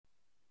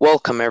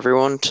Welcome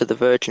everyone to the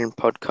Virgin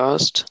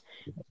Podcast.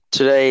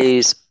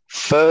 Today's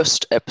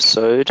first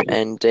episode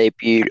and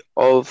debut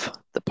of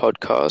the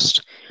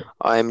podcast.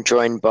 I am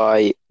joined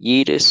by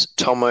Yidis,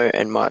 Tomo,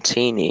 and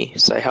Martini.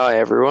 Say hi,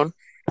 everyone.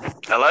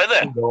 Hello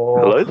there.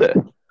 Hello there.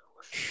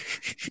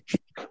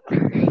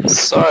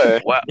 So,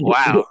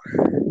 Wow.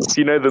 If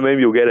you know the meme,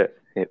 you'll get it.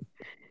 Yep.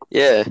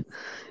 yeah.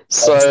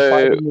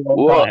 So,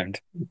 what? Timed.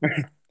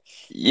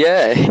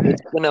 Yeah,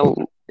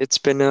 it's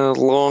been a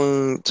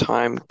long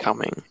time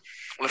coming.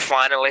 We're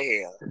finally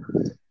here.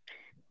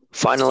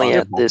 Finally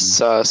at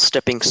this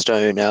stepping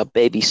stone, our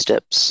baby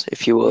steps,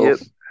 if you will. Yep.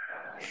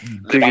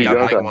 Living Gaga.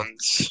 up big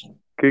ones.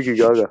 Cuckoo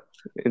Gaga.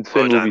 And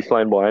soon Well we'll be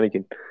slain by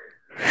Anakin.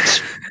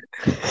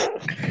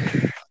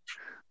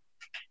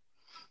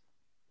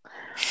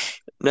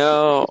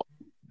 Now,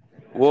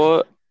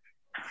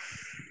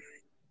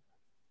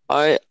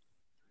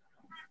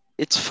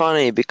 it's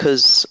funny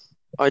because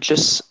I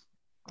just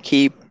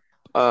keep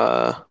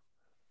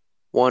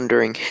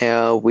wondering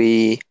how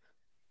we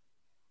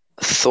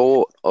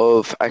thought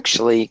of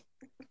actually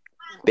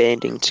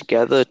banding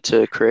together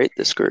to create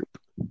this group.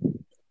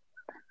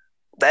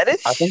 That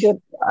is?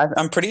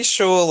 I'm pretty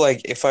sure,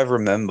 like, if I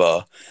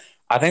remember,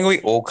 I think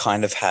we all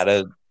kind of had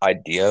an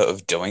idea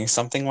of doing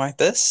something like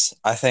this.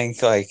 I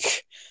think,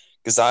 like,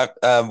 because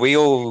we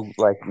all,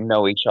 like,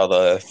 know each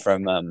other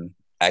from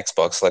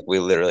Xbox. Like, we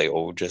literally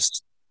all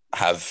just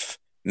have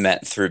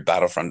met through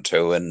Battlefront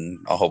 2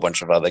 and a whole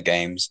bunch of other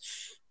games.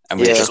 And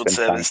we've just been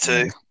servers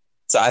too.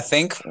 So I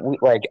think,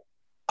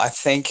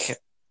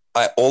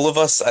 all of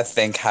us, I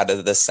think, had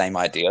the same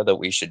idea that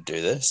we should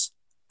do this.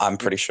 I'm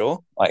pretty sure.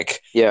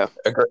 Like, Yeah.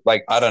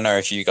 I don't know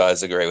if you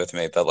guys agree with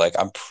me, but like,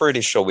 I'm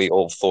pretty sure we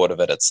all thought of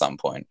it at some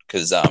point.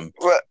 Because, I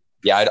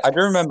do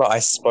remember I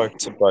spoke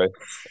to both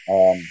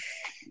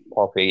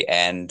Poppy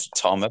and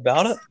Tom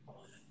about it.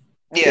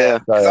 Yeah.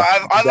 So,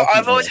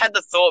 I've always had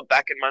the thought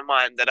back in my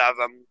mind that I've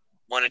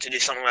wanted to do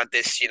something like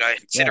this,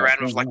 sit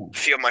around with like a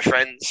few of my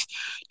friends,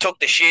 talk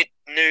the shit,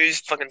 news,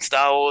 fucking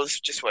Star Wars,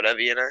 just whatever,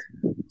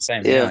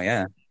 Same, Yeah.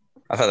 yeah.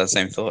 I've had that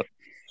same thought.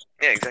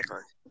 Yeah, exactly.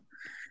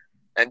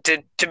 And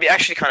to be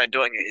actually kind of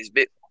doing it is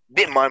a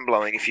bit mind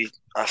blowing if you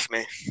ask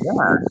me.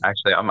 Yeah,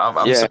 actually,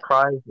 I'm Yeah.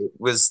 surprised it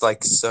was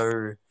like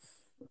so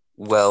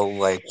well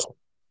like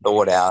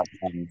thought out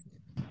and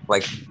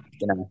like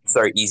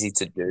so easy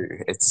to do.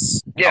 I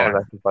was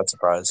actually quite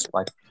surprised,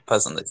 like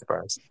pleasantly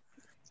surprised.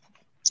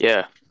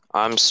 Yeah,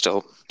 I'm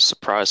still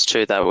surprised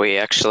too that we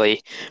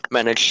actually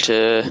managed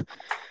to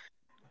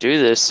do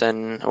this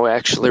and we're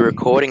actually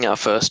recording our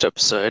first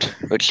episode,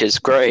 which is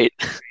great.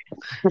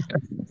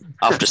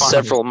 After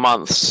several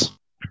months.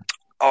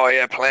 Oh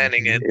yeah,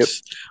 planning it, Yep.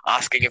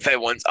 asking if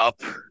everyone's up,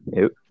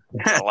 Yep.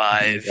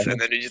 alive, and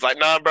then you're just like,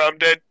 nah, bro, I'm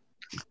dead.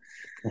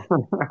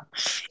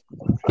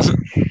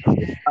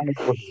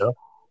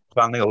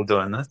 Finally all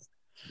doing this.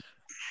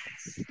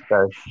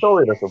 So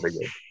surely this will be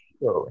good.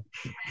 Surely.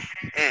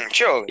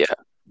 Sure. Yeah.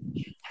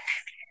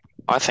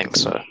 I think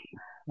so.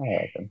 I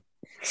reckon.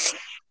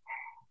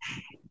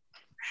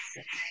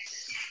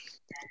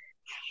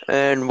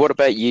 And what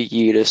about you,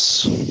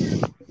 Yidis?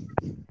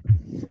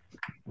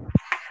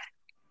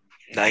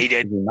 No, he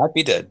did. He might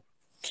be dead.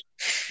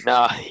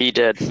 Nah, he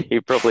did. He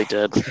probably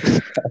did.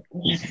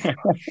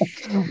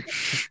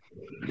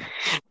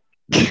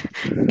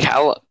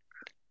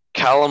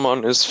 Callum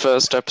on his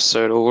first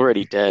episode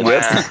already dead.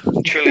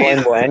 Wow. Truly Slain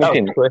is. by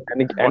Anakin.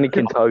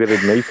 Anakin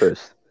targeted me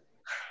first.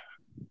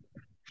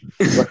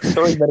 Like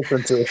 3 minutes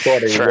into the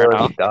squad, he Fair already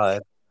enough.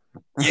 died.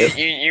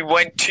 You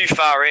went too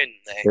far in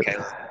there, Yep.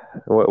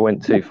 Caleb.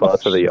 Went too far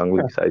to the young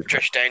league save.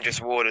 Tresh dangerous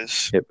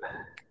waters. Yep.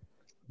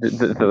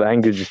 The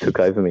anger just took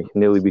over me.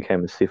 Nearly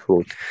became a Sith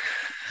Lord.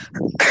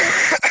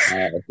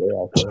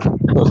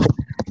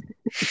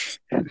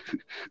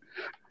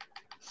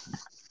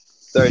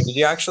 So, did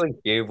you actually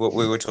hear what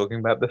we were talking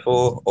about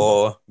before,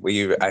 or were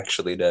you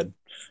actually dead?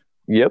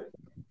 Yep.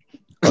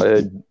 I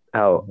heard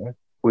how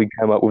we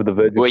came up with the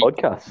Virgin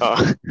podcast.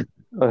 Oh,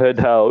 I heard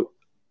how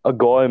a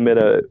guy met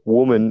a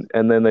woman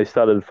and then they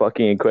started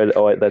fucking and credit.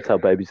 Oh wait, that's how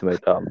babies are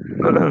made up.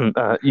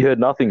 You heard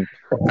nothing.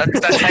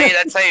 That's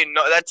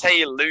how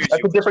you lose.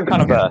 That's a different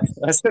kind of birth.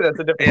 That's a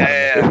different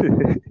kind of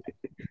birth.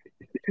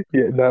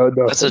 Yeah, no.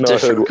 That's a no,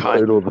 different I kind.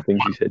 heard all the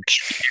things you said.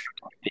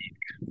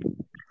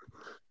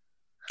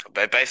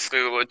 But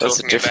basically, we were That's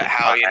a talking about different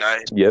how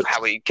Yep.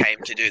 how we came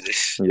to do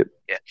this. Yep.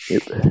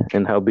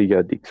 And how big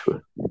our dicks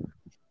were.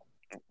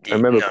 I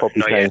remember No, Poppy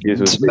not saying yet.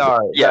 his was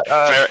No, Yeah,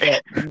 very-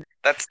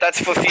 That's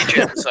for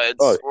future episodes.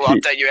 Oh, we'll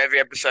shit. update you every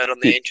episode on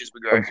the inches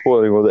we grow. I'm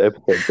spoiling all the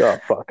episodes. Oh,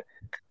 fuck.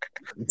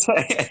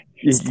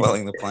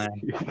 spoiling the plan.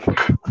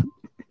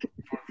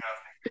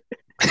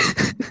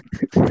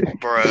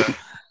 Bruh.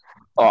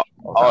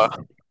 Oh,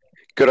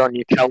 good on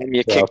you, Callum.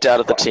 You're kicked out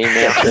of the team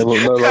now. They will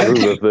no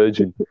longer a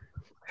virgin.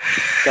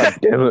 God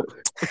damn it.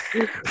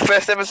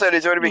 First episode,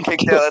 he's already been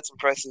kicked out. That's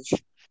impressive.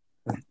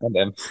 And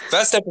then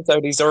first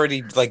episode, he's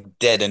already like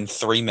dead in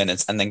 3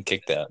 minutes and then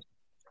kicked out.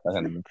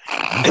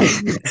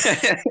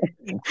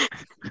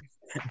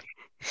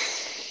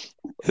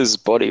 his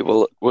body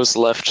was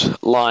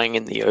left lying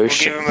in the We'll give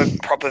ocean. him a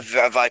proper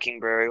Viking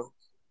burial.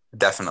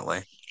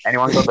 Definitely.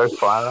 Anyone got those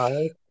fire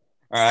eyes?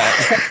 All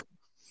right.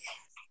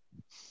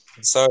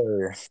 So,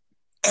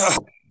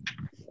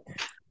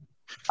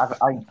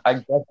 I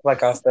guess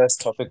like our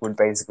first topic would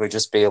basically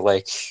just be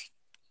like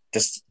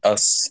just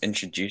us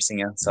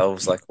introducing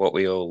ourselves, like what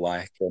we all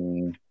like,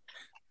 and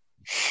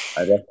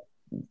I guess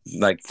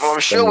like. Well, I'm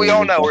sure we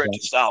all know we're into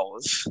Star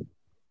Wars.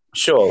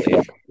 Sure,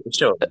 yeah,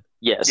 sure.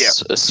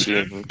 Yes,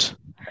 assumed.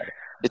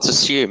 It's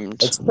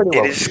assumed. It's pretty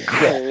It well. is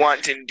Yeah.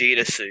 quite indeed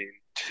assumed.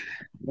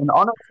 And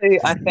honestly,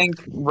 I think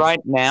right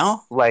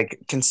now, like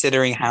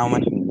considering how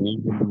much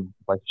news and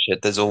like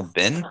shit there's all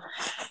been,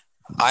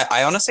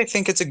 I honestly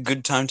think it's a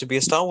good time to be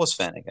a Star Wars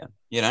fan again.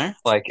 You know,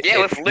 like Yeah,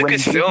 with when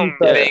Lucasfilm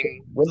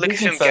Disney when Lucasfilm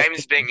Disney first-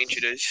 games being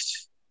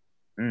introduced,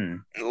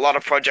 Mm, a lot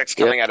of projects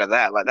coming out of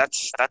that. Like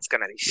that's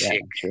gonna be yeah,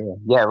 sick. sure.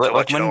 Yeah, like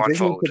watch it when all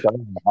Disney unfold. took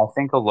over, I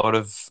think a lot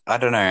of I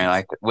don't know,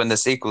 like when the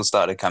sequels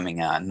started coming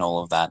out and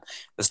all of that,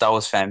 the Star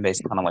Wars fan base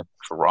kind of like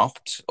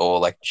dropped or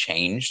like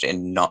changed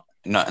in not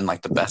in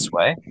like the best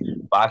way.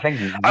 But I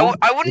think now,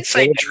 I wouldn't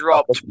say before that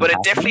dropped, started but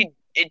it happening,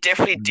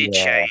 definitely did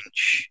Yeah.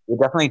 change. it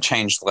definitely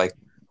changed like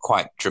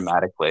quite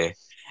dramatically.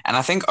 And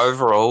I think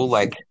overall,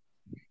 like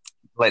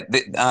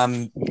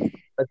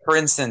for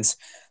instance,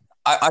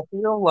 I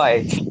feel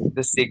like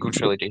the sequel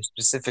trilogy,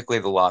 specifically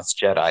The Last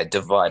Jedi,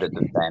 divided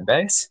the fan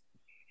base,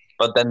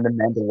 but then The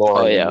Mandalorian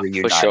Oh, yeah, for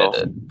reunited sure.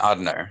 it. I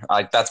don't know.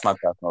 That's my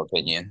personal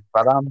opinion.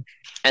 But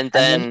And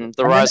then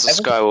The Rise of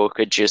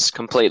Skywalker just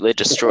completely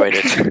destroyed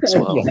it as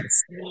well.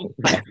 Yes.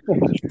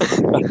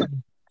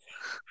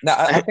 No,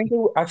 I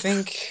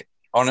think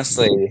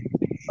honestly,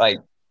 like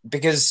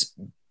because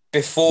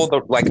before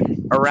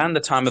around the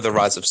time of The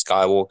Rise of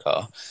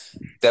Skywalker,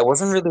 there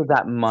wasn't really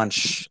that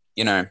much,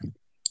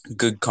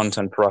 good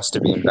content for us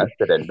to be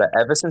invested in. But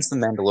ever since The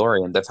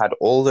Mandalorian, they've had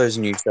all those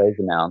new shows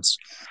announced,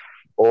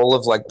 all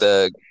of like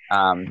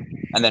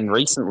and then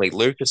recently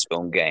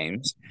Lucasfilm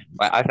games.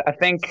 Like I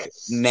think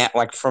now,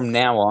 like from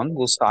now on,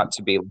 will start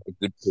to be like a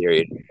good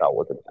period for Star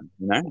Wars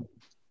again.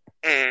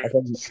 I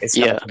think it's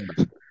gonna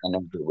come in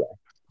everywhere.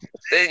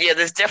 Yeah,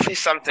 there's definitely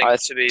something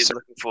to be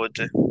looking forward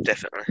to.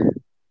 Definitely,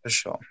 For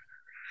sure.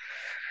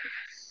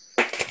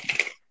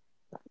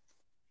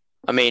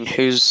 I mean,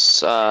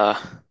 who's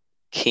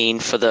keen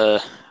for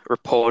the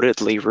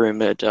reportedly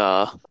rumored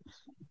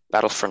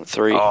Battlefront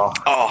 3? Oh,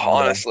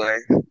 honestly.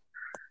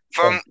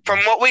 From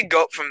what we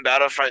got from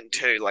Battlefront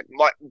 2, like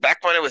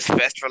back when it was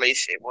first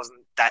released, it wasn't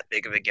that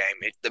big of a game.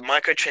 The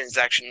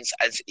microtransactions,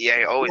 as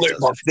EA always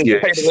does with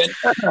games,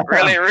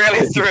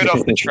 really threw it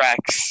off the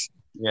tracks.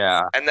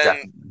 Yeah. And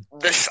then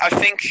I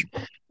think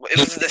it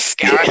was the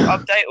Scarif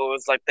update, or it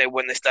was like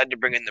when they started to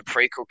bring in the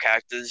prequel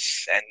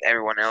characters and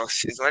everyone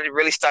else, is when it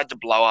really started to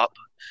blow up.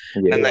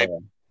 Yeah. And they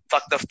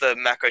fucked off the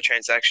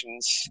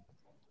macrotransactions.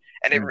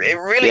 And it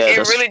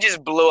really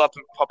just blew up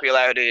in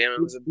popularity, and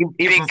it was a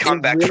big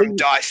comeback from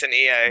DICE and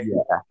EA.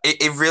 Yeah,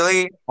 it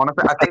really,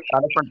 honestly, I think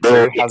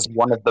Battlefront 2 has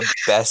one of the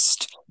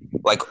best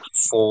like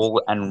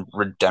fall and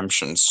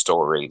redemption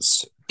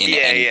stories in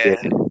any game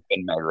that's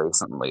been made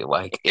recently.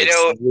 Like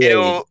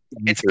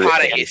it's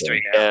part of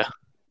history now.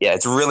 Yeah,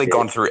 it's really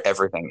gone through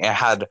everything. It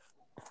had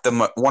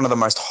one of the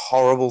most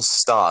horrible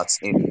starts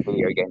in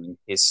video gaming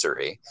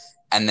history,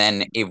 and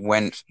then it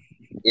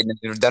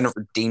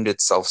redeemed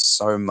itself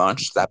so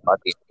much that by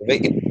the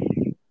end of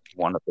it's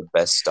one of the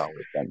best Star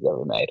Wars games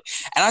ever made.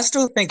 And I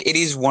still think it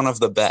is one of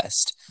the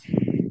best.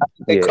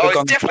 They could have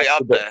gone definitely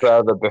up a bit there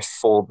further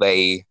before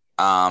they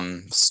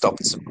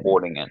stopped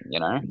supporting it,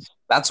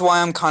 That's why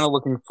I'm kind of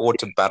looking forward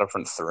to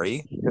Battlefront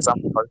 3, because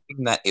I'm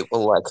hoping that it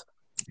will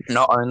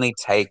not only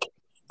take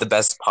the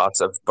best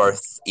parts of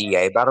both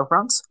EA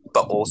Battlefronts,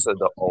 but also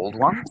the old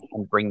ones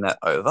and bring that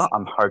over.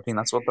 I'm hoping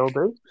that's what they'll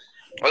do.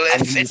 Well,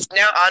 it's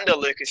now under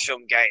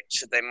Lucasfilm Games,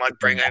 so they might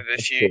bring over a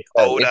few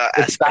older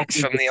aspects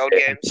from the old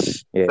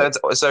games. Yeah.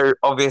 So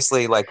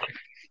obviously,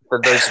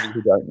 for those of you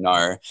who don't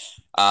know,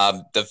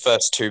 the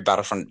first two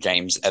Battlefront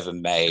games ever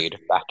made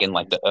back in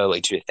the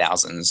early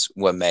 2000s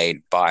were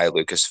made by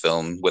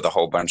Lucasfilm with a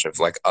whole bunch of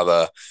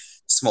other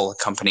smaller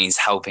companies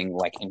helping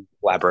in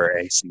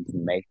collaboration to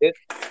make it.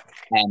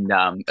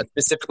 And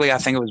specifically, I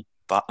think it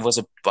was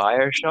it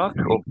BioShock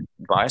or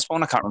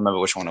Biospawn? I can't remember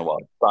which one it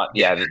was. But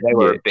yeah, they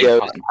were a big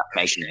part in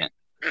making it.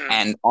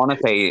 And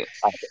honestly,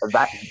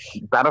 that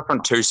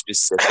Battlefront 2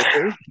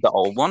 specifically, the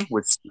old one,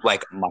 was my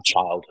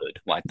childhood.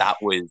 That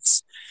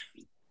was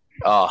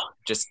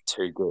just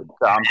too good.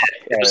 So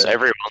it was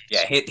everyone.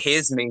 Yeah,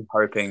 here's me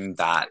hoping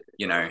that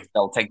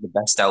they'll take the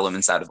best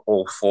elements out of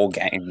all four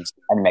games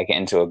and make it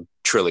into a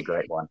truly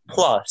great one.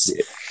 Plus,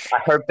 I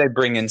hope they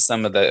bring in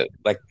some of the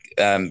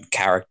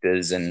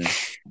characters and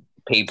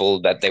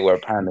people that they were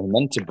apparently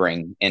meant to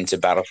bring into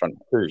Battlefront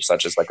 2,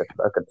 such as a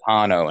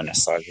Tano and a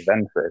Sarge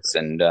Ventress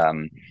and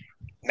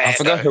I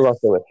forgot who else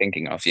they were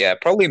thinking of. Yeah,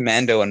 probably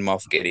Mando and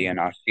Moff Gideon,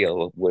 I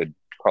feel, would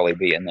probably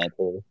be in there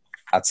too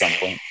at some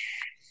point.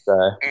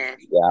 So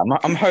yeah,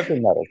 I'm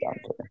hoping that'll come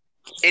too.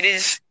 It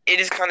is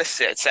kind of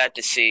sad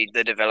to see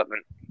the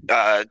development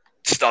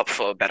stop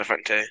for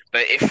Battlefront 2.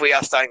 But if we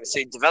are starting to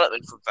see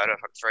development for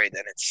Battlefront 3,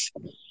 then it's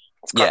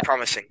quite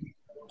promising.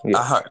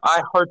 Yeah.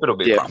 I hope it'll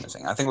be Yeah.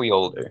 promising. I think we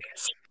all do.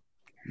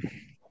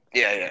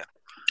 Yeah.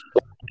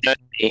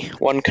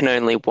 One can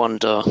only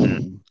wonder.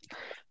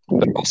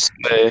 But also,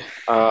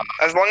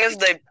 As long as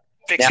they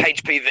fix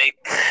HPV,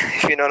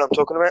 if you know what I'm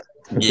talking about.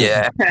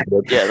 Yeah.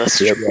 yeah, that's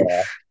true.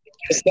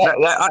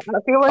 I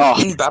feel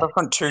like in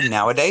Battlefront 2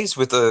 nowadays,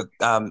 with the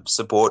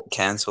support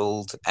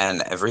cancelled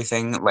and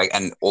everything, like,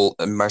 and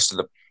most of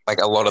the,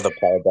 like, a lot of the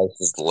player base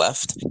is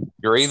left,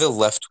 you're either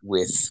left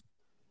with,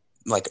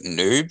 like,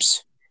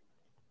 noobs,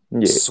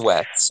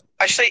 sweats,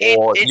 actually,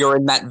 or you're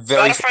in that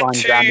very fine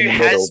ground in the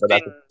middle, but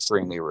that's been...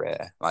 extremely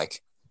rare.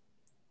 Like,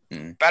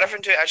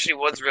 Battlefront 2 actually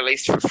was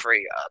released for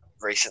free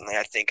recently,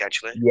 I think,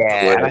 actually.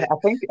 Yeah, and I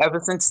think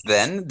ever since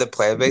then, the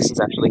player base has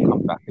actually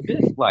come back a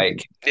bit.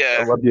 Like,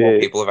 a lot more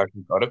people have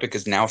actually got it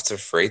because now if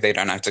it's free, they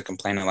don't have to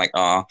complain like,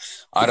 oh,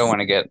 I don't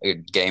want to get a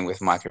game with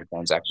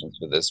microtransactions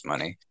for this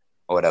money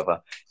or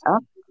whatever.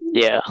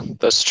 Yeah,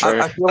 that's true.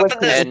 I feel like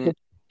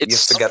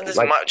it's there's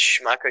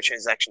much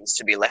microtransactions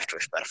to be left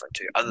with Battlefront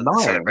 2 other than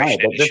the Celebration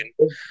Edition.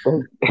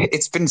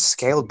 It's been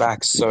scaled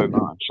back so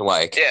much.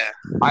 Like,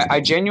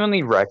 I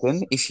genuinely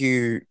reckon if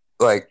you,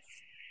 like,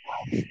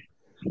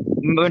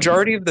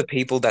 majority of the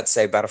people that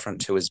say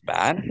Battlefront 2 is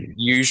bad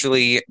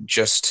usually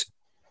just,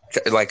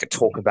 like,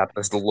 talk about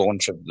the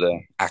launch of the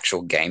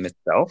actual game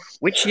itself,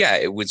 which,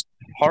 it was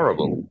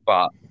horrible,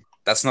 but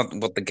that's not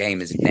what the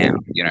game is now.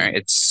 You know,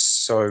 it's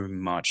so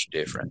much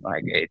different.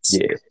 Like, it's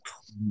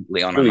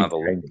completely on another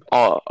level.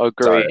 Oh,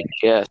 agreed.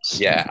 Yes.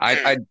 Yeah,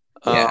 I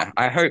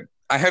hope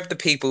the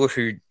people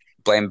who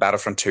blame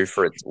Battlefront 2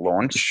 for its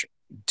launch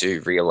do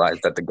realize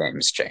that the game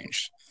has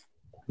changed.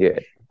 Yeah.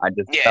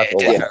 That's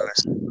all I hope.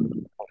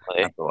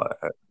 That's all I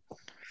hope.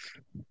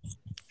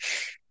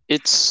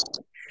 It's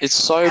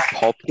so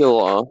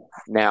popular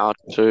now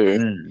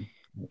too,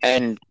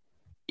 and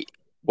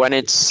when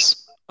it's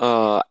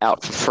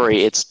out for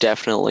free, it's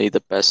definitely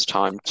the best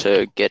time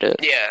to get it.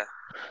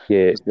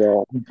 Yeah,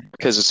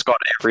 because it's got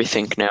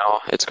everything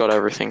now. It's got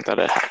everything that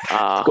it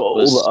got all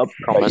the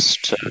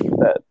promised to.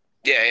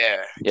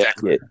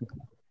 Exactly.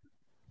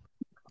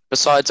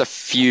 Besides a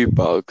few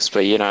bugs,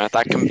 but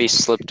that can be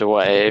slipped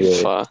away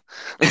if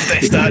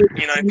they start,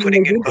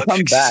 putting in bug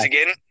fixes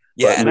again.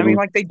 Yeah, and I mean,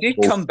 like, they did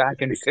come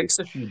back and fix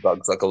a few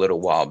bugs, like, a little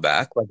while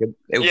back. Like,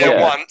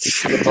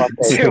 once or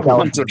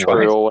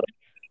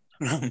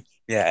twice.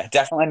 Yeah,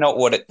 definitely not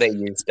what they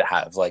used to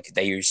have. Like,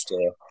 they used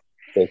to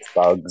fix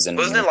bugs and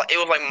wasn't it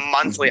like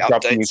monthly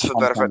updates for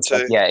Battlefront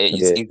 2? Yeah,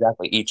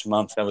 exactly. Each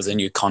month there was a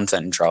new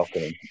content drop.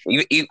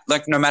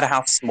 Like, no matter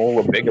how small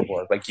or big it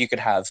was, like, you could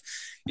have,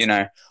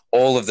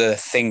 all of the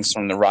things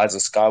from the Rise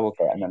of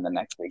Skywalker, and then the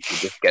next week you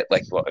just get,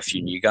 like, a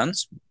few new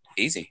guns.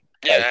 Easy.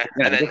 Yeah,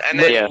 and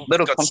then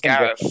little got content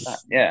Scarif. like that.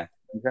 Yeah,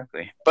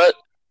 exactly. But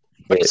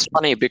it's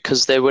funny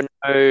because there were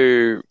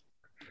no,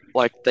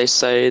 like, they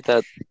say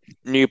that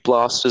new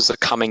blasters are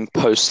coming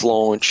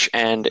post-launch,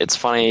 and it's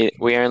funny,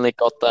 we only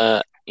got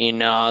that in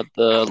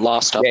the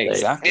last update. Yeah,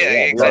 exactly.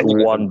 Exactly.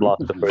 Like one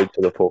blaster for each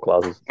of the 4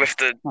 classes. With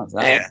the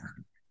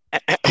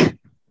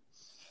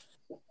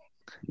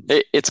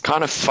It's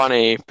kind of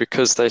funny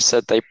because they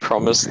said they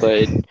promised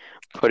they'd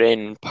put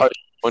in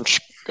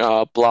post-launch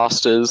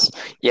blasters,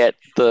 yet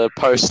the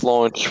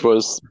post-launch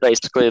was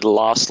basically the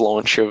last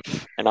launch of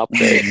an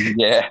update.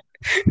 Yeah.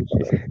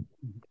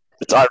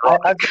 It's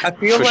ironic, I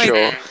feel for like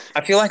sure.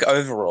 I feel like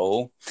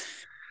overall,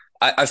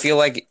 I feel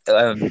like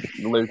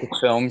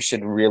Lucasfilm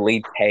should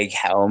really take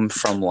helm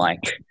from,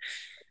 like,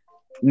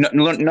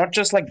 not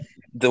just, like,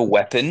 the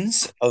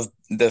weapons of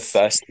the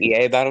first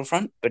EA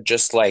Battlefront, but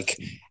just, like,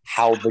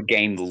 how the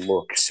game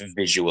looks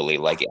visually.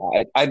 Like,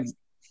 what's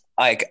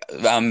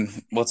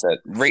it?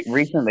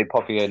 Recently,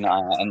 Poppy and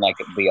like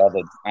the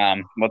other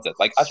what's it?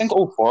 Like, I think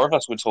all 4 of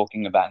us were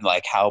talking about,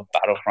 like, how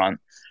Battlefront,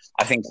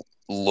 I think,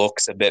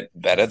 looks a bit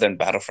better than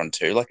Battlefront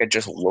 2. Like, it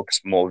just looks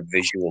more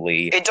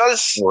visually. It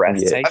does.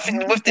 Breathtaking. I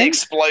think with the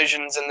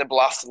explosions and the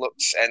blaster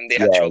looks and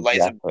the actual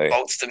laser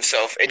bolts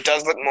themselves, it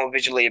does look more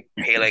visually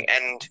appealing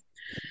and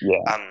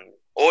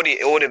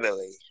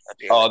audibly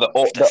appealing. Oh, the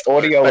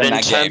audio in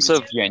that game is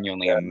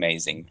genuinely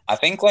amazing. I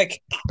think,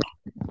 like,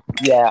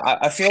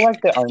 I feel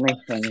like the only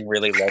thing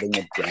really letting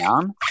it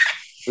down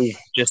is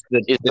just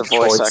the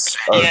voice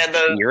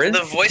acting.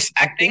 The voice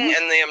acting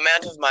and the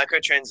amount of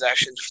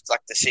microtransactions,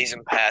 like the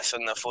season pass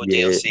and the 4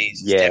 DLCs,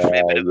 is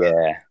definitely a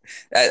bit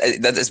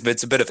of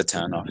it's a bit of a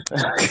turn off.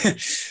 I think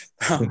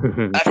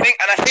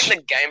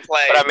the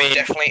gameplay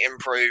definitely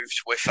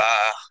improved with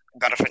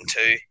Battlefront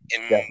 2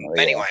 in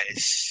many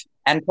ways.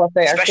 And plus,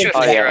 they especially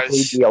actually had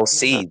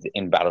DLCs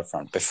in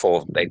Battlefront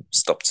before they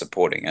stopped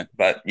supporting it.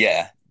 But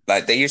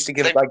like, they used to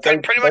give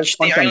pretty much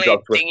the only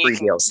thing you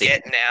can DLC.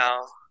 get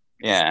now.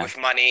 With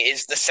money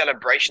is the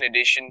Celebration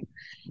Edition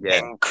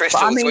and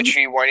crystals, which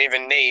you won't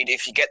even need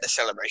if you get the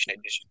Celebration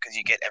Edition because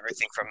you get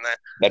everything from there.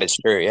 That is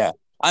true, yeah.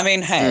 I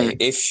mean, hey,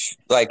 if,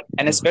 like,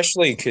 and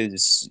especially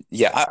because,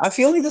 I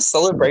feel like the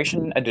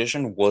Celebration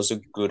Edition was a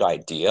good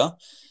idea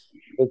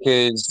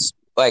because,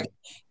 like,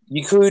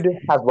 you could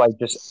have like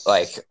just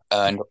like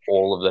earned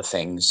all of the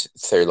things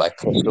through like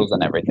crystals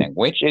and everything,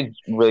 which is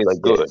really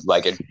good.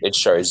 Like it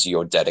shows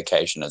your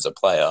dedication as a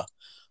player.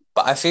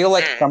 But I feel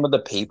like some of the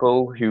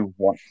people who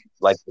want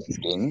like the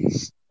skin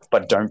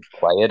but don't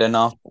play it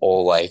enough,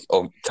 or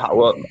can't,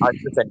 well, I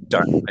should say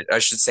don't. I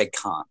should say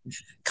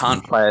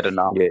can't play it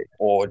enough,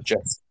 or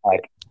just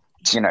like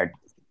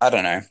I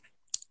don't know,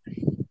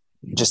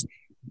 just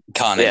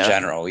can't in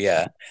general.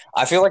 Yeah,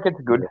 I feel like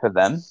it's good for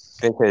them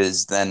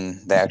because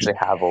then they actually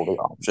have all the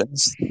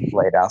options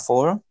laid out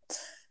for them.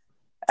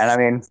 And I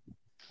mean,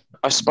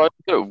 I suppose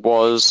it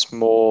was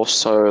more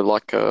so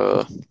like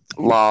a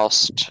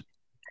last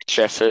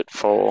effort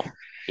for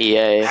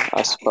EA,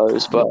 I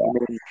suppose. But I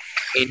mean,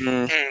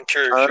 in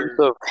terms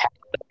of how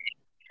they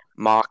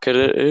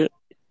marketed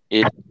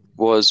it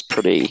was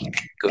pretty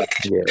good.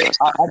 Yeah,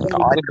 I think it's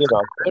a good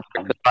option.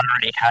 Because I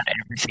already had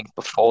everything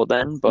before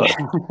then, but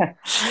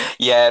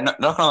yeah, not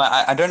gonna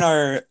lie, I don't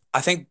know.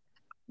 I think.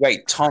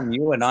 Wait, Tom,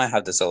 you and I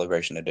have the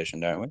Celebration Edition,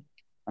 don't we?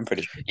 I'm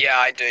pretty sure. Yeah,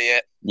 I do.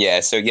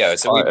 Yeah. So we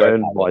both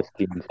earned have my it.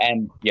 skins.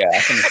 And yeah, I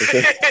think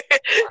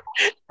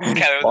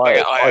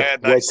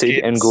I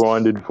sweated and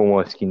grinded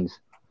for my skins.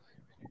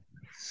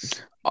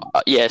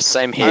 yeah,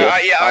 same here.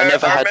 I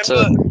never had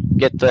to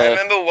get the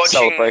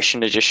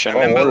Celebration Edition.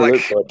 I remember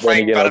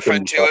playing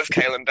Battlefront 2 with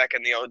Kalen back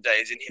in the old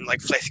days, and him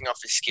flexing off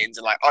his skins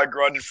and I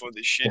grinded for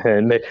this shit.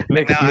 Now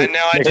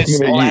I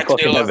just all I had to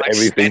do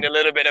was spend a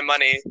little bit of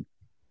money.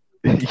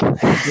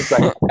 Just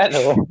like,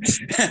 hello.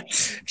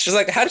 She's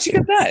like, how did you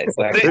get that? It's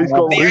like, the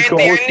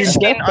only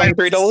skin I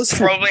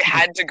probably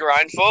had to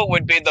grind for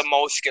would be the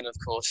mole skin, of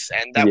course,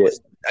 and that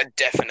was a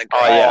definite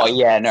grind.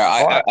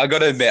 I got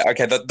to admit,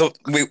 okay,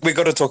 we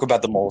got to talk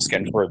about the mole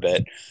skin for a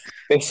bit.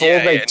 Before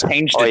they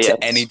changed it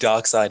to any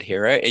dark side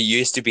hero, it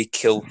used to be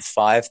kill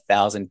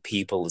 5,000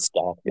 people as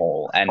Dark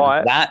Maul, and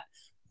that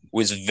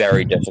was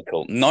very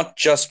difficult. Not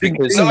just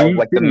because of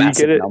the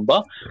massive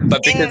number,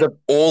 but because of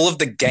all of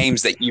the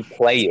games that you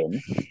play in.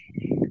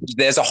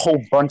 There's a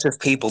whole bunch of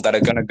people that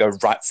are going to go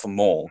right for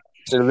Maul.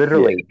 So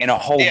literally, in a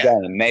whole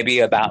game,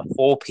 maybe about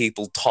 4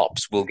 people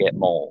tops will get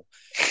Maul.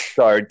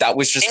 So that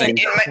was just an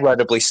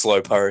incredibly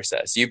slow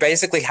process. You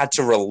basically had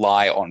to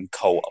rely on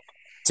co-op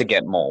to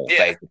get Maul,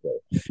 basically.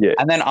 Yeah.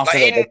 And then after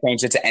that, they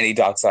changed it to any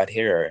dark side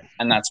hero.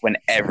 And that's when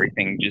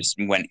everything just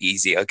went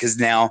easier. Because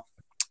now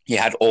you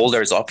had all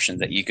those options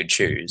that you could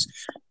choose.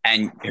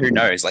 And who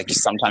knows,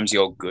 sometimes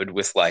you're good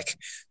with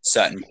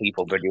certain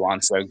people, but you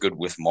aren't so good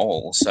with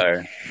Maul.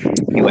 So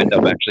you end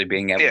up actually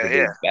being able to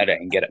do it better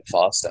and get it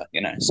faster,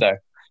 So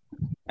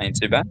ain't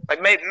too bad.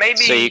 Maybe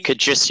so you could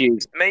just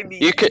use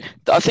you could.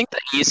 I think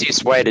the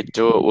easiest way to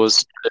do it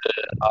was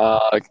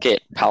to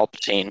get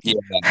Palpatine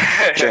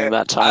during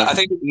that time. I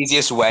think the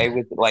easiest way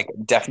was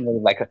definitely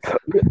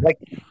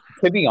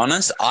to be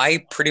honest,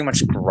 I pretty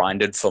much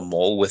grinded for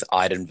Maul with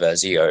Iden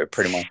Versio,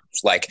 pretty much.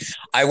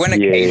 I went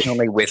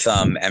occasionally with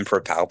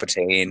Emperor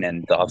Palpatine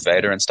and Darth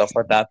Vader and stuff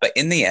like that, but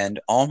in the end,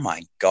 oh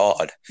my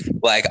god.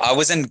 I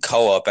was in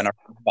co-op, and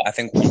I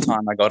think one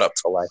time I got up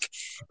to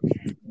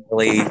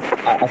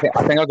I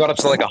think I got up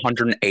to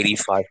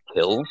 185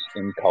 kills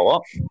in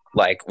co-op,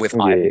 with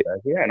Iden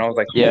Versio, and I was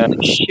like,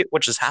 holy shit,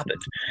 what just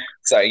happened?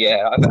 So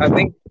yeah, I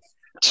think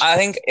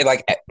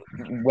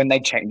when they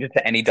changed it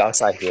to any dark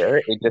side hero,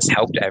 it just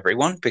helped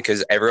everyone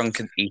because everyone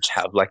can each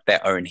have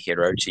their own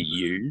hero to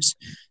use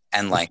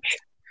and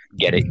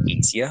get it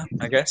easier,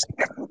 I guess.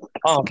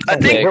 I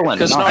think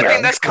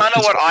that's kind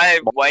of what I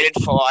waited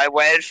for. I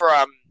waited for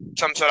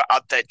some sort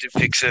of update to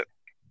fix it.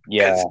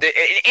 Yeah.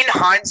 In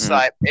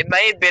hindsight, it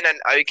may have been an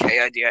okay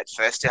idea at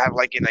first to have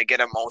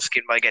get a mole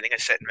skin by getting a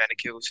certain amount of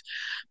kills,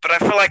 but I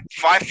feel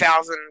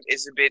 5,000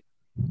 is a bit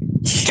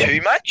too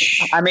much.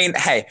 I mean,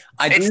 hey,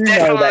 I do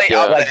know that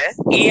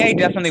EA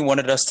definitely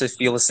wanted us to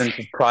feel a sense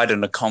of pride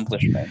and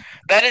accomplishment.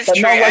 That is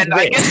true, and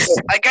I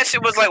guess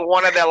it was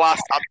one of their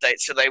last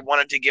updates, so they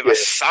wanted to give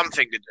us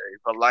something to do.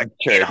 But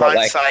in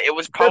hindsight, it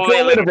was probably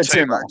a little bit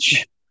too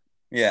much.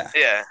 Yeah,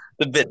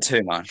 a bit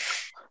too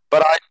much.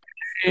 But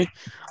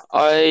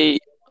I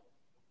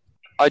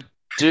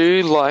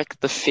do like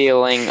the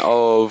feeling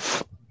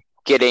of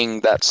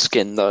getting that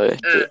skin though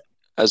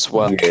as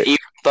well. Yeah.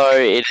 Though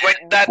it's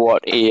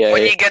what EA...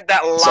 When you get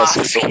that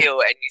last kill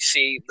and you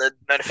see the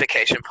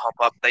notification pop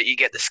up that you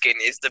get the skin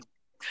is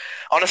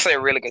honestly a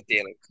really good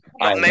feeling.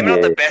 Maybe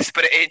not the best,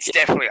 but it's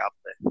definitely up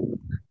there.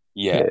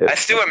 Yeah. I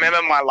still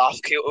remember my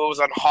last kill. It was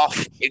on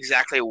Hoth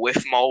exactly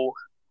with Mole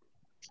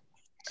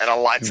and a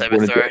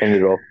lightsaber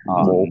throw.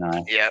 Oh,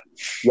 no. Yeah.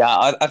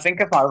 Yeah, I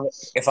think if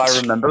I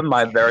remember,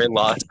 my very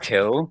last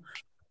kill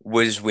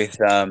was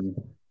with...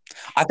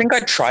 I think I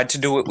tried to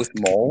do it with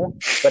Maul,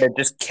 but it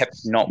just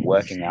kept not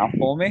working out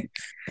for me.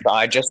 So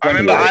I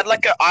remember I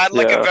had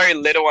a very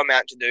little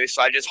amount to do,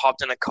 so I just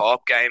hopped in a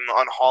co-op game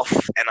on Hoth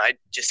and I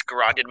just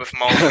grinded with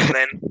Maul and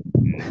then.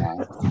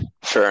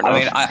 Fair enough. I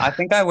mean, I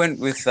think I went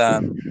with I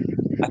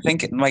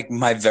think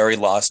my very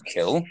last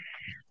kill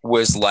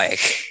was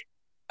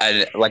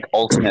an like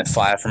alternate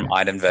fire from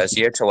Item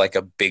Versio to like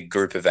a big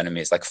group of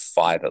enemies, like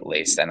 5 at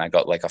least, and I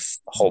got like a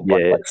whole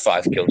bunch, like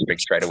 5 kill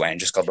streaks straight away, and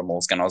just got the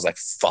Moleskin. I was like,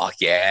 "Fuck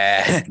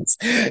yeah!"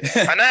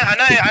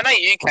 I know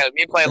you, Caleb.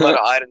 You play a lot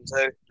of Item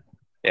too.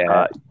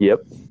 Yeah.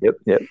 Yep.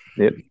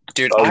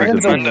 Dude, I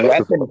Item's a recommend it.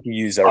 weapon to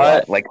use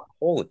around. Like,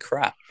 holy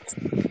crap.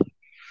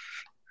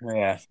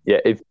 Yeah.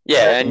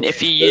 And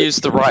if you use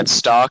the right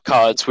star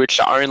cards, which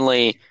are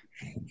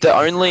the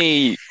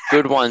only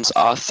good ones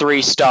are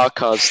 3 star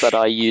cards that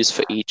I use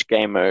for each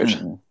game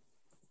mode.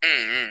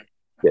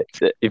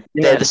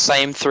 They're the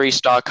same 3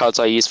 star cards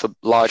I use for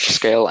large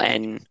scale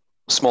and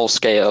small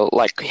scale,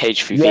 like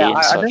HVV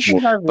and such.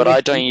 But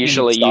I don't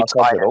usually use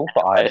cards at all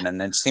for Item,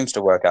 and it seems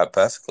to work out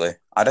perfectly.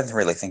 I don't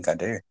really think I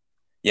do.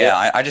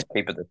 Yeah, I just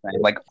keep it the same.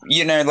 Like,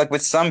 you know, like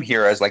with some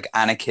heroes like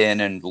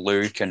Anakin and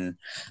Luke and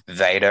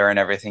Vader and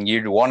everything,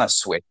 you'd want to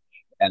switch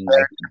and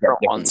like get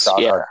different star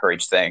cards for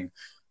each thing.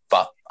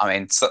 But I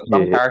mean, some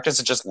characters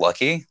are just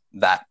lucky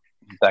that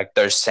like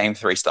those same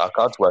 3 star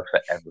cards work for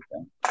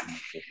everything.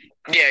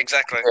 Yeah,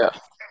 exactly.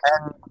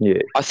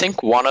 I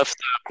think one of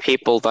the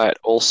people that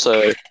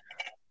also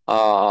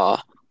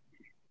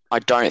I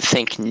don't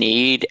think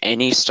need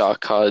any star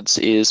cards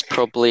is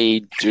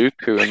probably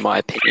Dooku, in my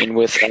opinion,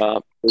 with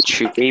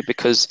HVB,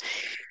 because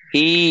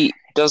he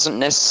doesn't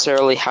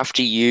necessarily have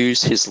to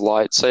use his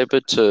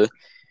lightsaber to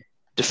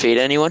defeat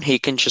anyone. He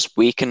can just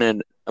weaken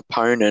an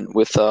opponent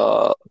with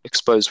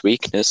exposed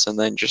weakness and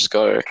then just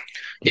go.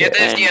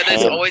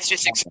 There's always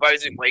just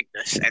exposing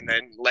weakness and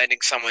then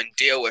letting someone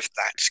deal with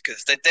that,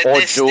 because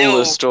or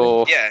duelist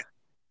or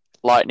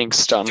lightning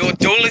stun.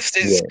 Duelist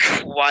is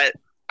quite.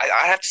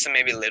 I have to say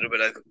maybe a little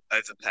bit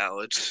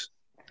overpowered.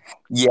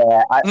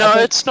 Yeah.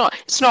 It's not.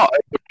 It's not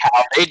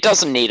overpowered. It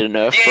doesn't need a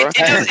nerf, bro. It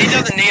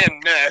doesn't need a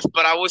nerf,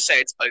 but I will say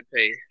it's OP.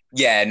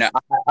 Yeah, no,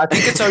 I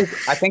think it's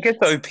I think it's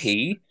OP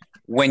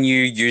when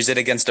you use it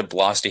against a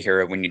blaster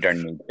hero when you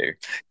don't need to.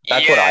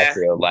 That's what I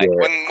feel like.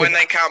 When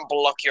they can't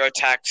block your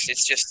attacks,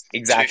 it's just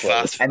too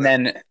fast. And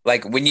then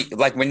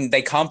when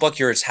they can't block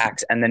your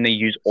attacks, and then they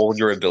use all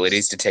your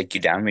abilities to take you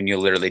down when you're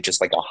literally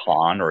just like a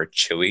Han or a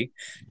Chewie.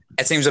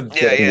 It seems a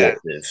bit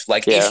aggressive.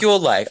 Like, if you're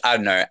like, I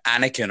don't know,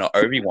 Anakin or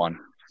Obi-Wan,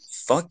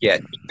 fuck yeah,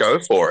 go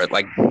for it.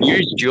 Like,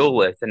 use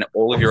Duelist and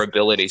all of your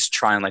abilities to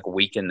try and, like,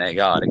 weaken their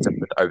guard. Except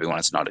with Obi-Wan,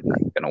 it's not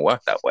going to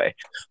work that way.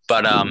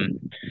 But,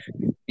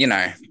 you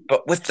know,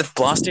 but with the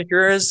blaster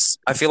heroes,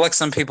 I feel like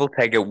some people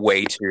take it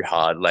way too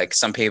hard. Like,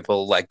 some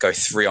people, like, go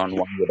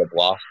 3-on-1 with a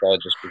blaster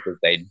just because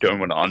they don't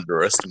want to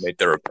underestimate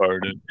their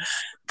opponent.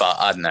 But,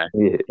 I don't know.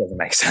 It doesn't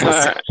make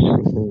sense.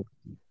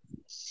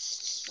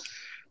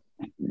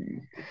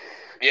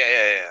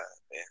 Yeah.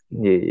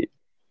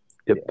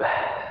 Yep.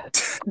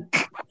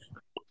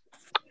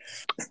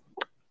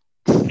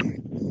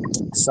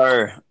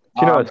 So,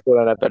 do you know what's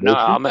going on? But no,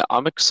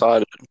 I'm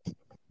excited.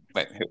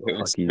 Wait, who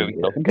was Fuck you,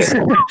 talking?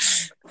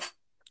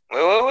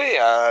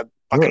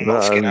 Fucking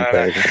Moleskin.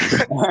 I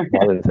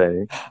didn't say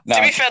anything.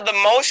 To be fair, the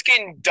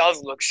Moleskin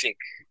does look sick.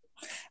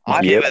 No,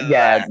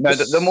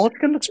 the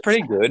Moleskin looks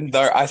pretty good.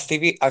 Though I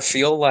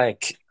feel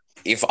like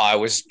if I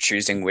was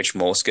choosing which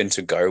Moleskin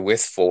to go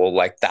with for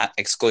like that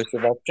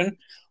exclusive option,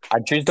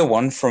 I'd choose the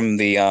one from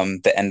the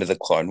end of the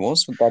Clone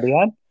Wars that he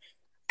had,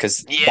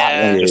 because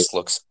that one just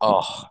looks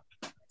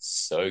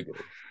so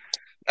good.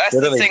 That's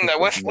the thing though.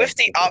 With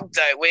the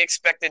update, we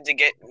expected to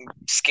get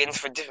skins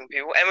for different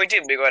people, and we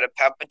did. We got a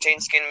Palpatine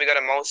skin, we got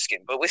a Maul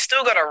skin, but we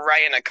still got a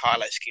Rey and a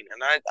Kylo skin,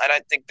 and I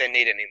don't think they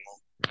need any more.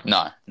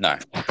 No.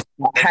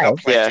 I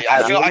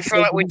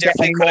feel like we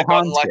definitely could have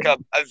gotten like a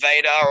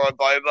Vader or a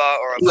Boba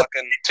or a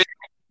fucking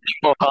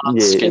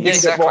skins.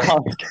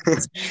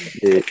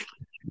 Exactly.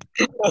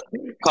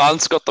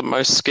 Khan's got the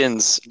most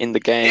skins in the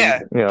game.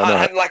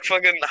 Like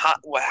fucking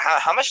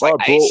how much? Like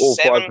I bought all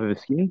 7? 5 of his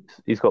skins.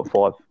 He's got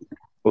 5.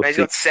 He's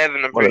got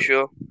 7. I'm pretty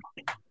sure.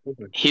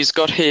 He's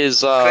got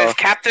his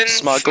Captain,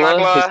 Smuggler,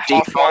 Half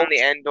his One, the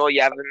Endor,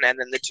 Yavin, and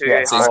then the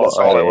 2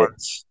 solo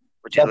ones,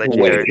 which is way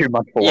legendary. too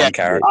much for one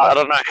character. I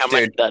don't know how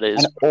many that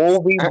is. And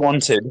all we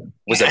wanted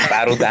was a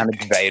battle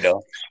damage Vader,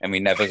 and we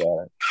never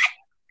got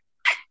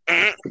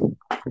it.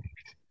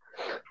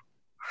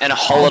 And a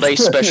holiday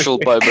special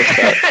Boba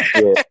Fett.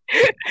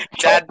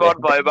 Dad bod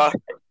Boba.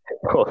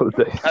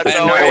 That's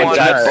all we wanted.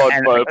 Dad bod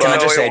Boba. Can I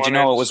just say, do you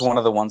know what was one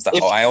of the ones that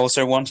I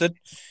also wanted?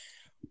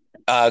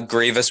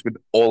 Grievous with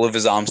all of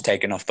his arms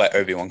taken off by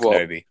Obi-Wan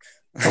Kenobi.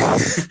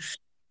 His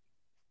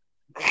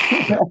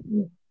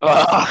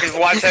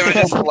lightsaber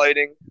just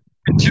floating.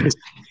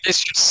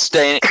 He's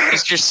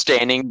just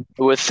standing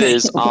with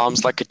his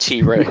arms like a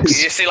T-Rex.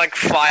 You just see like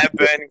fire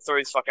burning through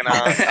his fucking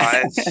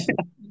eyes.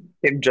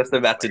 Him just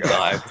about to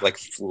die with like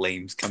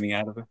flames coming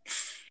out of him.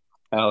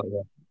 Oh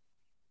yeah.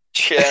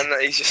 Yeah, no,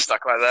 he's just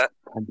stuck like that.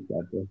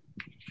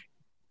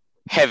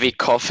 Heavy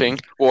coughing,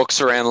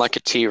 walks around like a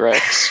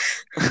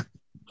T-Rex. Who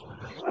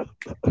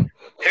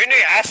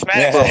knew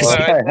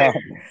asthmatics?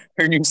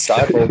 Who knew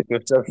Cyborg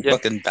was so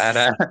fucking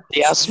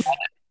badass?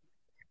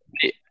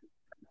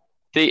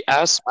 The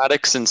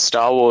asthmatics in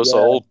Star Wars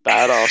are all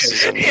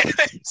badasses.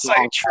 It's so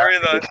true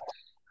though.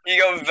 You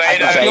got I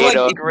Vader. feel like,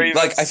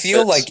 Vader. if, I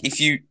feel like if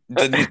you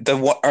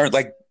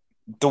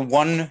the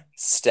one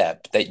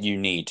step that you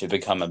need to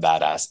become a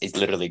badass is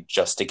literally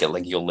just to get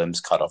like your limbs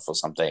cut off or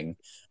something,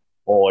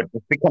 or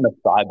just become a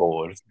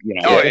cyborg. You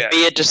know, Oh, yeah.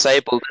 Be a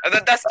disabled.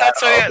 That's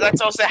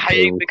also how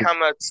you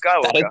become a that is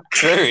Skywalker,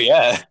 true.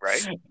 Yeah,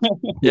 right?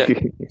 Yeah.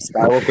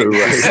 Skywalker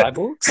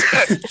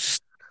cyborgs.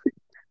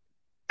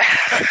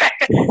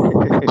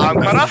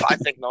 Arm cut off? I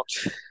think not.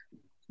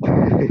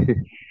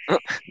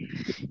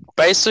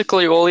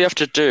 Basically, all you have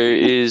to do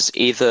is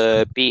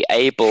either be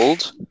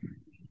abled,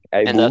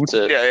 and that's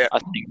it. Yeah. I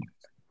think.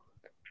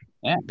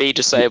 Yeah. Be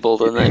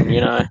disabled, and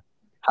then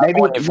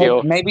Maybe one of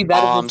your maybe that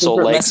is arms the or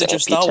secret legs message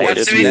of Star Wars.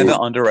 amputated. Never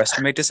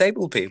underestimate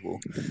disabled people.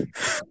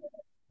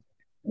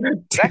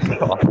 Exactly.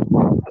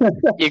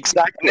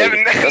 Exactly. Never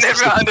That's the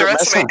secret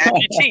underestimate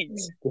message.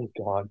 amputees. Oh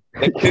God,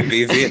 they could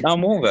be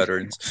Vietnam War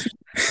veterans.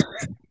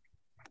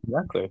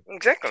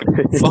 Exactly.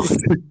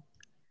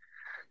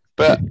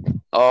 But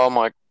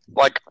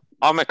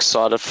I'm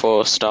excited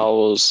for Star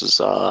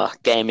Wars'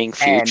 gaming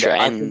future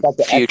I and think that's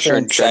an future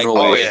in excellent general.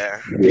 Oh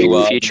Future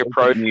yeah. future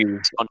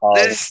projects.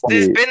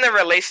 There's been the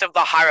release of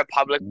the High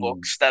Republic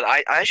books that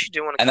I actually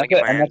do want to And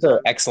get my hands that's an on.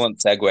 excellent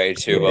segue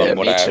to Yeah,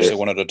 what me I too. actually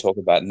wanted to talk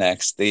about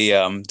next. The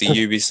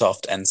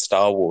Ubisoft and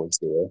Star Wars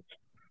deal.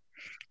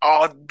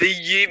 Oh, the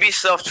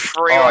Ubisoft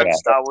free-run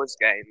Star Wars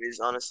game is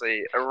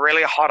honestly a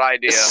really hot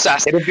idea.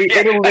 Assassin.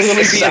 It'll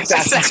literally be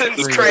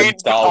Assassin's Creed Creed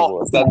Star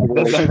Wars. That's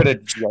not a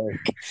joke.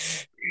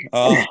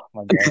 Oh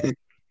my God.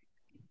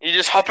 You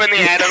just hop in the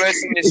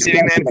Animus and you're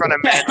sitting there in front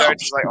of Mando,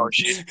 just like, oh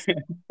shit.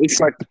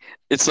 It's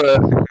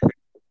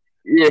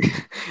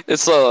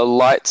a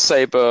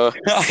lightsaber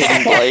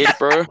hidden blade,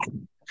 bro.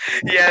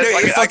 Yeah, it's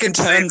like, it I fucking can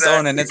see turns that.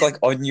 on and it's like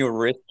on your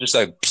wrist, just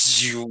like.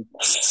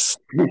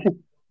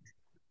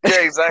 Yeah,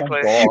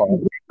 exactly.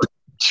 Oh,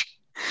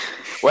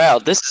 Wow,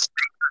 this is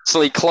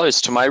actually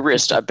close to my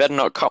wrist. I better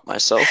not cut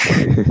myself.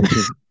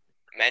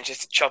 Man,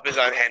 just chop his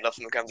own hand off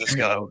and becomes a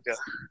Skywalker.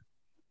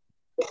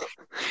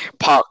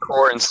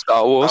 Parkour in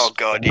Star Wars. Oh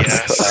god, yeah.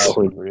 just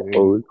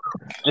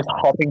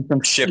hopping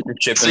from ship to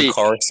ship See, in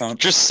Coruscant.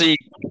 Just see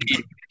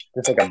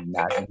Just like a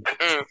madman.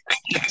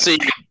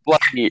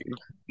 bloody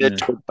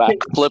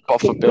backflip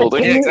off a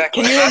building. Yeah,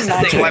 exactly. Can you That's the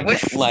imagine, thing, like,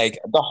 with- like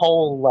the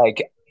whole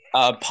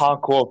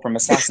parkour from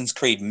Assassin's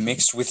Creed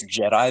mixed with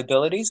Jedi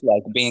abilities,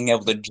 like being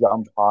able to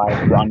jump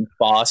high, run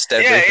fast,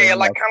 everything. Yeah,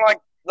 like kind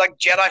of like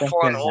Jedi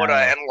Fallen Fucking Order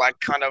hell. and like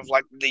kind of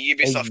like the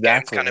Ubisoft Exactly,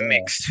 games kind of yeah.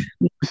 mixed.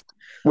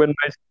 When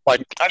I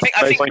think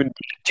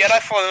Jedi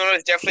Fallen Order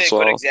is definitely a So-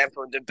 good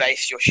example to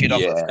base your shit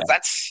off of, Yeah.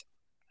 because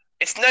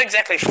it's not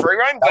exactly free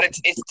roam, but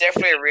it's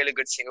definitely a really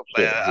good single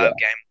player Yeah.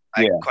 game.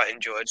 I Yeah. quite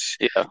enjoyed.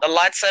 Yeah. The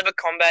lightsaber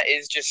combat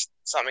is just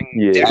something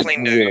Yeah. definitely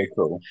That's new. really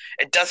cool.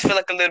 It does feel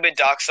like a little bit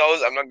Dark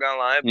Souls. I'm not gonna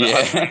lie, but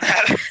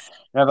Yeah.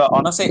 No, but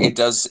honestly, it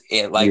does.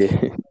 Like,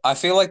 yeah. I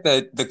feel like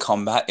the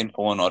combat in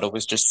Fallen Order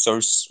was just so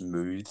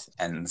smooth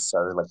and so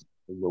like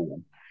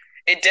fluent.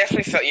 it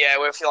definitely felt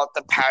where I feel like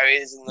the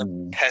parries and the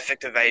Mm.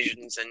 perfect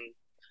evasions and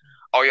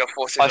all your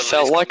forces. I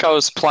felt like I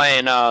was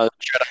playing Jedi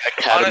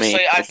Academy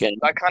Honestly, again.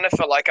 I kind of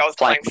felt like I was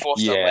playing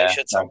Force Unleashed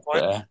at some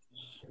point.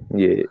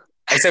 Yeah.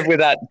 Except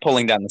without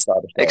pulling down the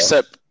Star Destroyer.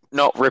 Except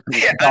not ripping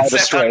Yeah, Star except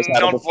Destroyers I'm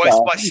out of not the voiced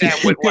sky. by Sam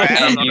Witwer, and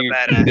I'm And not you a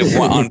badass.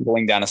 on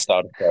pulling down a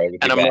Star Destroyer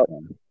with And your I'm not-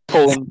 Batman.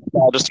 Pulling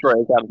Star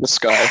Destroyers out of the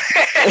sky.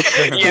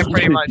 Yeah,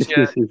 pretty much.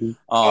 Yeah,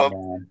 Oh Well,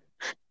 man!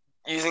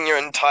 using your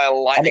entire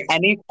lightning.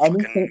 Any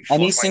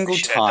force single lightning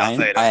shit at Darth time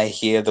Vader. I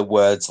hear the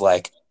words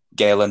like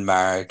Galen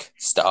Marek,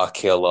 Star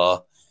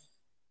Killer,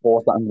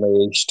 Force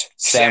Unleashed,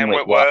 Sam Sam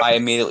Witwer, Witwer. I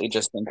immediately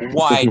just think,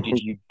 why did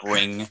you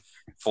bring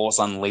Force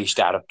Unleashed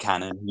out of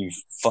canon, you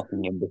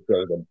fucking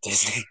imbecile at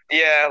Disney?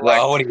 Yeah, like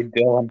Well, what are you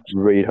doing?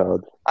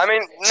 Retard. I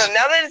mean, now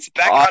that it's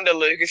back under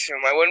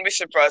Lucasfilm, I wouldn't be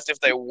surprised if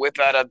they whip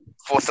out a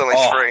Force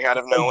Unleashed 3 out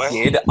of nowhere. If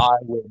they did, I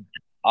would.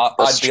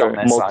 That's I'd be true. on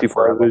their side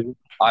forever. Multiplayer.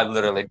 I'd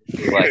literally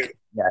be like,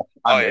 yeah,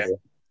 I'm Oh, yeah. with you.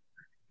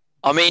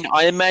 I mean,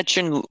 I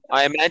imagine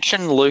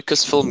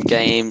Lucasfilm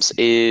Games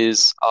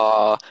is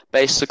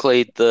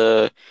basically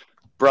the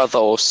brother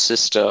or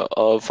sister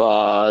of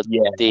Yeah.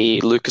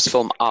 the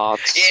Lucasfilm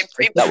Arts.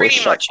 Yeah, it that was pretty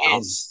shut much down.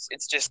 is.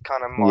 It's just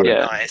kind of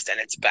modernized and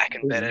it's back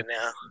and better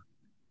now.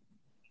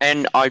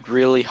 And I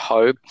really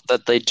hope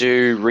that they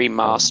do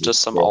remaster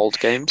some old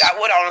games. That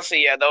would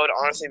honestly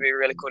be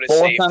really cool to Force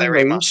see if they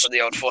Unleashed. remaster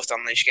the old Force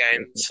Unleashed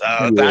games.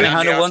 Bounty Bounty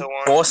Hunter Hunter 1,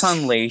 ones. Force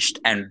Unleashed,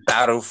 and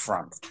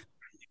Battlefront.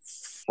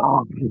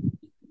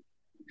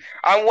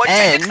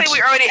 Technically,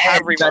 we already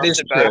have that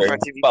is remastered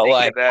Battlefront true, if you but think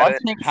like, about I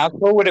it. think how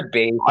cool would it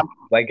be,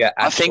 like an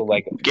I think actual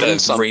like getting the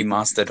some-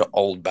 remastered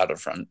old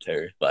Battlefront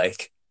 2?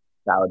 Like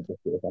that would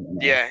just be something.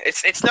 else. Yeah,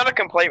 it's not a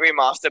complete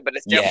remaster, but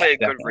it's Yeah, definitely a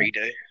definitely.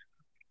 good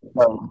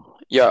redo.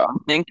 yeah, I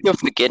think you're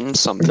forgetting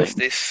something. What's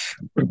this?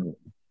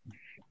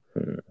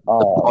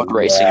 Oh, Pod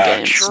racing yeah.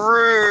 games.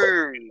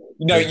 True.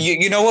 No,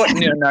 you know what?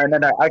 No. Okay,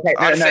 no.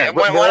 Honestly,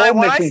 We're all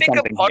when I missing think of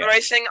something pod here.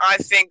 racing, I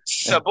think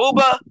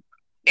Sabuba,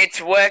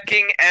 It's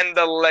working, and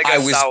the Lego I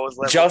was Star Wars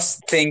level.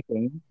 just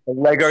thinking,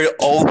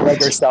 old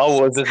Lego Star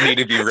Wars just need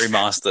to be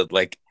remastered.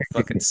 Like,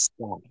 fucking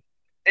stop.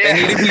 They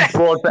need to be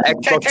brought to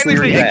Xbox Technically,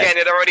 Series X. again,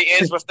 it already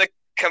is with the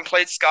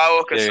complete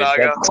Skywalker Dude,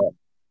 saga.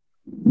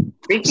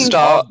 Speaking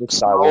Star of the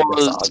Skywalker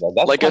Wars, saga,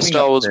 that's Lego coming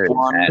Star up Wars soon,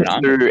 1, and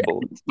I'm 2,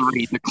 cool. and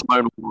 3, the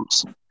Clone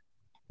Wars.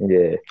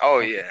 Yeah. Oh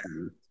yeah.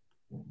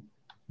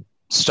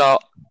 Star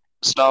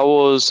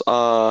Wars,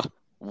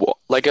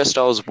 Lego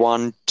Star Wars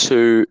 1,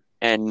 2,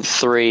 and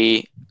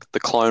 3, the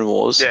Clone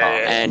Wars,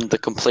 Yeah. and the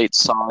complete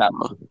saga.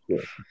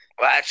 Well,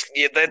 actually,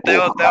 yeah,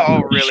 they're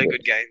all really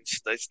good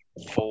games. Those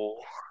 4.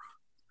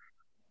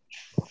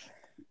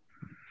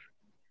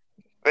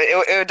 But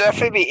it would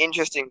definitely be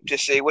interesting to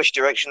see which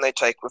direction they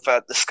take with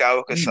the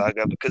Skywalker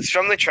saga, because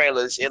from the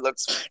trailers, it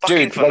looks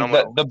fucking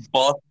phenomenal. the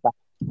boss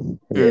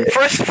Yeah.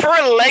 For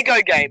a Lego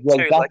game too,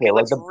 exactly. like it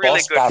looks the really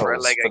boss good for a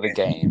battles Lego for the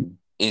game. game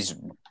is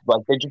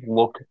like they just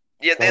look.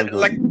 Yeah, so good.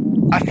 like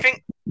I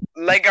think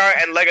Lego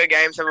and Lego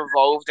games have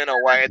evolved in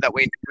a way that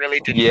we really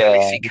didn't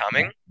really see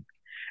coming,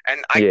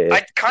 and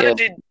I kind of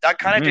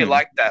do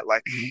like that.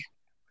 Like,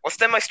 what's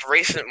their most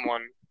recent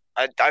one?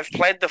 I've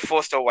played The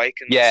Force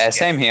Awakens. Yeah,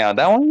 same here.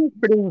 That one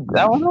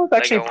was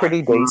actually Lego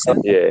pretty one.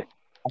 decent. Yeah.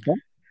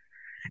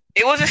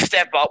 It was a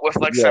step up with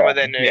like some of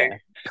their new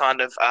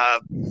kind of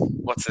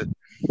what's it?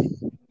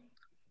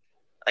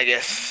 I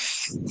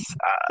guess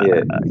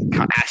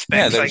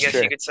aspects. I guess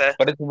true. you could say.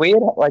 But it's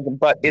weird. Like,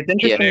 but it's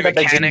interesting that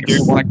they didn't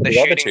do like the the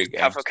other two shooting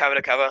games. cover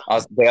to cover.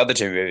 The other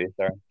two movies,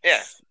 sorry.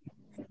 Yeah.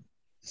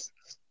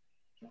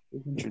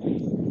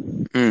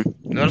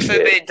 It'd also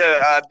be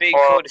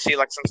cool to see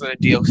like some sort of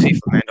DLC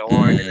for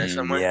Mandalorian in there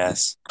somewhere.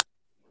 Yes.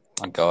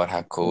 Oh god,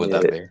 how cool would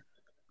that be?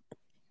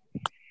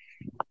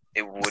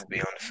 It would be,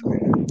 honestly.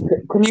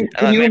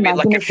 Can you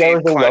imagine if there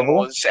was a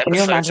level? Can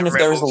you imagine if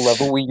there was a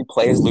level where you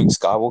play as Luke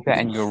Skywalker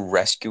and you're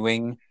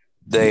rescuing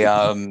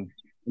Mando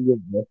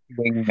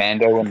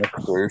and the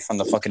crew from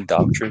the fucking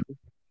Dark Troopers?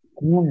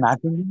 Can you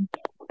imagine?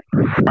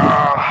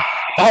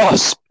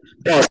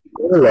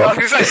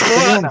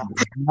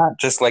 Not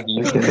just like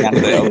you getting out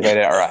of the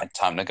elevator. All right,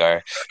 time to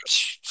go.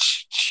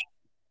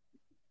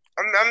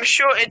 I'm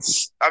sure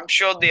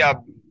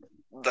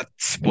the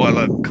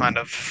spoiler kind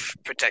of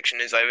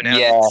protection is over now.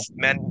 Yeah,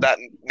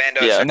 Mando's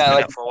been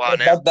out for a while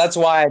now. That's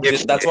why.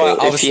 That's why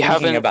I was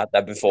thinking about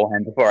that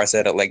beforehand. Before I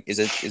said it, like, is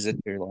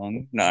it too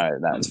long? No,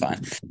 that's fine.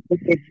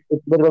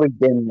 It's literally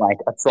been like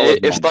a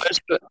solid. If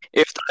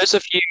those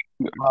of you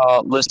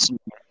listening.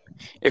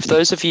 If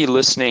those of you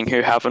listening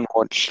who haven't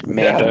watched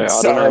Mando,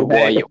 I don't know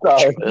why you're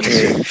watching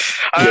this.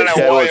 I don't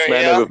know why you're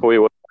Mando before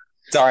you watch.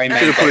 Sorry,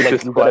 man. You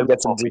better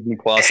get some Disney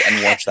Plus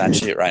and watch that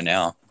shit right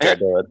now. Go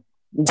do it.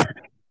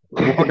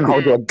 We'll fucking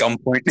hold you at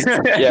gunpoint.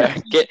 Yeah,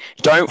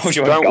 don't watch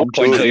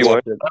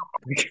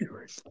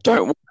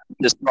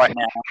this right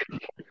now.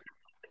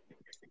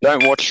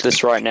 Don't watch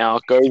this right now.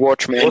 Go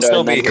watch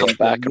Mando and then come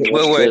back and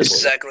watch this.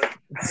 Exactly.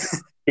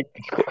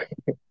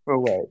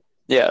 We'll wait.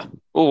 Yeah,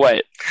 we'll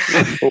wait.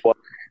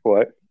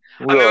 What?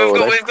 I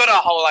mean, we've got a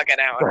whole like an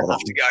hour and a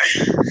half to go.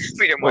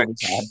 We can wait.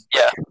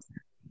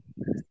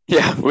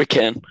 Yeah, we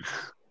can.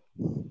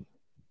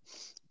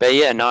 But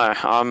yeah, no,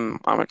 I'm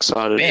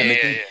excited.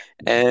 Yeah.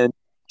 And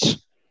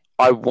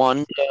I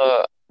wonder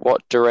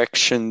what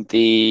direction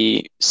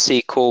the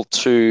sequel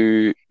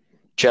to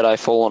Jedi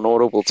Fallen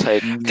Order will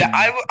take. I'm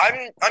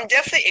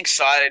definitely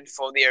excited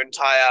for the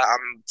entire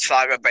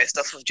saga based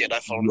off of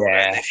Jedi Fallen Order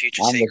and their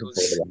future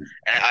sequels.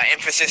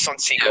 Emphasis on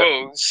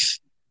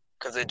sequels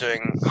because they're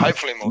doing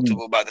hopefully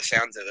multiple by the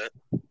sounds of it.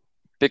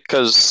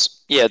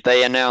 Because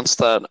they announced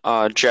that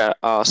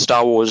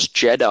Star Wars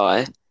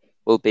Jedi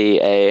will be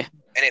a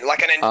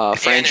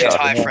franchise. An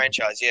entire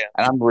franchise, yeah.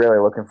 And I'm really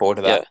looking forward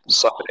to that. Yeah,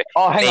 so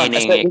hang on.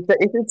 It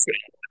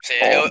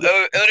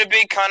would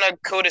be kind of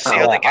cool to see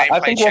how the gameplay I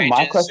think what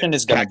my question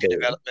is going to be.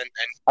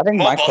 I think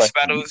my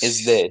question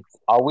is this: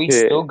 are we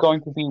still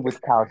going to be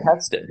with Cal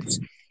Kestis,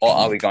 or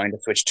are we going to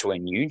switch to a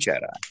new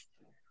Jedi?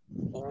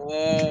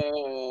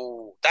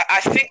 Ooh,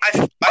 I think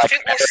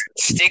we'll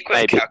stick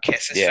with Cal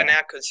Kestis for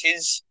now because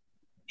he's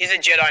a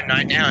Jedi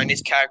Knight now, and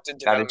his character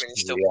development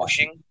is still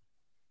pushing.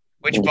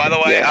 Which, by the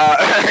way,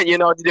 you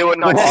know what to do with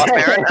Knight's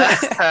parent.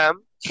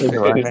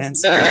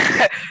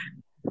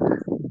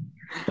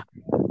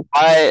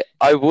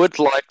 I would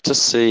like to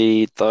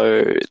see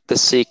though the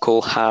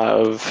sequel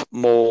have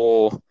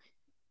more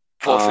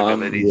Force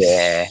abilities.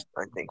 Yeah,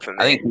 I think for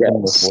me.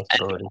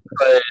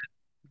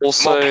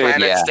 Also, more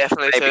planets,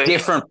 definitely too.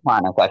 Different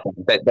planets. I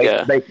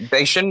think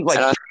they shouldn't like.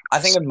 I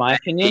think, in my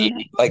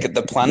opinion, like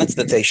the planets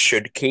that they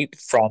should keep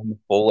from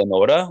Fallen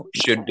Order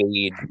should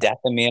be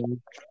Dathomir.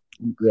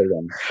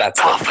 That's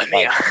it. Like,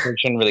 they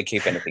shouldn't really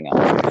keep anything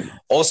else.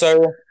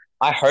 Also,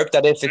 I hope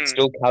that if it's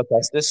still Cal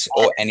Kestis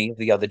or any of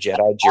the other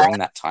Jedi during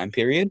that time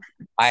period,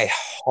 I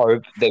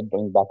hope they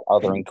bring back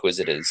other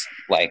Inquisitors.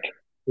 Like,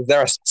 because there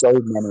are so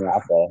many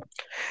out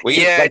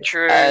there.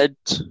 True.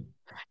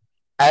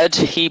 Add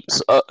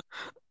heaps.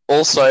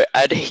 Also,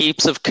 add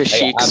heaps of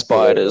Kashyyyk absolutely.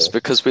 spiders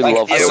because we Like,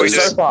 love Yeah, we those. do.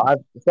 so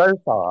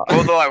far,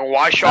 All the like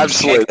white shot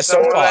Absolutely. shit.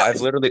 so far,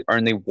 I've literally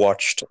only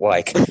watched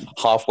like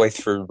halfway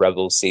through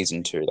Rebels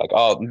season 2. Like,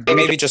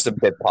 maybe just a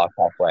bit past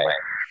halfway.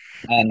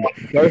 And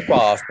so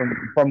far,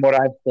 from what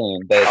I've seen,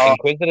 the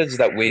Inquisitors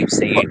that we've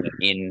seen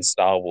in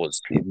Star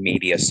Wars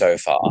media so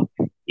far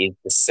is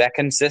the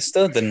second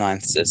sister, the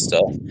ninth sister,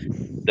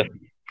 the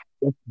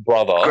fifth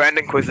brother, Grand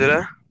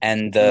Inquisitor.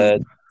 and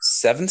the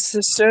seventh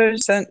sister.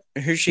 Is that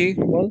who she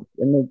was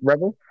in the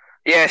Rebel?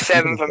 Yeah,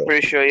 seventh. I'm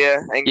pretty sure.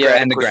 Yeah, and Yeah,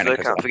 Grand And the Grand Inquisitor.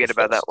 Inquisitor. Can't forget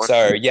about that one.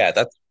 So yeah,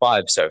 that's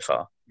 5 so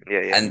far.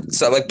 Yeah. And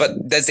so but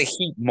there's a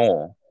heap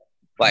more.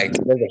 Like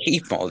there's a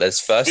heap more. There's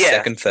first, Yeah.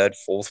 second, third,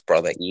 fourth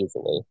brother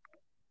easily.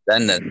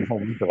 Then there's a whole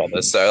bunch of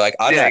others. So like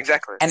I don't Yeah, know.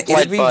 exactly. And Played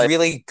it'd be by-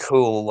 really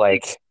cool.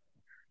 Like,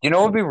 you know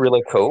what would be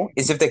really cool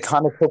is if they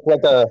kind of took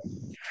like a.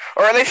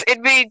 Or at least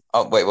it'd be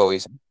Oh wait, what were you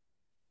saying?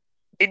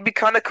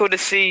 kind of cool to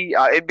see.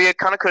 It'd be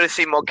kind of cool to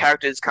see more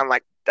characters, kind of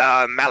like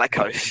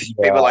Malicos.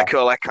 Yeah. People like who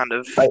are like kind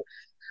of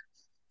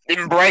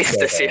embrace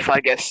the Sith,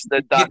 I guess,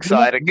 the dark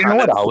side. And You know kind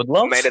what of I would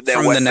love made it their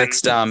from weapon. the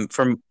next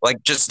from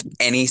like just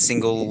any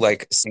single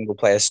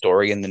player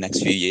story in the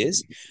next few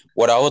years.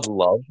 What I would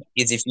love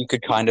is if you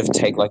could kind of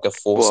take like a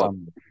Force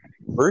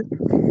group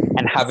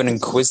and have an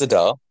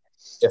Inquisitor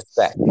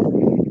effect.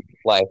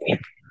 Like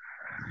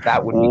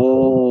that would be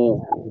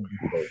cool.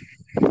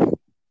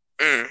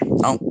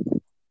 Oh,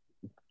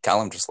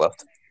 Callum just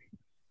left.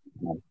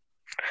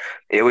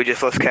 Yeah, we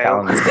just lost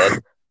Callum Kale. is dead.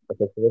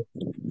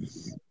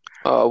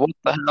 What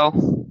the hell?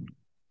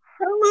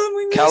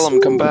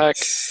 Callum, come back.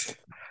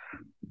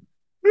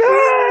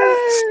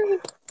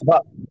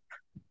 But,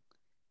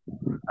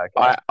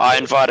 okay. I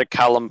invited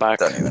Callum back.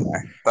 Don't even know.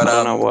 But I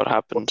don't know what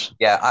happened.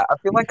 Yeah, I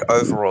feel like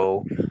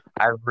overall,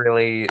 I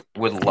really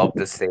would love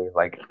to see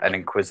like an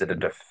Inquisitor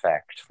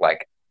defect.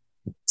 Like,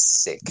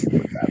 sick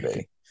would that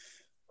be?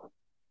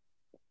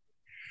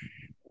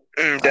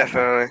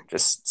 Definitely.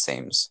 Just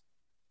seems.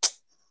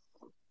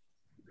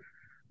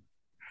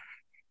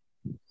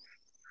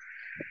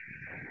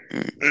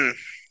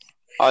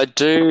 I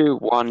do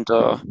wonder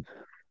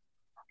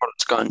what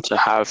it's going to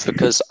have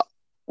because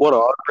what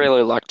I'd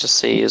really like to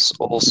see is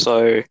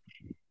also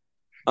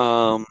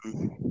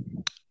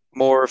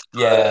more of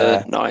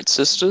the Night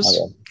Sisters.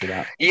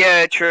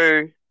 Yeah,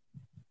 true.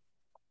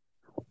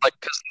 Like,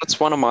 because that's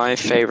one of my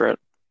favorite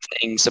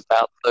things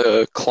about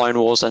the Clone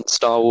Wars and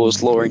Star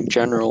Wars lore in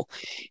general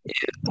is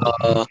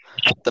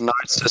the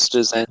Night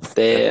Sisters and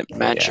their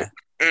magic.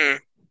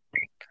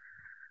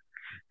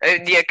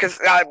 Yeah, because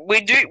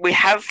we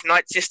have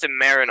Night Sister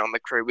Merrin on the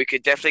crew. We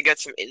could definitely get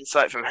some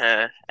insight from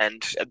her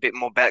and a bit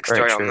more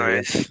backstory on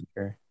those.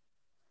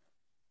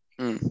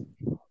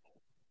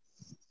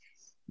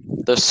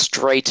 The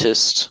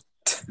straightest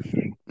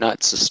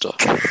Night Sister.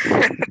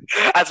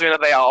 As we know,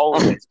 they are all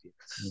lesbians.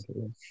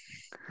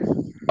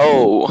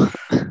 Oh.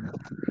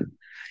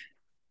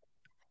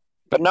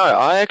 But no,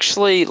 I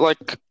actually,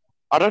 like,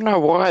 I don't know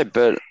why,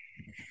 but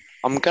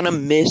I'm going to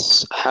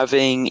miss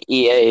having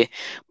EA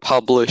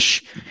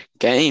publish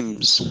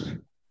games.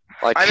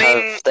 Like,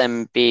 have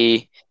them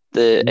be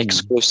the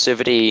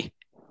exclusivity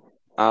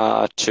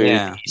to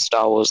the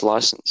Star Wars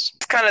license.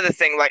 It's kind of the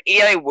thing. Like,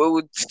 EA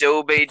will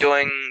still be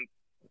doing,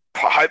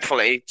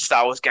 hopefully,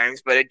 Star Wars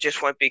games, but it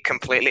just won't be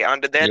completely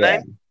under their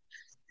name.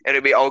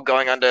 It'll be all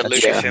going under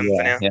Lucasfilm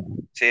for now.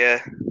 So,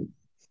 yeah.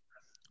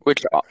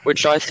 Which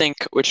I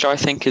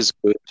think is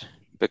good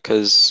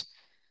because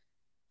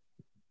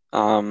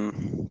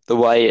the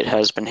way it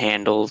has been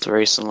handled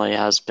recently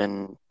has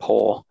been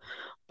poor,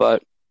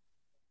 but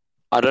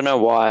I don't know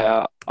why.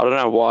 I don't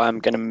know why I'm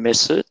gonna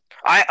miss it.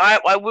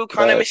 I will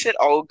kind of miss it.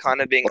 All kind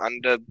of being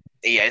under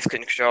EA's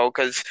control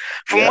because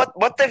from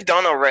what they've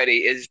done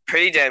already is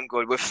pretty damn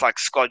good with like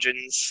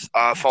Squadrons,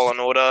 Fallen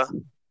Order,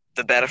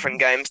 the Battlefront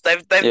games.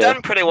 They've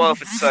done pretty well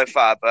with it so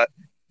far, but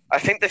I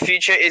think the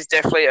future is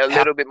definitely a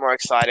little bit more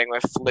exciting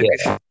with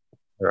Lucas.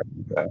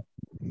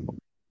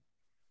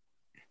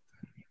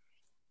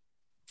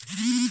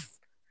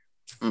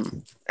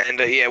 And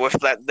with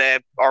that, they're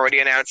already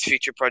announced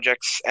future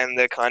projects and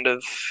they're kind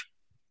of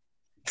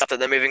stuff that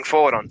they're moving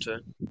forward onto.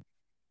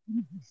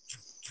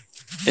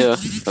 Yeah,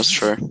 that's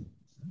true.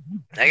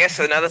 I guess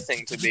another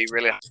thing to be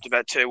really hyped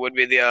about too would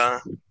be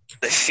the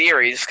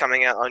series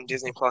coming out on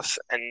Disney Plus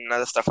and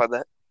other stuff like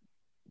that,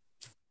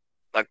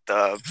 like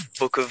the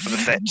Book of the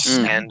Fett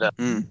and.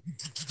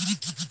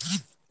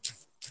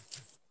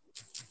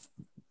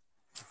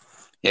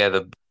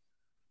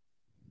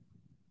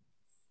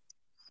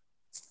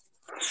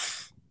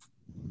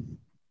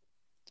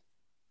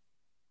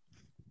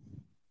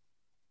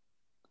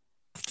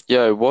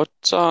 Yo, what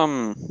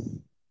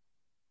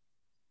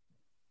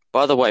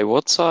by the way,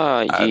 what's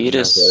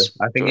Yidis?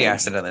 I think he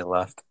accidentally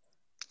left.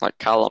 Like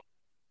Callum.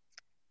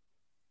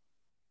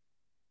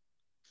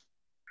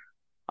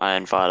 I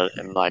invited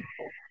him like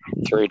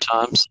 3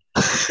 times.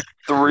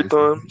 3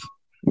 times.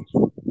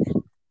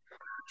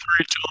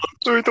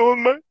 3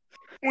 times, mate.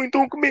 We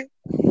don't come in.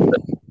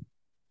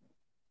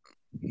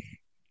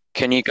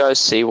 Can you guys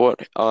see what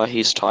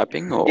he's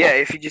typing? Or Yeah,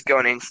 if you just go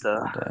on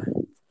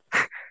Insta,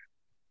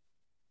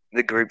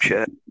 the group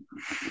chat.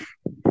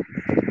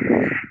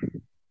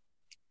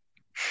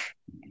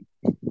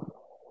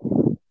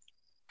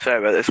 Sorry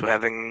about this. We're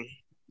having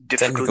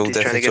difficulties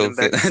trying to get him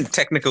back.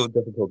 Technical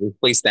difficulties.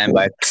 Please stand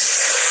by.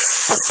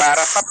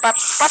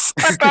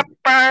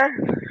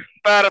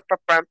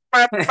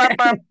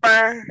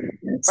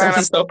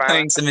 Someone stop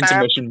playing some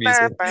intermission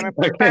music.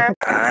 Okay.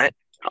 Alright.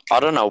 I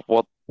don't know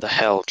what the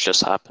hell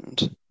just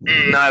happened.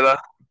 Neither.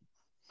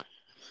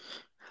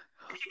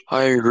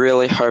 I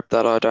really hope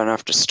that I don't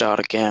have to start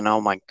again. Oh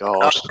my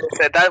god.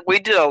 So that we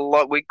did a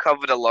lot. We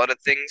covered a lot of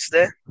things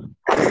there.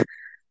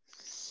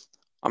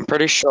 I'm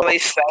pretty sure.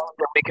 Please say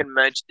that we can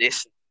merge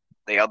this,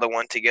 the other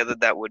one together.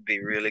 That would be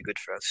really good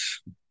for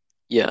us.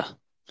 Yeah.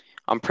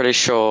 I'm pretty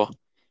sure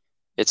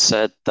it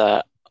said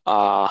that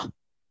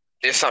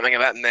There's something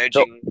about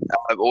merging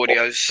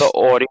audios. the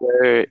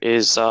audio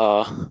is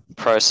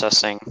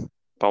processing,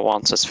 but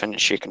once it's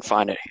finished, you can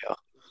find it here.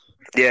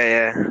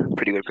 Yeah.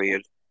 Pretty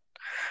good.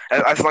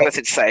 As long as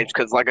it's saved,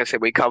 because like I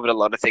said, we covered a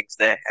lot of things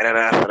there, and I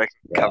don't know if I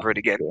can cover it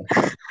again.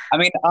 I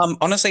mean,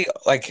 honestly,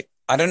 like,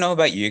 I don't know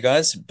about you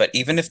guys, but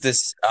even if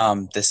this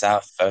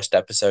our first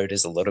episode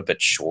is a little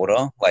bit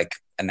shorter, like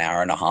an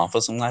hour and a half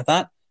or something like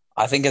that,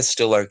 I think it's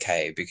still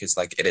okay because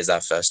like it is our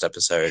first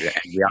episode and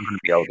we aren't going to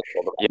be able to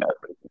talk about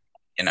everything,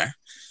 you know?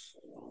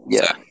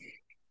 Yeah. So,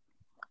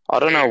 I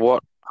don't know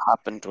what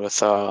happened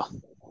with I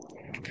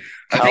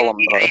Callum,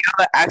 think though. he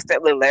either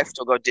accidentally left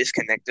or got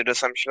disconnected or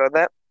some shit like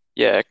that.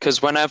 Yeah,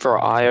 because whenever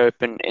I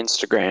open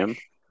Instagram,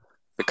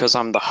 because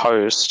I'm the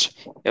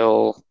host,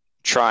 it'll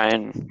try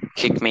and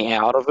kick me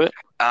out of it.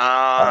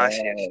 I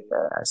see.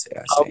 I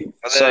see.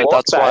 So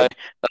that's why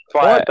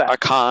I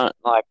can't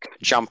like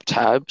jump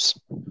tabs.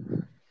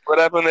 What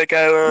happened there,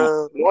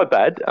 Caleb? My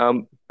bad.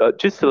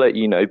 Just to let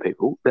you know,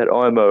 people, that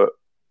I'm a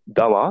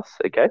dumbass.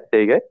 Okay,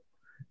 there you go.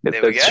 If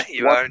There we go. that's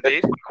You are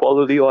indeed. what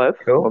quality I have.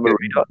 Cool. I'm a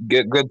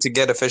retard. Good to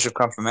get official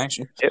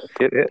confirmation. Yeah.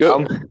 Good.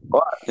 Yeah.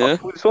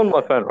 It's on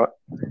my phone, right?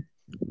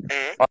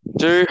 Mm-hmm. I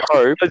do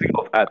hope Closing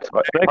off apps,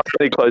 right? I'm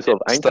actually close off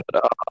Anchor.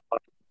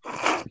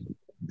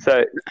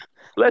 So,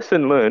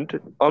 lesson learned.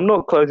 I'm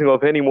not closing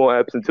off any more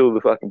apps until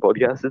the fucking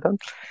podcast is done.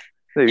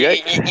 There you go.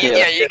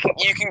 Yeah,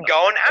 you can go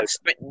on apps,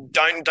 but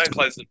don't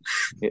close them.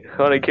 Yeah,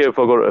 I don't care if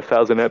I've got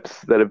 1,000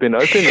 apps that have been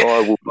open, or I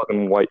will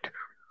fucking wait.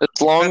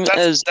 as long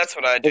as That's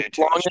what I do. as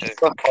long as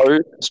the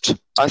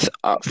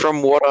host,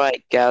 from what I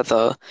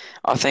gather,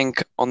 I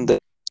think on the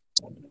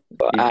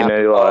You app, can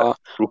only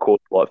record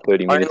like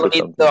 30 minutes or only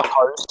something. the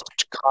host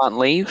can't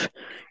leave.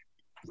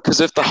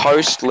 Because if the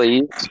host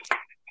leaves,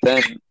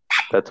 then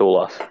That's all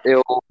us.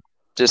 it'll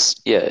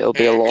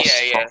be a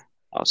loss. Yeah.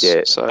 For us.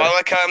 Yeah. So But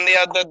like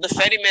the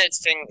 30 minutes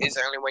thing is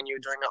only when you're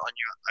doing it on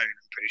your own. I'm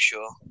pretty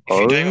sure. If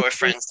you're doing it with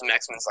friends, the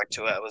maximum is like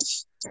 2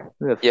 hours.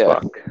 Yeah.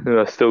 Fuck. And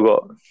I still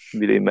got a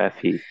bit of math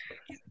here.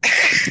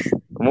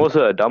 I'm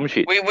also a dumb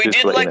shit. We just did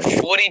to let like you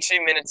know.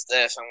 42 minutes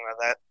there, something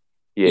like that.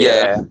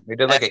 Yeah. We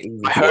did like an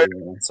easy I heard-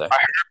 40 minutes, so.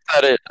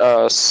 that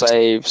it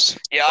saves.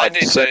 Yeah, I Like,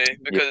 do so- too,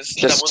 because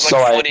that just was so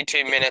like I-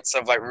 42 minutes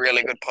of like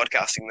really good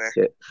podcasting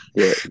there.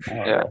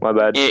 Yeah. My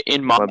bad.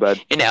 In My bad.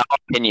 in our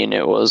opinion,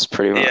 it was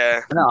pretty much.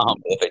 Yeah. No,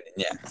 humble opinion,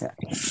 yeah.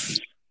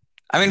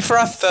 I mean, for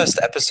our first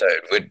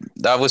episode,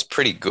 that was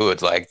pretty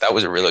good. Like, that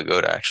was really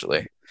good,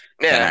 actually.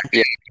 Yeah.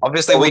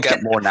 Obviously, Well, we'll we get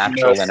can- more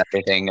natural and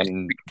everything,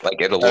 and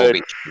like it'll all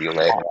be you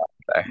later.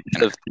 So, you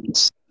know. Of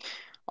this.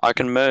 I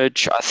can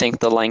merge. I think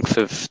the length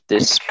of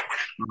this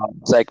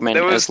segment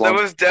There as was long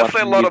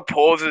definitely a lot of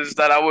pauses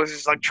that I was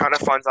just like trying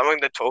to find something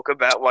to talk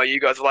about while you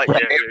guys were like,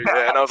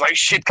 yeah. And I was like,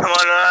 shit, come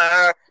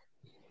on.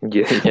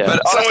 Yeah. Yeah.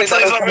 But honestly, Someone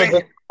say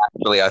something.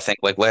 actually, I think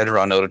like later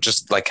on it'll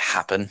just like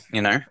happen.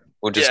 You know,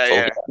 we'll just Yeah, talk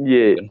yeah. about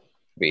Yeah. it.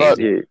 Be But-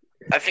 easy. Yeah.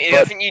 I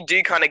think you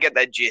do kind of get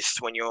that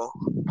gist when you're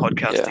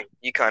podcasting. Yeah.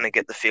 You kind of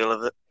get the feel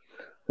of it.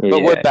 Yeah.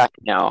 But we're back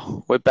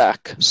now. We're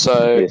back.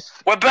 So Yes.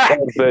 We're back.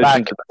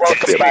 Versions of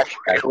welcome back,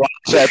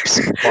 Sebs.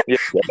 Yeah.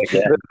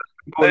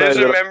 There's Well, a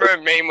no, member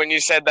of meme when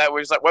you said that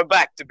was like, we're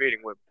back to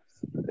beating women.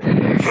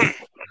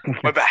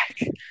 We're back.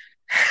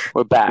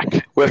 We're back.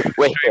 We're here.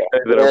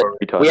 that I'm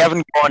a retard. We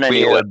haven't gone We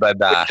anywhere. would by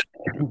that.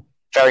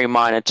 Very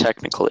minor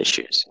technical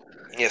issues.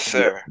 Yes,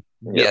 sir.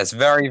 Yes,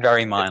 very,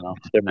 very minor.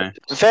 You know,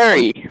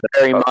 Very,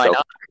 very minor.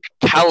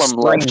 Callum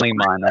left. extremely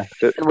minor.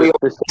 We all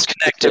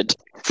disconnected.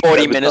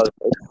 40 minutes.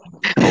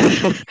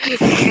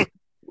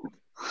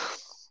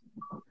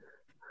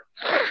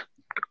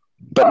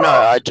 But no,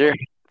 I do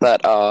think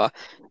that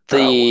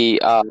the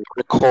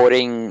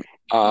recording,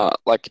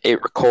 like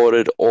it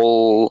recorded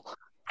all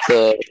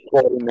the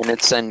 40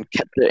 minutes and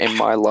kept it in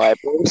my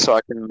library, so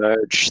I can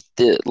merge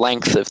the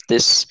length of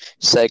this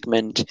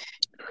segment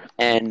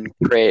and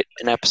create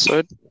an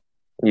episode.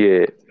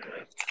 Yeah.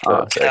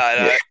 Oh, So,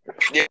 No.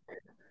 Yeah.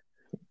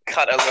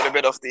 Cut a little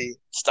bit off the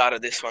start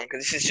of this one because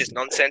this is just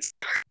nonsense.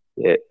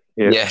 Yeah.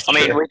 yeah. I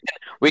mean,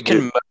 we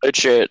can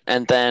merge it,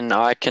 and then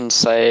I can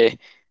say,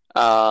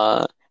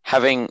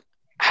 having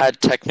had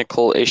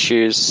technical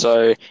issues,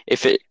 so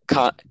if it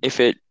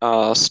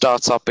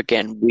starts up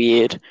again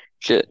weird,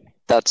 Shit,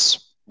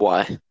 that's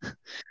why.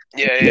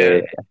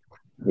 Yeah.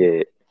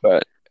 Yeah.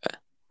 But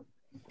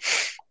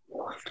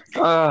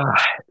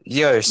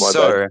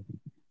So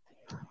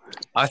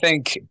I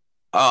think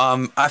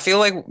I feel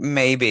like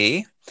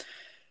maybe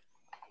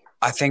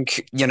I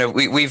think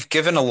we've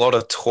given a lot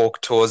of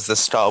talk towards the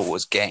Star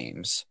Wars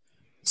games.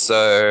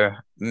 So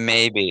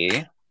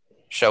maybe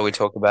shall we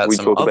talk about We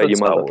some talk other about your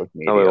Star mother. Wars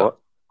Oh, wait, media? what?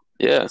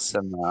 yeah,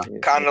 Some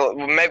Kind of.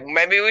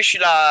 Maybe we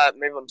should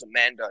move on to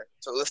Mando.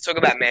 So let's talk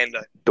about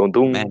Mando. Dun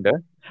dun. Mando.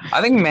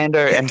 I think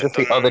Mando Yeah, and just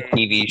the other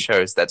TV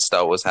shows that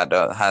Star Wars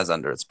has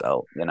under its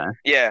belt,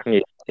 Yeah. Yeah.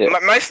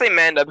 Mostly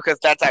Mando because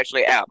that's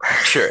actually out.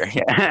 Sure,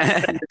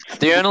 yeah.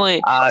 the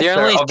only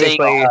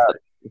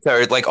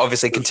so thing.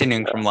 obviously,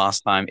 continuing from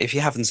last time, if you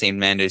haven't seen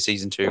Mando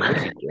season 2, what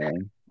are you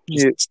doing?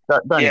 Yeah.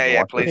 Don't even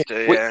watch Please it.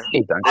 do. Yeah.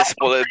 Please don't. This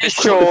spoiler.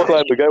 Sure.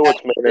 Disclaimer, go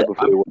watch Mando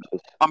before you watch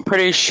this. I'm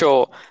pretty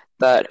sure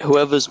that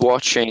whoever's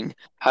watching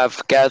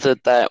have gathered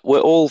that we're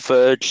all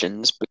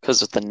virgins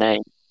because of the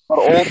name. But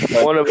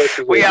also, One of us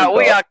is We a are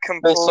star.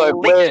 also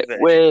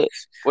completely.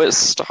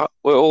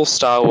 we're all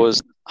Star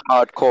Wars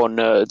hardcore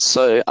nerds.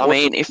 So I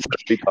mean, if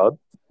retard.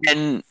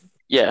 and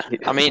yeah,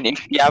 I mean,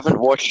 if you haven't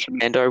watched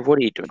Mando, what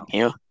are you doing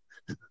here?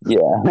 Yeah.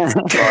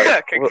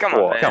 Come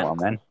on, man. Come on,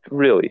 man.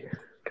 Really?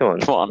 Come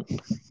on.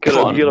 Come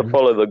on, You gotta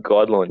follow the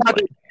guidelines,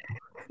 mate.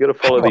 You gotta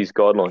follow these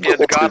guidelines. Yeah,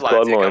 the There's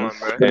guidelines, yeah, come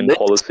on, bro. and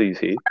policies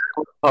here.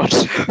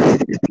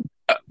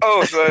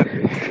 Oh, so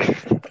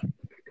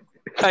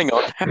Hang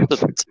on, how did this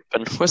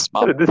happen? We're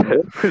smart.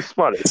 Who's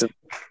smart?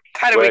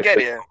 how did we get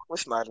here? We're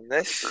smart in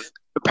this.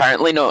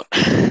 Apparently not.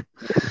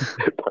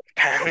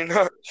 Apparently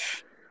not.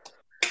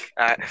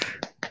 Alright.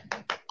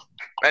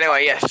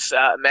 Anyway, yes,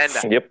 Mando.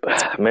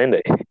 Yep,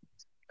 Mandy.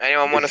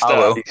 Anyone want to I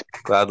start? will,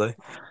 gladly.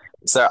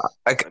 So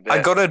I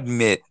gotta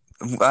admit,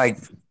 like,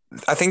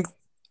 I think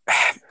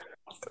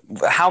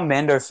how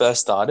Mando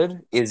first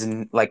started is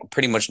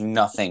pretty much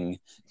nothing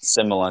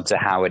similar to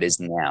how it is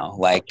now.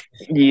 Like,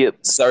 Yep.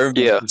 so much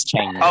Yeah. has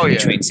changed Oh, yeah.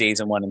 between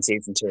season 1 and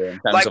season 2 in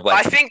terms Like, of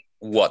I think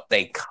what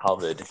they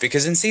covered.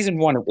 Because in season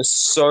 1, it was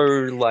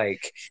so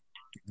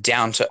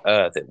down to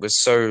earth. It was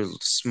so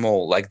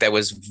small. Like, there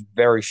was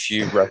very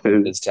few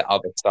references to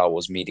other Star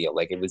Wars media.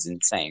 Like, it was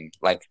insane.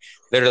 Like,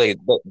 literally, it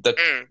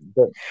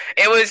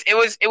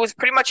was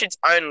pretty much its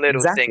own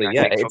little exactly, thing. I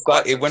yeah. think, for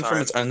quite It some went from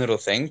time. its own little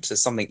thing to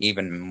something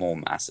even more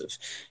massive.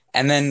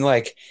 And then,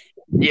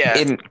 Yeah.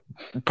 in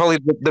probably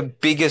the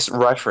biggest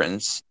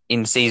reference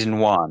in season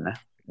 1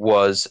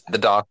 was the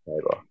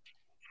Darksaber.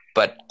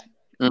 But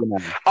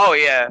Oh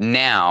yeah.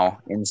 now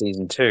in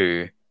season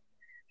 2,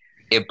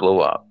 it blew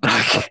up.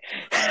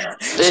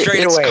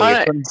 Straight it's away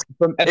kinda-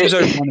 from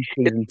episode 1 of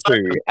season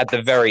 2 at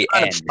the very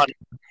kind end. of funny.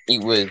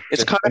 It was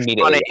It's just kind of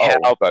immediately funny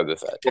how- Boba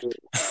Fett.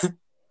 It's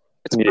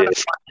kind of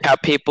funny how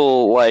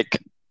people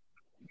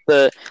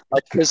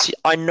because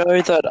I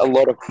know that a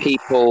lot of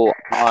people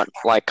aren't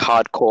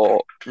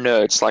hardcore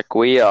nerds like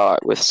we are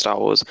with Star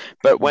Wars,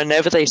 but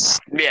whenever they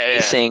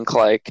Yeah. think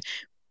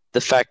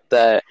the fact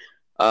that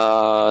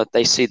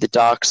they see the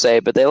dark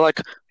saber, they're like,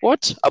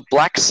 "What? A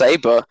black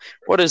saber?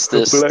 What is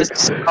this?"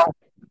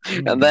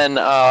 And then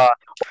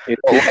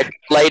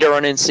later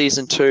on in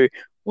season 2,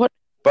 what?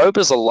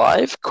 Boba's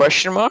alive?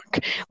 Question mark.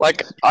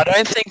 I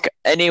don't think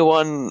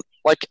anyone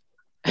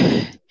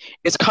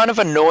it's kind of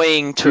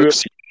annoying to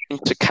explain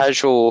to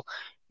casual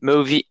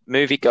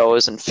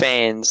moviegoers and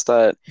fans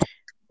that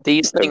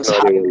these things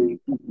happen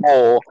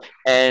before,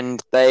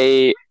 and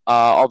they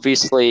are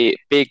obviously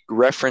big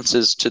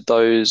references to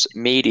those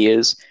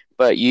medias,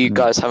 but you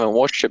guys haven't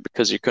watched it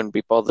because you couldn't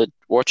be bothered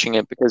watching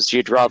it because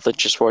you'd rather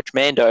just watch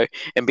Mando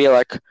and be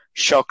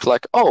shocked,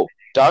 oh,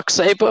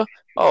 Darksaber?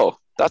 Oh,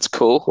 that's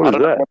cool. What I is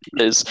don't know that?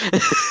 what it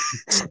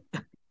is.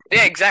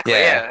 Yeah, exactly.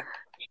 Yeah.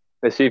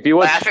 Yeah. See, if you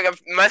watch, I think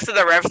most of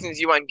the references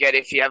you won't get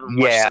if you haven't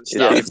watched Yeah. some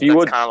stuff. Yeah, if you That's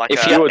would- kind of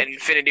if an you would-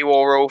 Infinity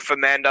War rule for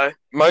Mando.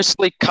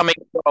 Mostly coming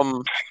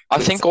from, I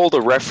think all the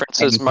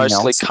references Anything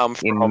mostly else come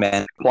in from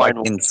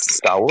in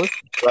Star Wars.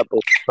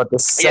 Rebels. But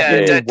the Yeah,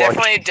 second you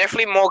watch,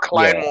 definitely more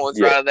Clone Yeah, Wars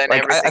yeah. rather than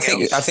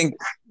everything I else. think,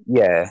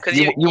 yeah. Because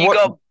you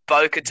got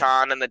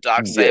Bo-Katan and the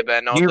Darksaber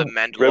and all the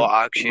Mandalore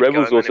arc shit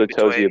Rebels going on also in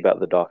tells you between. about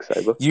the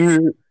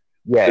Darksaber.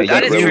 Yeah,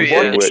 That is Rebels true, thing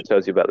yeah. where it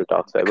tells you about the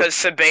Darksaber. Because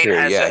Sabine True,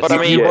 has yeah. it. But I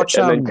mean, you watch,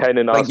 and then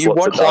Kanan asks you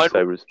what the watch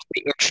Darksaber is.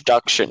 The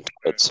introduction to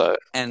it, so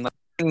and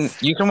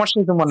you can watch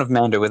season 1 of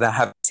Mando without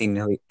having seen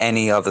nearly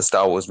any other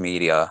Star Wars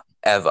media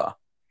ever.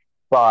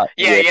 But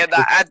Yeah.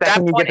 At that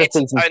second you point, get it's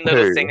to its season own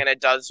little 2, thing, and it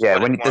does. yeah,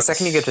 what it the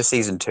second you get to wants.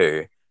 season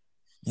 2,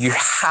 you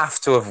have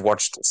to have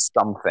watched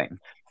something.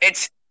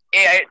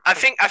 I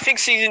think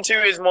season 2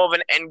 is more of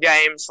an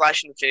Endgame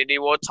 / Infinity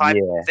War type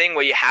Yeah. thing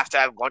where you have to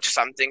have watched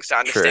something to True,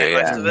 understand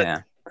most of it.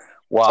 yeah.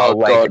 While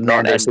God,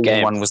 not Mando season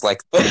Endgame. 1 was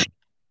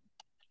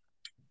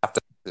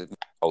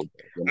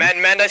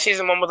Mando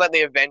season 1 was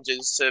the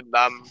Avengers to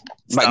Star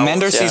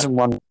Mando Wars. season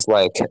 1 was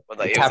It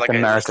was Captain a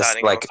America's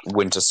starting off.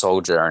 Winter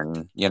Soldier,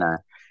 and Yeah,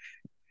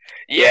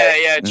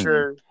 Mm.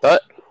 true.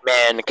 But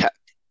man,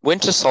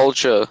 Winter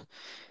Soldier,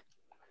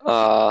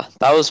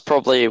 that was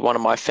probably one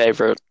of my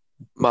favorite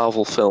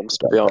Marvel films,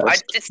 to be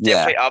honest. It's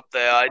definitely up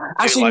there. I do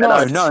Actually,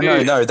 like no.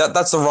 that too.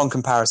 That's the wrong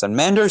comparison.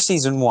 Mando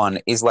season 1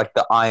 is like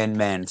the Iron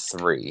Man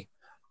 3.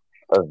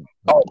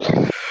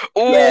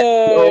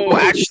 Ooh,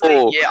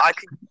 actually, yeah, I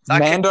could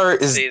Mando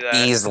is see that.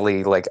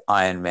 easily like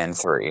Iron Man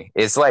 3.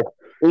 It's like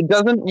it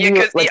doesn't. Yeah,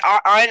 because like,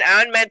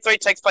 Iron Man 3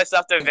 takes place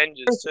after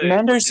Avengers too.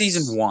 Mando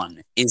season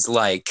 1 is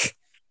like,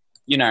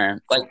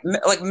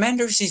 like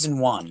Mando season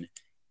 1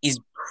 is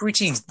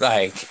pretty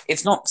like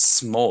it's not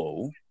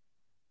small,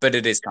 but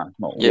it is kind of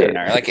small. Yeah. You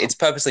know, like it's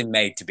purposely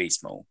made to be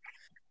small,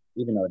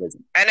 even though it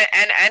isn't.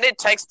 And it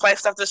takes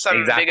place after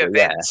some Exactly, big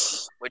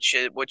events, which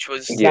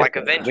was Yeah. like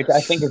Avengers, Which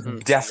I think is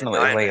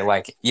definitely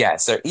like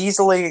so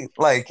easily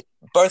like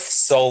both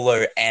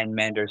Solo and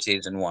Mando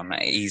season 1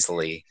 are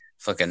easily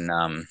fucking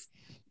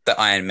the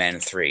Iron Man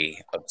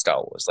 3 of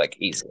Star Wars, like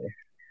easily.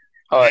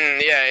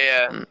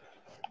 yeah.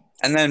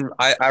 And then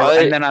I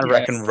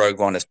reckon Rogue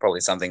One is probably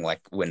something like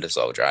Winter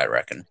Soldier. I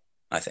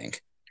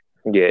think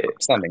Yeah,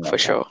 something like For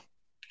sure.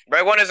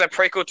 Rogue One is a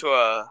prequel to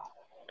a.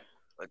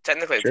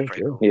 Technically, it's a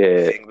True. prequel.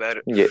 Yeah. Think about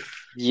it.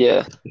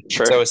 Yeah,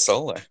 true. So is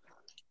Solo.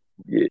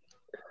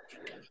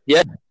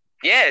 Yeah,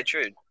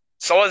 true.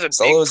 Solo's a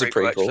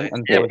prequel, actually.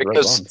 and Yeah, so is Rogue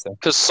because- One, so.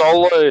 Because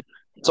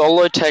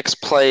Solo takes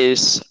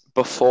place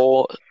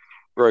before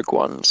Rogue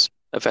One's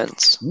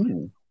events.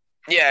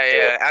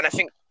 Yeah, and I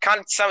think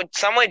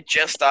somewhere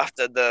just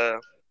after the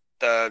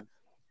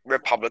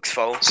Republic's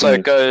fall. So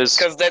it goes.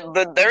 Because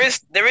there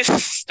is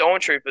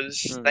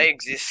stormtroopers, they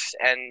exist,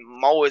 and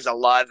Maul is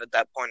alive at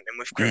that point, and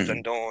with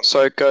Crimson Dawn.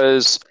 So it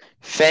goes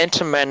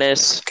Phantom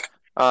Menace,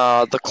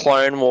 the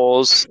Clone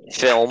Wars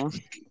film.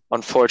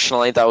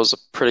 Unfortunately, that was a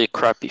pretty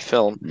crappy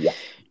film.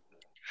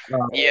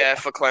 Yeah,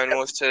 for Clone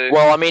Wars too.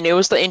 Well, I mean, it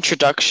was the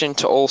introduction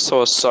to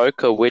also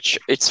Ahsoka, which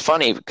it's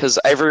funny because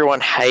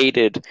everyone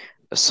hated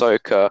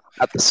Ahsoka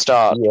at the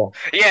start.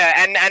 Yeah,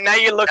 and now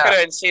you look at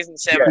her in season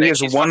 7. He and is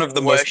she's one of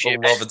the most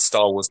worshipped. beloved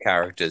Star Wars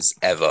characters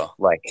ever.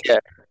 Like, Yeah.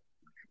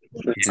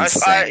 it's I-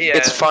 insane. yeah.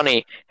 It's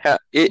funny how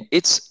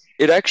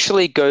it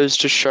actually goes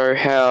to show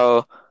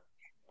how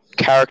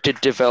character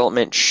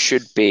development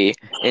should be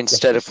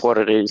instead of what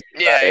it is.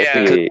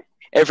 Yeah.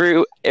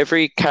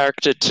 Every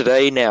character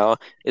today now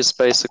is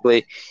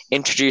basically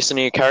introduce a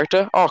new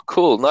character. Oh,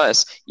 cool,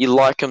 nice. You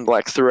like them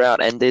like throughout,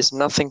 and there's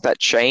nothing that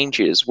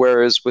changes.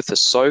 Whereas with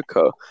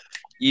Ahsoka,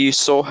 you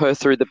saw her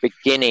through the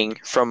beginning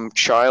from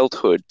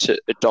childhood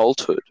to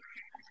adulthood,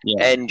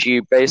 and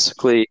you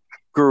basically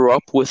grew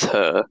up with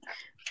her,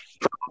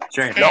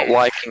 not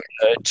liking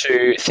her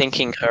to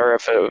thinking her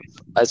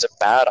as a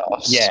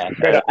badass. Yeah.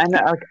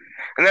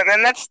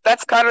 And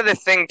that's kind of the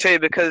thing too,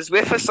 because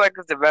with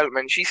Ahsoka's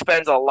development, she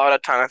spends a lot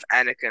of time with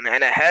Anakin,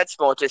 and it hurts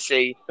more to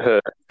see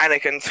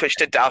Anakin switch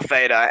to Darth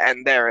Vader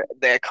and their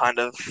kind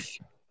of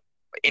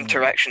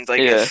interactions, I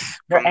guess,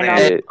 from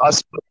there.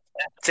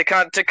 To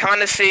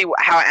kind of see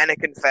how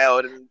Anakin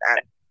failed and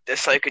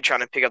Ahsoka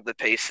trying to pick up the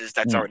pieces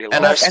that's already lost.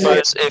 And I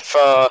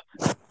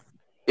suppose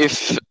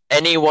if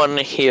anyone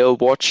here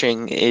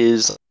watching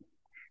is.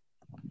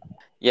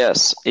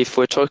 Yes, if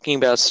we're talking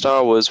about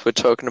Star Wars, we're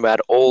talking about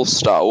all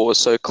Star Wars,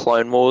 so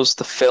Clone Wars,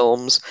 the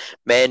films,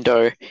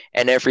 Mando,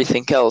 and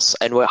everything else,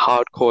 and we're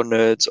hardcore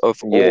nerds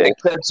of all.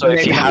 So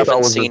if you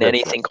haven't seen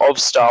anything of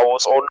Star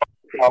Wars or not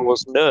Star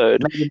Wars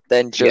nerd,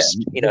 then just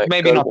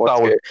maybe go not watch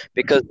Star Wars. it.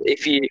 Because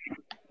if you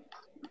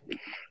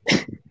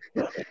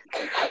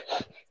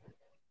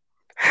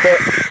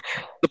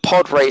the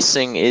pod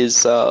racing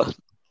is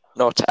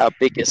not our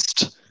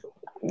biggest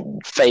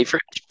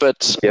favorite,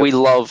 but we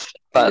love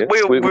that.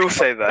 We'll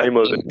say that.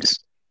 Memes.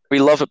 We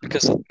love it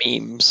because of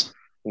memes.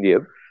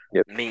 Yep.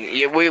 Yeah,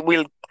 we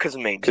because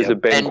of memes. Because of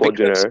Ben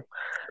Quadraro.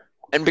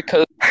 And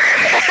because Ben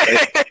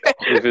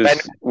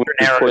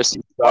Quadraris.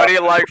 Why do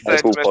you like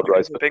that?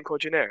 Ben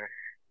Quadraro.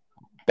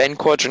 Ben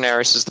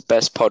Quadraris is the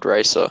best pod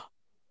racer.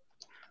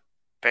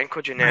 Ben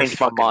Quadraris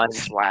fucking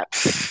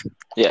slaps.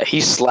 Yeah,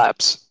 he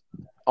slaps.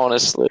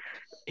 Honestly.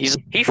 He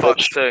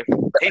fucks too.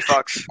 He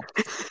fucks.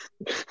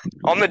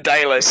 On the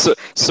daily.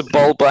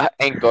 Sebulba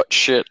ain't got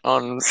shit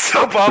on...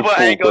 Sebulba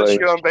ain't got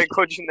shit on Ben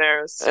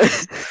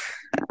Quadraris.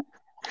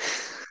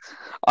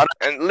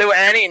 And Lil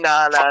Annie,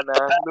 nah.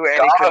 Lil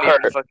Annie couldn't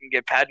even fucking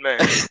get Padme.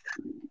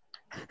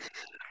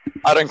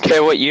 I don't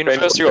care what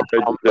universe you're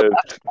from, but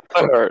that's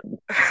gotta hurt.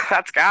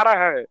 That's gotta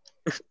hurt.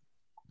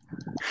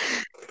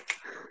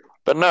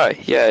 But no,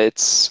 yeah,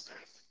 it's...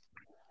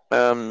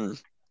 a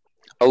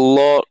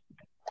lot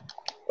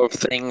of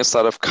things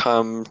that have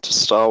come to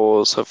Star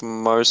Wars have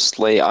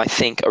mostly, I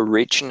think,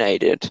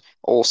 originated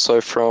also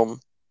from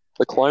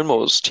the Clone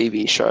Wars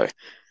TV show.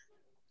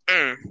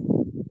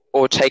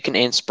 Or taken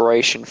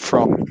inspiration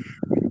from,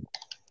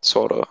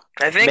 sort of.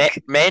 I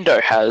think...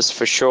 Mando has,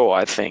 for sure,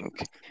 I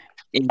think.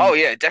 Oh,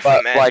 yeah,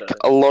 definitely Mando. Like,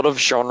 a lot of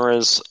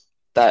genres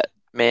that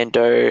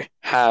Mando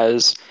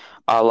has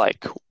are,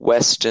 like,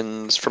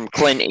 westerns from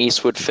Clint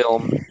Eastwood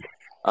film.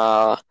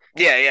 Heist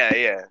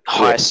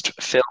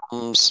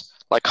films.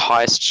 Like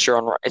heist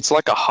genre. It's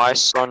like a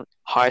heist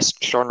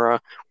genre,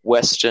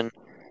 western,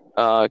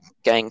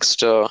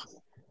 gangster,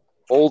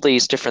 all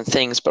these different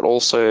things, but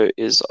also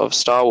is of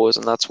Star Wars,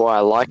 and that's why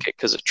I like it,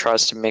 because it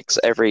tries to mix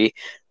every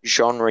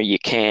genre you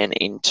can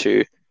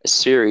into a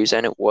series,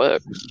 and it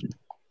works.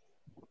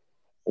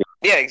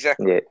 Yeah,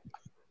 exactly. Yeah.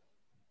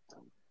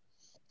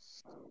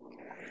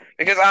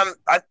 Because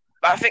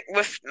I think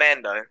with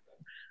Mando,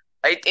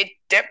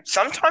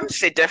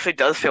 sometimes it definitely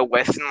does feel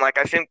Western. Like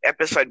I think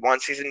Episode 1,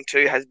 Season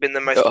 2 has been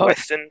the most Oh,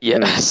 Western.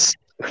 Yes.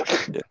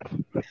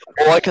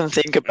 All I can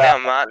think Now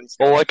about. Martin's.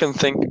 All I can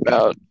think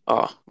about.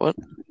 Oh, what?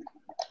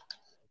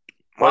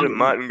 Why did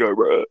Martin go,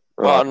 bro?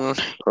 Martin,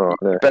 Oh,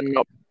 no. better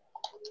not.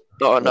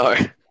 Oh no,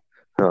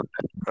 Oh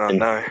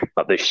no,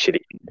 Not this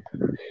shitty.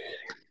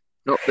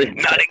 not this.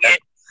 not again.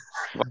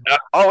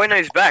 Oh, wait, no,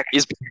 he's back.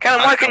 He's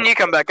Callum, why couldn't you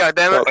come back? God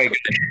damn it!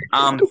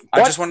 I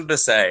just wanted to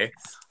say,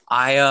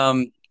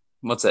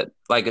 what's it?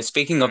 Like,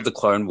 speaking of the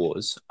Clone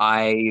Wars,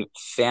 I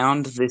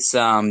found this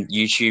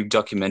YouTube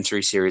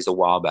documentary series a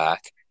while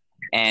back,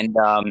 and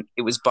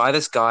it was by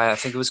this guy. I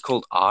think it was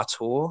called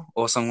Artur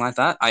or something like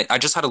that. I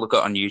just had a look at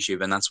it on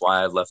YouTube, and that's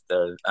why I left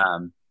the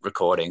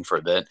recording for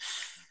a bit.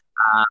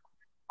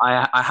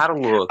 I had a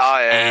look,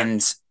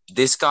 and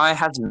this guy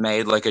has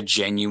made like a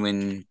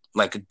genuine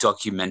like a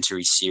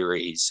documentary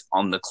series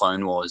on the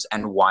Clone Wars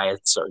and why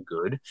it's so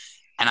good.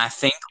 And I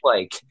think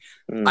I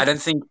don't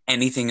think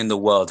anything in the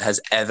world has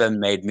ever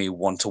made me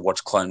want to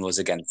watch Clone Wars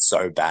again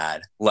so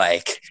bad.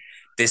 Like,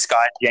 this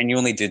guy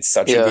genuinely did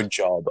such a good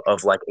job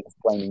of like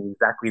explaining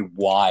exactly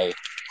why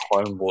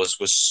Clone Wars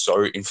was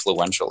so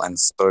influential and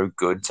so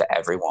good to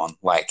everyone.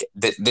 Like,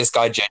 this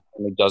guy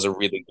genuinely does a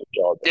really good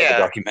job of the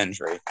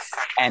documentary.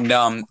 And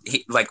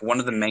he, like, one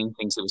of the main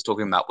things he was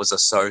talking about was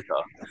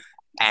Ahsoka,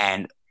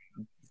 and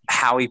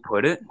how he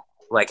put it,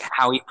 like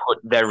how he put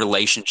their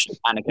relationship,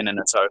 Anakin and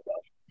Ahsoka,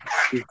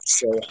 is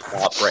so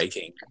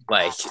heartbreaking.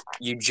 Like,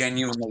 you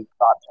genuinely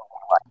start to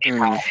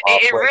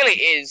It really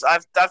is.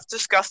 I've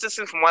discussed this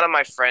with one of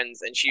my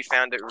friends, and she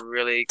found it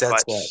really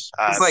That's quite.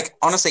 It's like,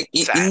 honestly,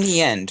 in the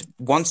end,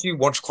 once you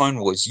watch Clone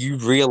Wars, you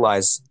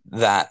realize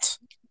that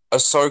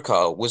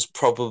Ahsoka was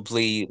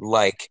probably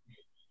like,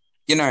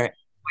 you know,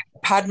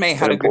 Padme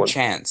had a good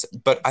chance,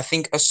 but I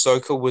think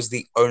Ahsoka was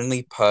the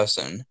only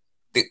person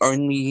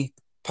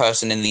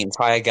in the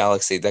entire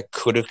galaxy that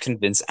could have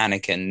convinced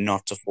Anakin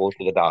not to fall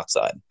to the dark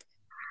side.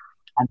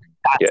 And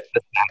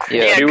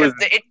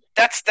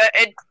because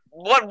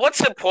what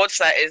supports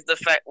that is the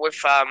fact with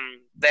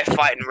their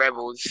fight in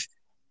Rebels,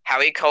 how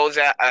she calls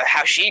out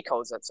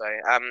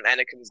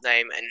Anakin's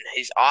name, and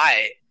his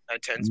eye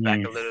turns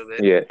back a little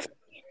bit. Yeah.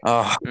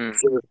 Oh.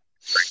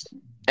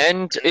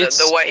 And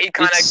the way he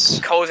kind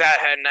of calls out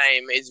her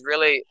name is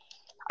really,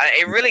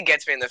 it really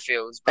gets me in the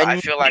feels. But I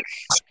feel like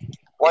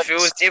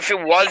if it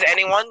was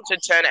anyone to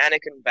turn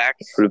Anakin back,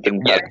 it would be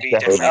definitely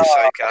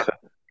Ahsoka.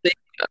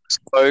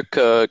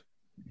 Ahsoka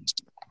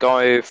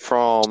go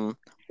from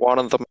one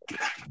of the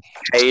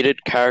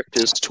hated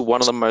characters to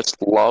one of the most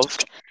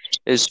loved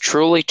is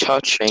truly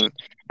touching,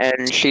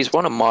 and she's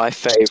one of my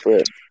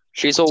favorite.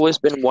 She's always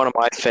been one of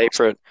my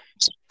favorite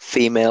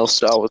female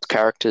Star Wars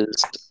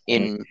characters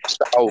in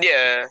Star Wars.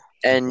 Yeah.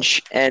 And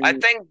I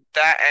think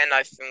that, and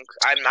I think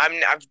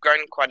I've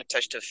grown quite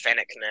attached to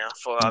Fennec now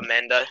for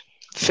Mando.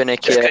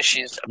 Fennec, because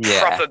she's a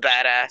proper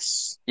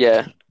badass.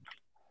 Yeah.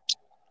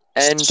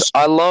 And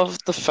I love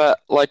the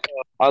fact, like,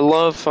 I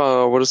love,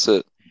 what is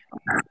it?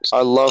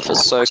 I love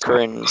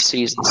Ahsoka in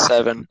Season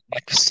 7.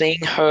 Like,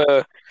 seeing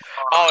her...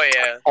 Oh,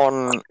 yeah.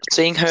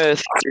 Seeing her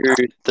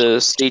through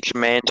the Siege of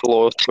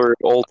Mandalore, through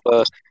all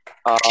the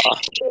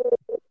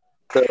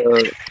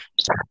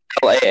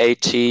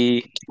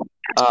LAAT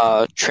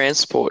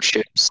transport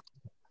ships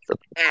that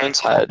the clones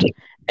had,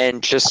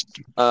 and just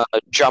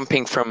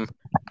jumping from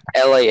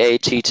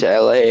LAAT to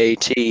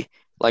LAAT,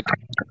 like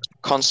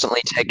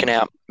constantly taking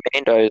out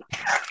Mando,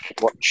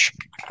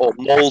 or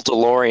Maul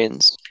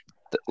DeLoreans.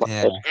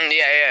 Mandalorian.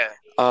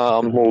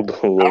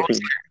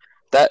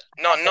 That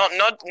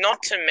not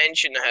to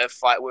mention her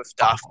fight with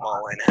Darth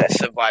Maul and her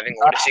surviving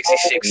Order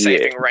 66,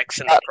 saving Rex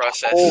in the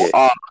process.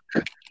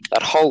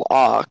 That whole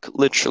arc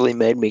literally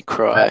made me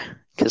cry.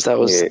 Because that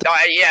was...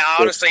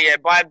 honestly,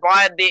 by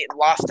the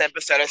last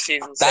episode of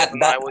Season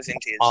 7, I was in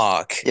tears.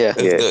 Arc,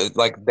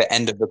 the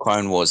end of the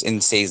Clone Wars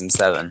in Season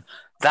 7,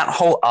 that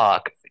whole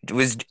arc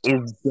is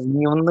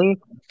genuinely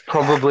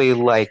probably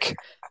like...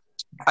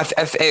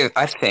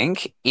 I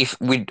think if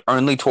we're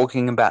only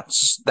talking about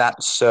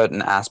that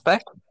certain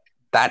aspect,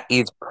 that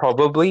is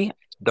probably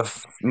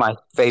my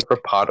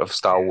favorite part of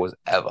Star Wars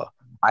ever.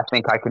 I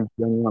think I can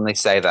genuinely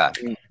say that.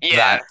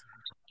 Yeah.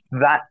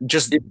 That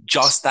just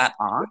that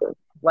arc.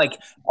 Like,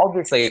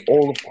 obviously,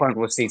 all of Clone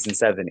Wars Season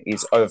 7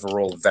 is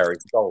overall very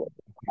solid.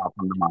 I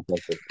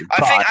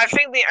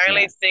think the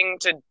only thing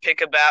to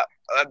pick about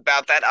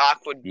that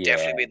arc would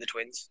definitely be the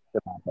twins.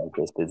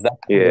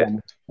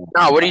 No,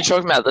 what are you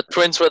talking about? The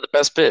twins were the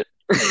best bit.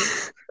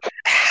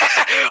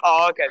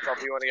 Oh, okay,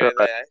 Top, you want to go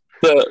there?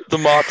 The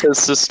Martez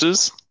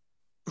sisters.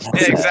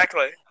 Yeah,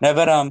 exactly. No,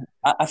 but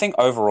I think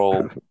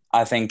overall,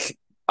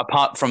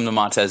 apart from the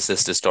Martez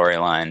sister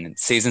storyline,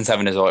 Season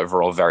 7 is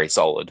overall very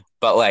solid.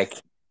 But like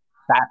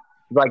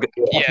Like,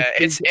 Yeah,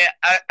 it's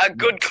a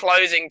good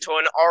closing to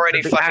an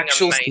already the fucking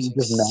actual amazing Seeds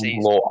of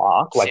season. Mandalore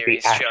arc, like the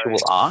series actual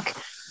show. arc,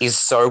 is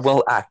so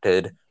well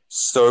acted,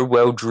 so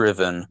well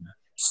driven,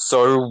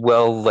 so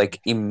well like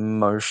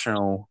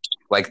emotional.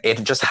 Like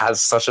it just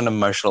has such an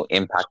emotional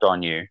impact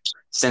on you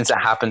since it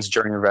happens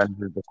during Revenge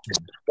of the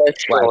Sith.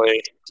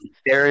 Especially,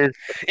 There is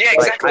Yeah, like,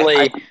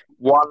 exactly.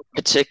 one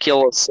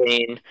particular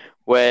scene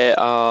where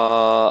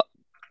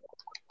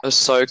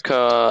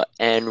Ahsoka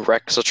and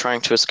Rex are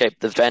trying to escape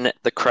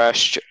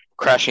the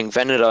crashing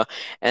Venator,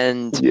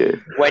 and Yeah.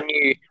 when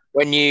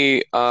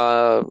you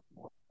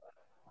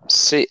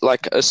see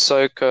like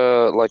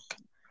Ahsoka,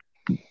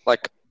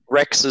 like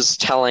Rex is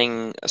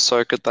telling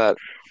Ahsoka that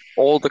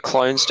all the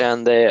clones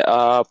down there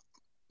are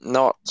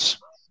not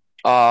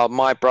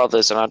my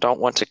brothers, and I don't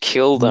want to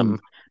kill them.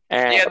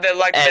 And Yeah, they're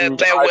like and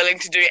they're I- willing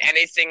to do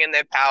anything in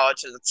their power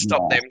to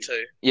stop them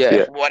too.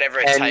 yeah.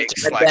 Whatever it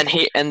takes. And Like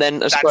then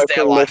that's Ahsoka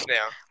their life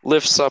now.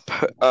 lifts up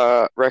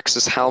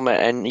Rex's helmet,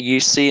 and you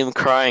see him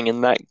crying,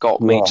 and that got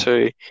me Yeah.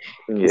 too.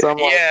 Yeah. So I'm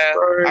like, Yeah,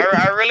 bro.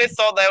 I really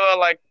thought they were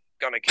like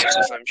gonna kiss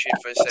or some shit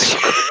for a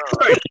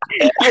second.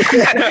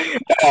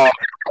 I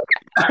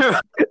don't know.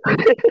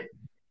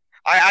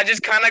 I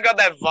just kind of got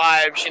that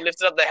vibe. She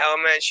lifted up the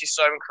helmet and she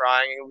saw him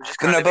crying. It was just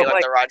kind of but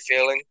like the right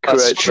feeling.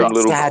 Create some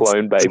little sad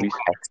clone babies.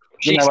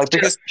 You know, like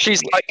because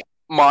she's like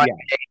my Yeah.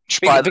 age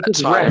by because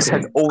that time. Rex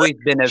has always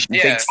been a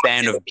Yeah. big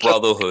fan of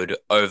brotherhood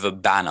over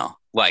Banner.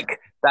 Like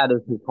that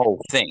is his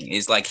whole thing.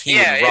 Is like he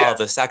Yeah, would yeah.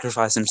 rather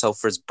sacrifice himself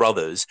for his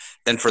brothers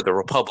than for the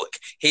Republic.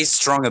 He's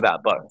strong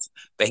about both,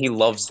 but he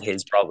loves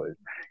his brothers.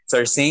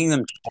 So seeing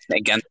them turn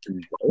against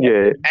him,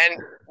 Yeah.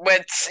 And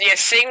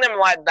seeing them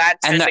like that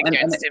turned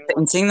against him.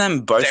 and seeing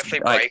them both,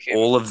 definitely like break him.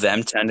 all of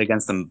them turned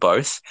against them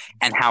both,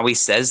 and how he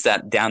says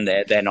that down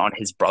there they're not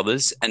his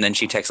brothers, and then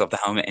she takes off the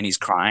helmet and he's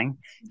crying,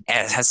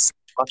 and it has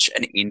such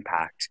an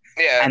impact.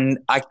 Yeah, And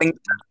I think,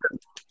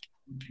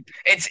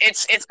 it's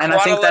and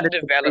quite I think a that lot of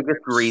is the development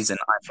biggest reason.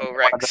 for One of the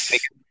Rex.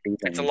 biggest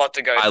It's a reasons lot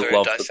to go I through.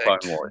 love the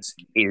Dissect. Clone Wars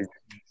is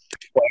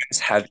clones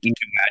have Yeah.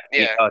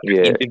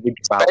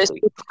 individuality.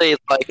 Basically,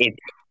 like It-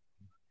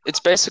 it's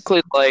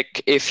basically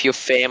like if your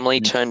family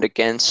turned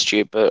against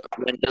you, but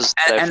when does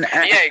that And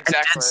Yeah,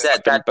 exactly.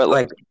 said that, But,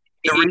 like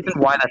the reason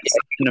why that's such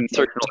an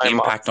Through emotional time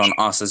impact on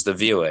us as the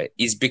viewer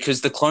is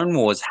because the Clone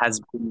Wars has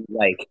been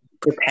like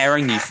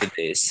preparing you for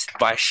this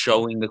by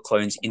showing the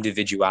clones'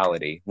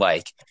 individuality.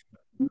 Like,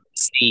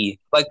 see,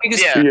 like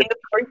because Yeah. in the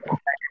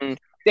prequels,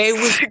 there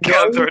was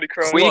God's no already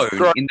crying. We clone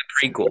grow- in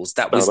the prequels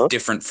that was Uh-huh.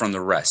 different from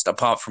the rest,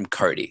 apart from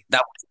Cody.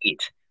 That was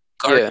it.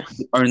 Cody Yeah. was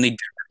the only.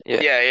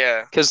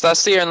 Yeah. because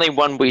that's the only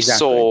one we Exactly.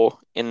 saw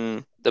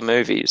in the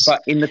movies,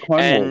 But in the Clone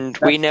Wars, and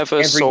we never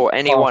every saw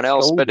anyone class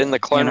else. But in the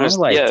soldier, Clone Wars,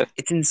 like, yeah,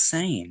 it's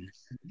insane.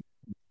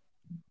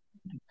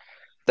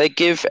 they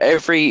give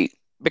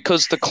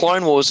because the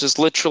Clone Wars is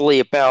literally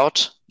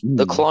about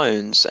the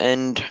clones,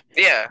 and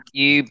Yeah.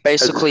 you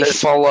basically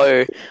As-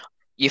 follow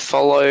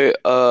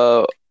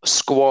a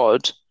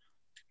squad,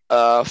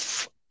 Domino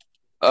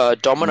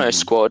Mhm.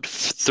 squad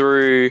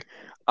through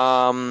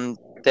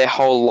their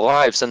whole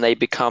lives, and they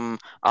become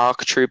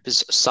ARC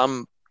troopers.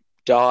 Some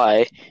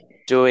die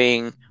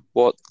doing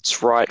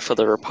what's right for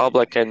the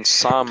Republic, and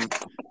some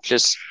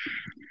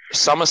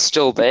are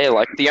still there.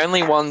 Like the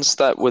only ones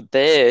that were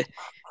there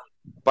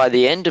by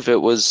the end of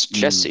it was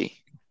Jesse.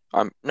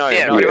 No,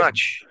 Yeah, no, pretty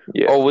much.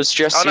 Yeah. or was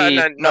Jesse?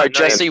 no,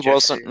 Jesse Jesse.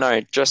 wasn't.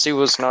 No, Jesse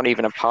was not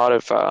even a part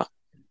of Was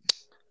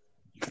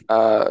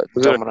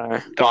it-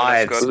 Domino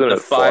Fives, Wasn't the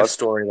it five five?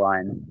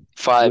 storyline.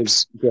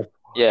 Fives.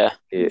 Yeah,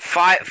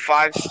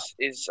 Fives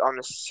is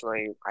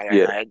honestly,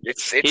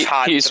 it's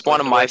hard. he's to one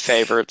of put my words.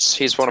 favorites.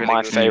 He's one of really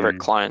my good. favorite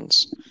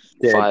clones.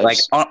 Dude,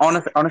 Fives. like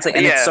honestly,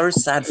 and it's Yeah. so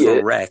sad for Yeah.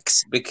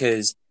 Rex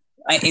because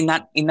in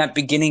that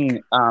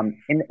beginning,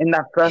 in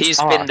that first He's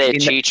arc, been their in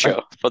the-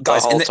 teacher for the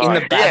guys, whole in the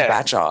time. Bad Yeah.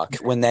 Batch arc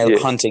when they're Yeah.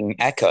 hunting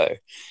Echo,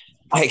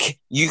 like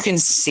you can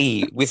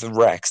see with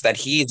Rex that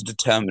he is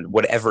determined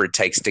whatever it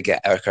takes to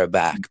get Echo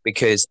back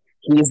because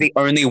he is the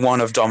only one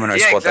of Domino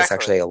Yeah, squad that's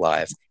exactly. actually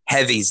alive.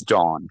 Heavy's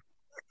gone.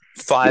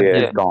 Five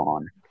Yeah. is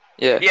gone.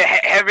 Yeah, Yeah,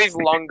 Heavy's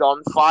long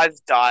gone. Fives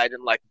died,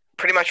 and like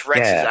pretty much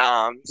Rex's Yeah.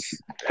 arms.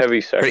 Heavy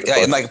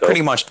sacrifice. Like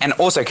pretty much. And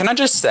also, can I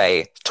just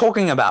say,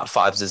 talking about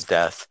Fives'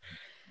 death,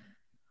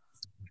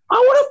 I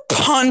want to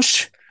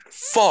punch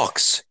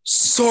Fox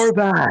so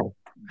bad.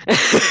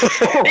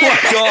 Oh my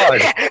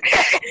god!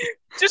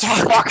 Just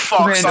Fuck, fuck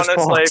Fox, Commander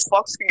honestly. Fox.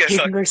 Fox can get He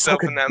fucked can go himself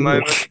suck a in that dick.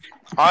 moment.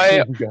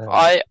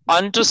 I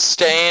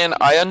understand,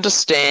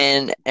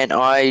 and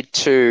I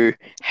too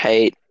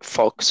hate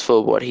Fox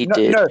for what he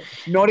did. No,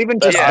 not even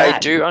just Yeah. I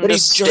that. do but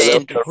he's just a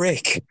understand.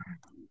 prick.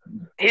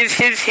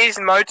 His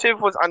motive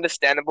was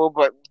understandable,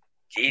 but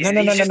he's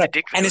just a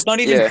dick. And it's not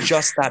even Yeah.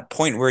 just that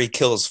point where he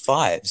kills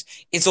Fives.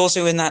 It's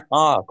also in that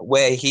arc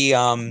where he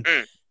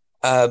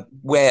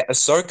where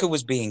Ahsoka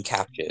was being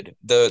captured,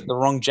 the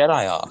wrong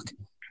Jedi arc.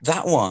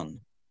 That one.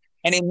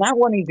 And in that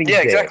one he's a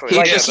Yeah, dick. exactly. He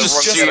Like, just he's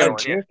assumed- a one,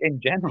 yeah. dick in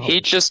general.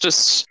 He just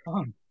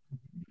assumed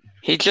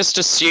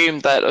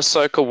that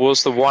Ahsoka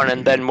was the one,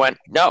 and then went,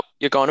 "Nope,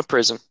 you're going to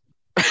prison."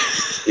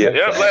 Yeah.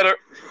 Yep, later.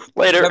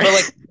 Later.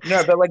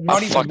 No, but like,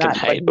 not I even fucking that. But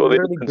hate he all the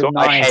literally different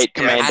I denies hate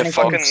Commander Anakin,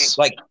 Fox.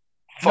 like, not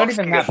Fox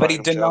even can go that, but he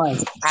fuck himself.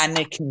 denies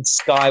Anakin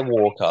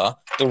Skywalker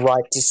the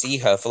right to see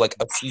her for like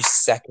a few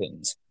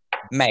seconds.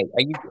 Mate,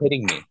 are you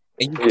kidding me? Are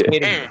you Yeah.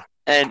 kidding me?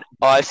 And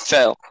I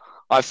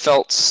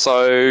felt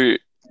so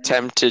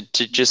tempted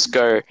to just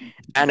go,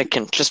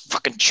 Anakin, just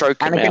fucking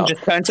choke him Anakin out.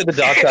 just turn to the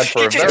dark side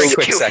for a Just very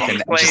quick kill him,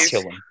 second and just please.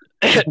 kill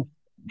him.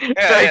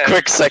 Very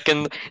quick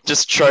second,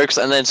 just chokes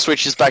and then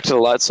switches back to the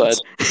light side.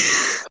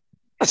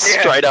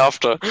 Straight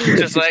after.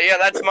 Just like, yeah,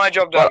 that's my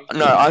job done. But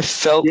no, I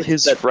felt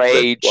his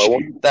rage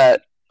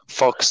that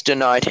Fox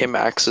denied him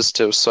access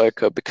to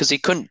Ahsoka because he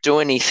couldn't do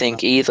anything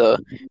either,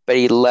 but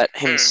he let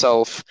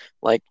himself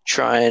like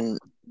try and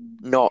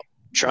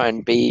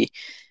be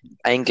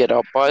angered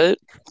up by it.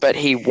 But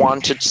he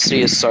wanted to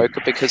see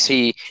Ahsoka because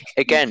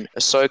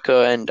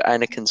Ahsoka and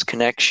Anakin's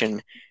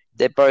connection,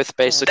 they're both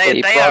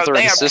basically brother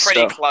and sister.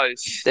 Pretty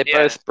close. They're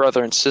both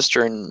brother and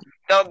sister, and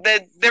no,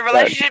 their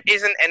relationship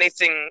isn't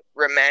anything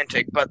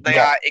romantic, but they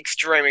are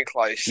extremely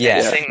close. Yeah,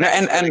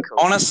 and really cool.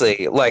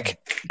 Honestly, like,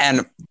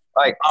 and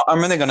like,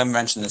 I'm only going to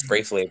mention this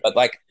briefly, but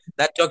like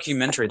that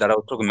documentary that I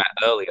was talking about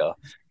earlier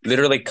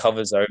literally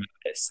covers over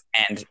this,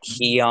 and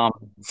he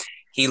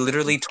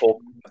literally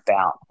talked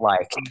about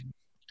like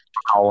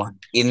how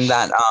in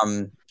that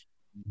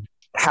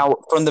how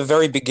from the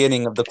very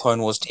beginning of the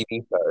Clone Wars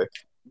TV show,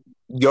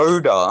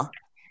 Yoda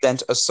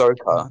sent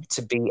Ahsoka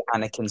to be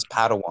Anakin's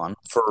Padawan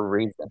for a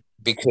reason,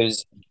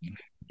 because he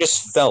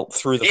just felt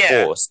through the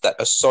Force that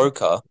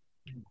Ahsoka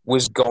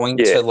was going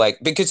to like,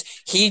 because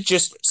he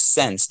just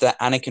sensed that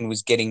Anakin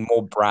was getting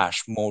more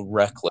brash, more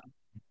reckless,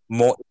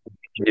 more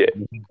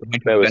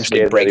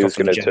eventually break off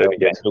from the Jedi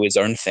and do his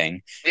own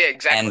thing. Yeah,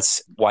 exactly. And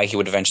why he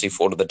would eventually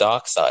fall to the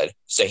dark side.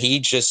 So he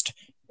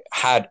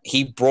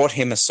brought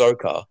him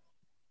Ahsoka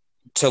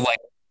to like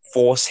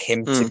force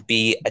him to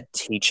be a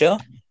teacher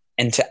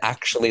and to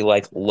actually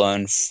like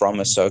learn from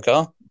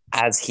Ahsoka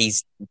as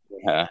he's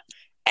teaching her.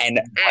 And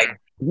like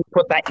he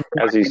put that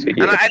as he's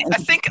and I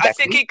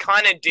think he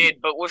kind of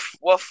did, but with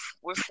what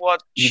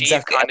she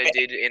kind of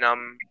did in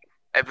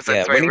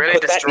episode 3, when he really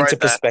put that destroyed into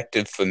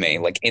perspective for me,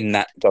 like in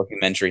that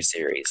documentary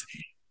series,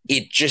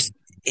 it just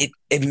it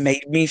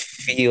made me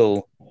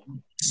feel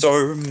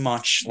so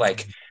much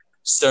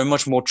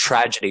more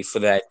tragedy for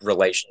that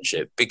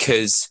relationship,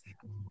 because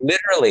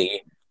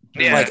literally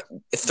like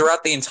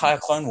throughout the entire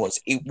Clone Wars,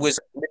 it was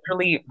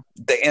literally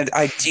the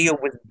idea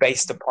was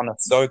based upon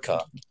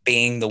Ahsoka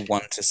being the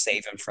one to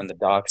save him from the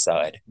dark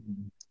side,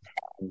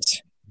 and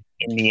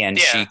in the end,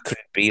 she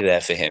couldn't be there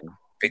for him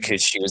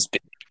because she was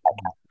busy.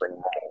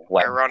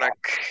 Ironic.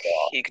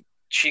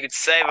 She could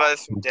save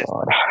us from death.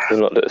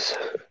 Not this.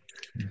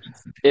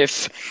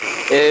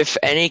 If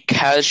any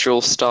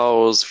casual Star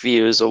Wars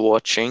viewers are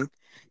watching,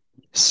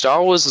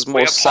 Star Wars is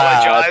more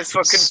sad. We apologize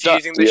for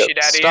confusing the shit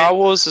out of you. Star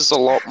Wars is a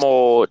lot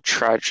more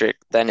tragic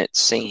than it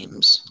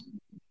seems.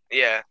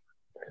 Yeah.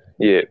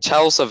 Yeah. It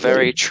tells a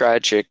very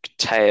tragic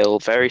tale,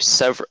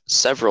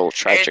 several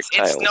tragic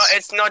tales.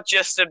 It's not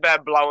just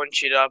about blowing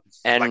shit up,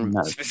 and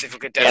like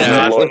specifically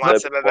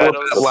lightsaber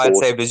battles.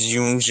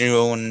 Lightsabers, zoom,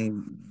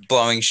 and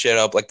blowing shit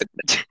up like the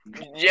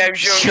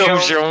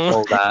zoom.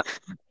 All that.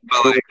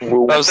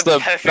 That was the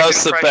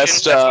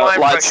best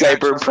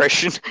lightsaber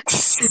impression.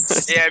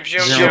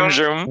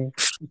 Zoom.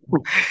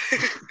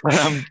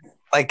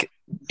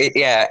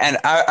 And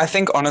I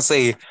think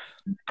honestly,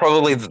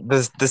 probably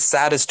the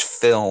saddest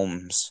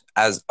films,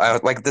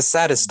 the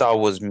saddest Star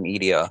Wars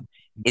media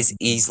is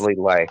easily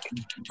like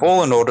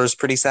Fallen Order is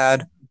pretty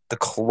sad. The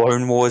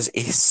Clone Wars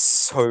is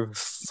so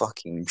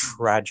fucking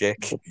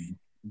tragic.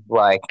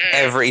 Like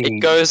it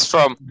goes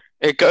from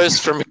a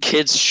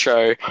kids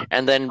show,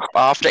 and then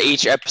after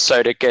each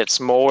episode, it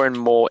gets more and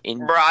more in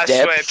depth. I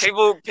swear,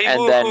 people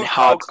and then who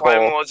call Clone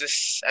hardcore.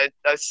 Wars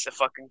a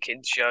fucking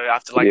kids show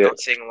after not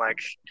seeing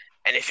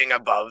anything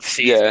above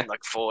season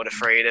 4 to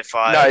 3 to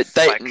 5. No,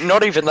 they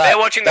not even that. They're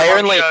watching the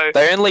wrong show.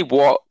 They only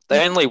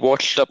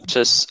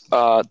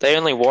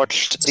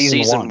watched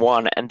season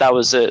 1, and that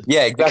was it.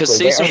 Yeah, exactly. Because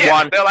season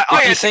 1, like,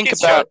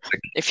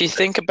 if you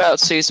think about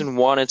season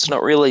 1, it's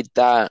not really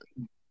that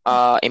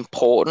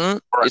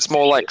important. It's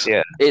more like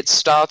it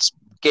starts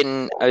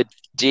getting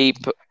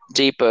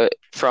deeper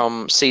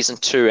from season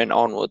 2 and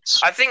onwards.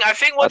 I think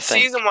what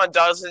season 1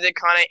 does is it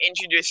kind of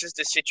introduces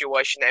the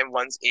situation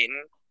everyone's in.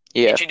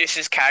 Yeah.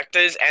 Introduces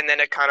characters, and then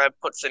it kind of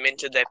puts them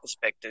into their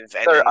perspective.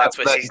 And then that's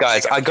where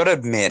guys, I gotta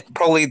admit,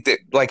 probably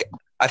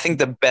I think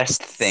the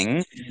best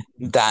thing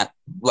that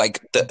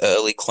the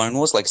early Clone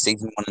Wars,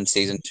 season 1 and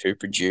season 2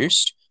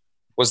 produced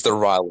was the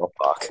Ryloth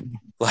arc.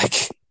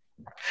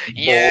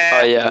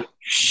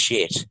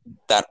 Shit,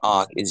 that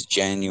arc is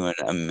genuine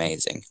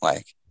amazing.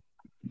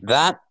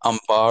 That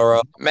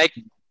Umbara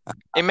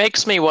it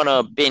makes me want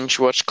to binge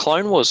watch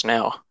Clone Wars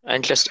now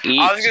and just eat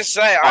I was gonna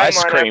say ice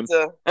I might cream.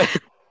 have to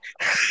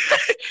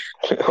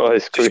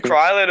Ice cream. just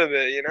cry a little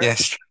bit, you know?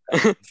 Yes.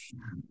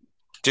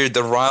 Dude,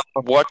 the Ryloth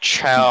watch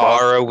how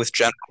Umbara with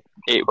General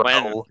it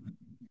went.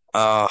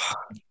 So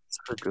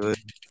good.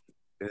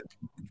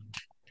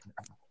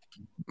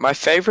 my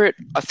favorite,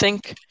 I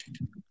think.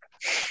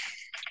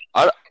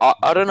 I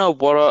don't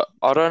know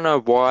I don't know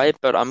why,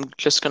 but I'm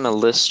just gonna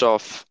list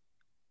off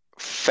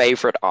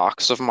favorite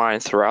arcs of mine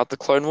throughout the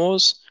Clone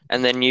Wars,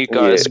 and then you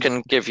guys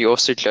can give your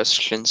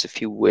suggestions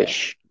if you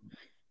wish.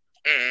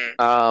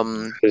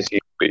 As you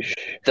wish.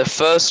 The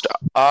first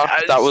arc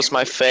that was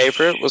my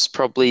favorite was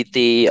probably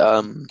the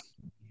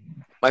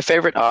my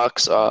favorite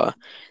arcs are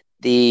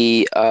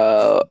the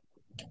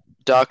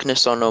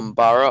Darkness on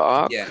Umbara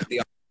arc. Yeah,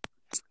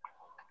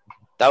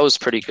 That was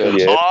pretty good.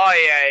 Yeah. Oh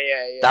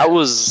yeah. That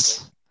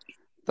was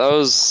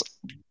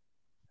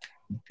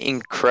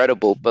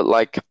incredible, but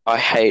like I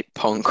hate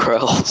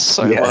Ponkrell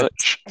so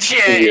much.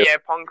 Yeah,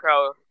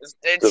 Ponkrell.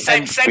 It's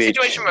same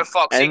situation with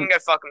Fox. He can go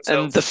fuck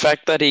himself. And the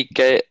fact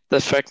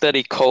that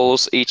he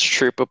calls each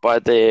trooper by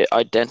their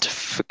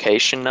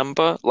identification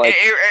number, like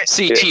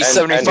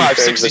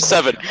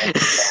CT-7567.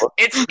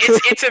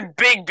 It's a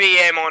big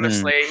BM,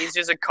 honestly. He's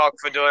just a cock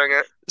for doing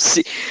it.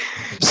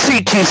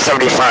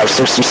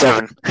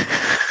 CT-7567.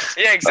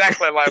 Yeah,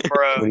 exactly, like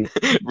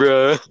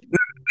Bro.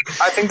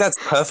 I think that's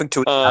perfect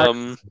to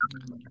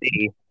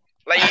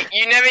like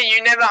you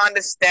never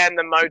understand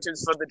the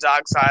motives for the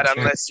dark side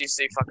unless you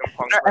see fucking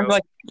Ponkrell.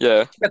 like,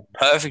 yeah, that's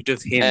perfect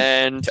of him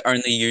and to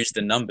only use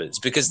the numbers,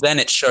 because then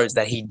it shows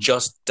that he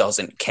just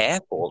doesn't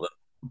care for them.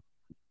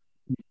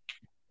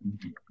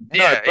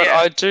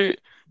 I do.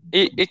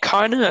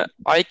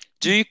 I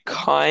do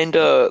kind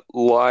of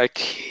like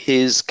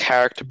his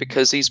character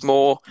because he's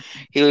more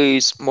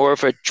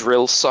of a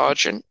drill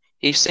sergeant.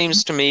 He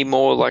seems to me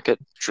more like a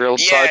drill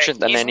sergeant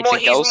than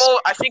anything else.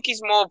 I think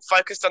he's more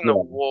focused on the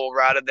war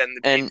rather than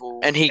the people.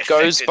 And he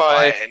goes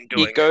by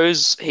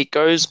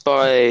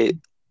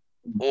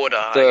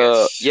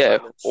order.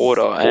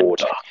 Order and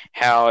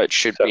how it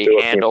should be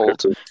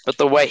handled. But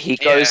the way he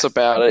goes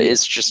about it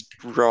is just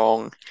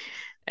wrong.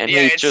 And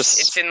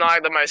it's in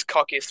like the most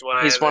cockiest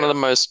way. He's one of the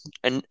most,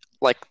 and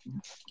like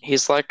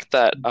he's like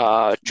that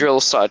drill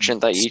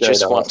sergeant that you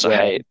just want to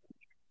hate.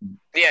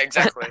 Yeah,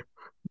 exactly.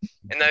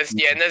 In those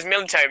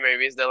military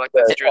movies, they're like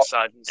those drill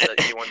sergeants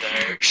that you want to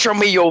hate. Show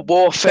me your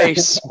war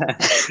face.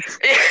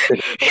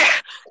 yeah.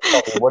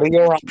 What are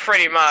your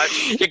pretty much?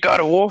 You got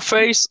a war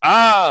face?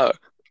 That's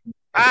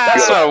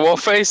not a war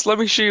face. Let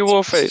me show you a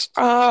war face.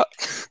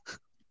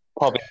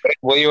 Probably.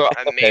 What are your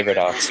favorite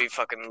arcs? We'll be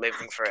fucking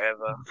living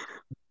forever.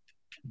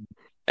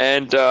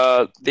 And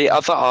the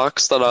other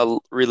arcs that I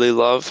really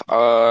love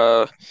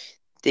are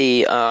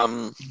the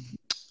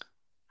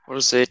what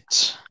is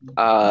it?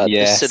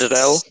 The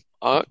Citadel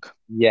arc.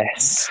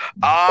 Yes.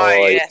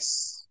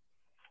 Yes.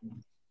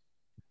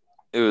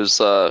 It was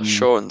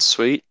short and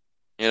sweet,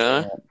 you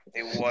know.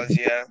 It was,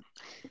 yeah.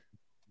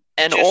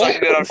 And just like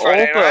good on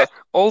Friday night.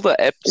 all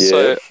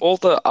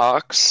the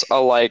arcs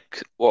are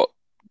like what,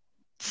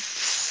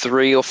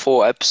 3 or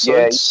 4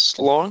 episodes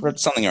long?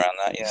 Something around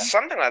that, yeah.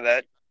 Something like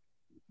that.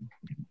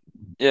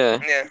 Yeah.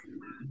 Yeah.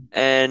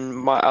 And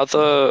my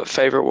other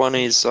favorite one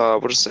is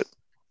what is it?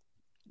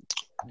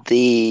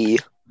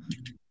 The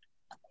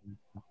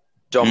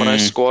Domino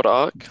Squad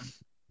arc.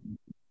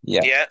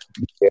 Yeah.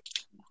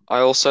 I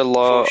also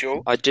love.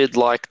 Sure. I did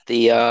like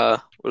the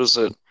what is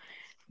it?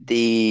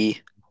 The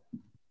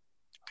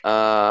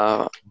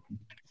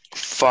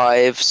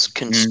Fives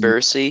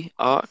conspiracy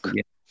arc.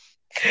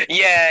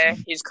 Yeah,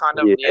 he's kind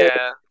of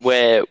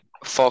where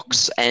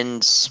Fox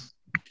ends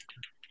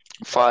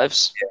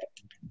Fives.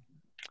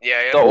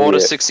 Yeah. The Order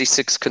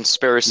 66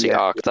 conspiracy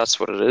arc. That's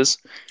what it is.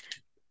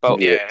 But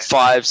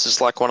Fives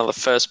is like one of the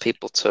first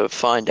people to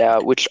find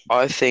out, which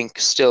I think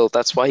still,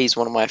 that's why he's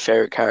one of my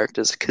favorite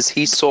characters, because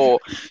he saw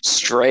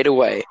straight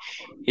away.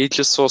 He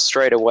just saw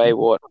straight away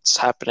what's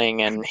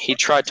happening, and he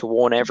tried to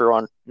warn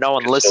everyone. No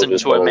one listened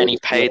to him, and he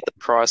paid the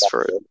price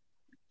for it.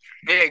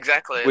 Yeah,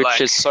 exactly.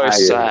 Which is so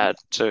sad,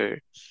 too.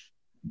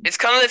 It's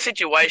kind of the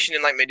situation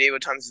in like medieval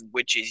times with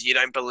witches. You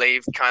don't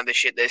believe kind of the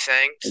shit they're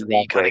saying, so that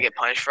you kind of get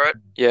punished for it.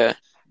 Yeah.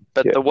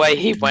 But the way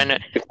he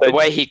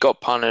got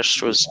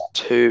punished was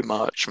too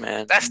much,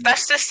 man. That's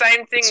the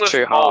same thing with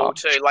Mole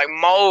too. Like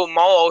Mole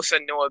also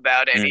knew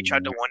about it and he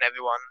tried to warn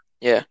everyone.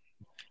 Yeah,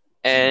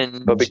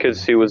 but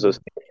because he was a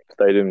Sith,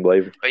 they didn't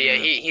believe him. But yeah,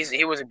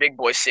 he was a big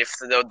boy Sith,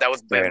 so that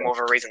was more of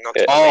a reason not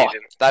to believe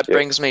him. That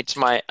brings me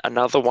to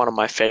another one of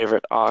my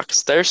favorite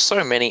arcs. There's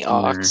so many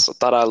arcs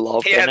that I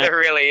love. Yeah, there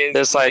really is.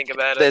 There's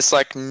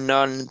like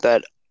none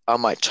that are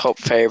my top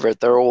favorite.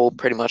 They're all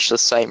pretty much the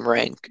same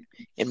rank,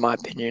 in my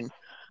opinion.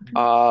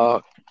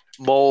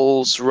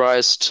 Maul's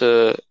rise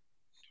to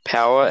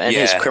power and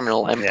his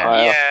criminal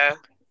empire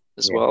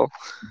as well.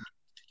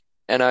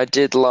 And I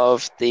did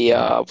love the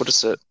what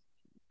is it?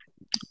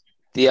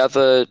 The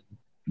other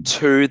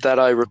 2 that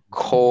I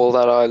recall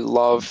that I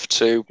loved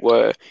too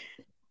were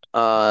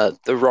the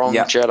Wrong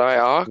Jedi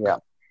arc. Yeah.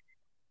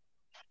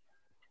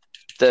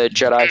 The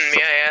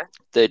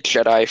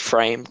Jedi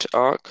framed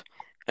arc,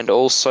 and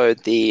also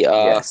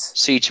the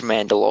Siege of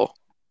Mandalore.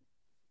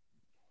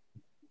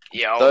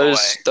 Yeah,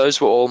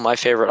 those were all my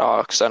favorite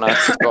arcs, and I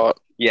forgot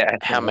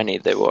how many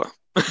there were.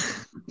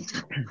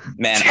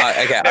 Man,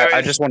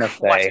 I just want to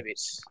Quite a say,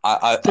 bit.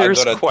 I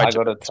There's gotta quite I a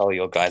gotta tell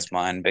your guys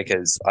mine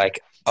because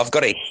like I've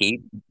got a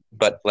heap,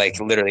 but like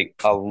literally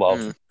I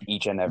love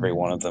each and every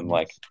one of them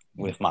like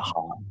with my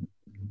heart.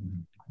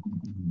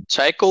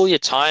 Take all your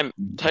time.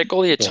 Take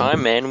all your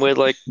time, man. We're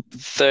like Yeah,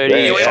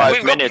 35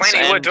 we've got minutes,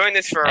 plenty. We're doing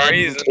this for a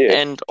reason.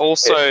 and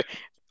also,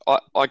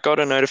 I got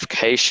a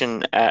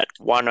notification at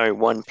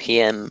 1:01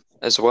 p.m.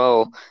 as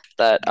well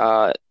that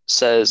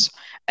says,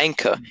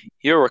 Anchor,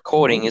 your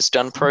recording is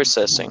done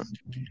processing.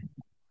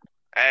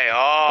 Hey,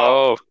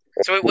 Oh,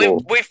 so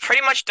we've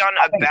pretty much done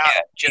about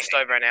just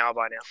over an hour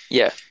by now.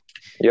 yeah.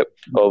 Yep,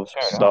 of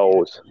Star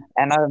Wars.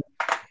 And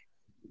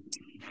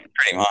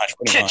pretty much.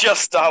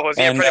 Just Star Wars,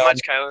 yeah, And, pretty much,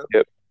 Caleb.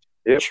 Yep.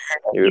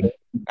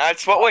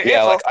 That's what we're here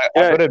Yeah, for. like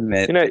I gotta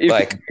admit,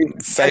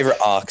 favorite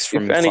arcs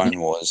from if any- Clone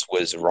Wars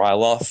was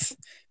Ryloth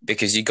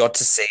because you got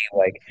to see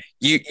like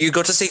you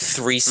got to see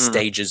three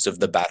stages of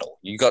the battle.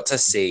 You got to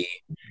see,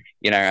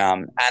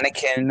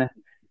 Anakin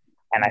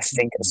and I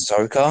think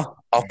Ahsoka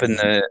up in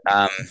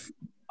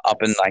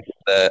like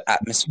the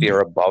atmosphere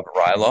above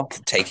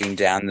Ryloth, taking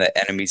down the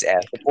enemy's air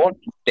support.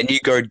 Then you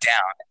go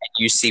down and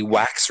you see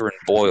Waxer and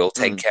Boyle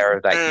take care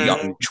of that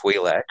young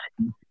Twi'lek.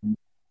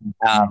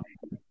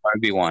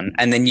 Obi-Wan,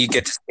 and then you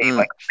get to see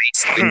like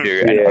Mace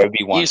Windu and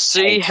Obi-Wan. You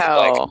see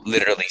how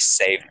literally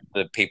save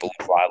the people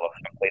of Ryloth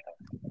completely.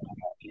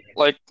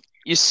 like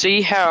you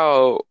see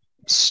how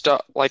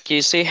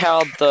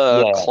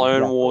the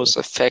Clone Wars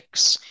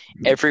affects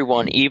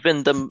everyone,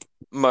 even the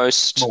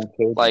most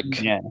like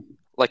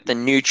the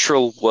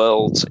neutral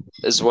world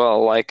as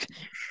well. Like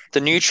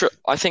the neutral,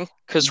 I think,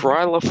 because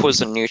Ryloth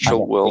was a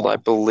neutral world, I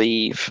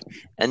believe,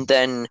 and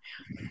then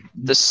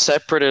the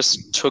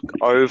Separatists took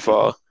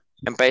over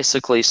and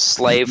basically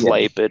slave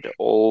labored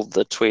all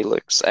the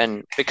Twi'leks,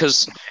 and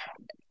because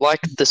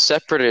like the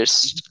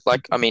Separatists,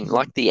 like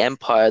the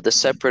Empire, the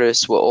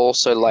Separatists were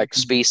also like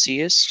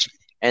speciest,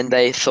 and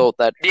they thought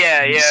that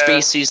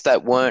species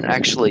that weren't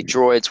actually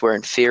droids were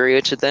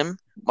inferior to them,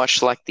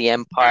 much like the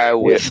Empire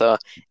with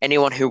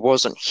anyone who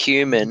wasn't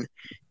human,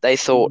 they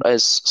thought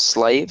as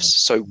slaves,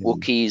 so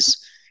Wookiees,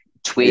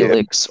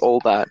 Twi'leks, all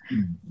that,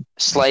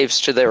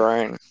 slaves to their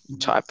own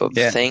type of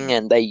thing,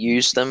 and they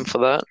used them for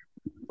that.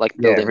 Like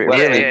building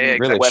really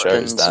weapons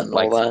shows that, and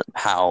all that.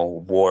 How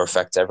war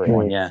affects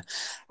everyone. Yeah,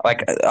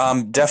 like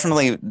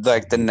definitely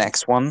like the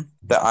next one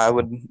that I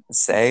would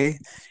say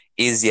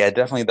is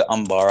definitely the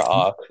Umbara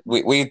arc.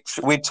 We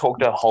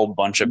talked a whole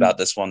bunch about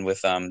this one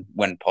with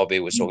when Poppy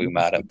was talking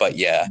about it, but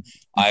yeah,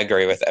 I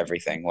agree with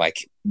everything.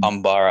 Like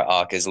Umbara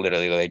arc is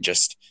literally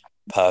just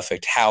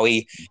perfect. How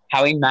he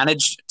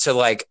managed to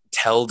like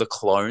tell the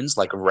clones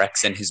like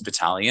Rex and his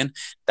battalion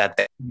that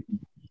they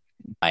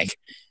like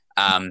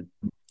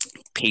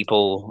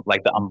people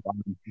like the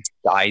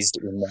disguised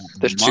in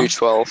the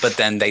 212, but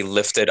then they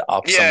lifted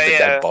up some of the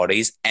dead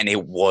bodies and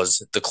it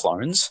was the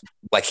clones.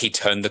 Like he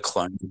turned the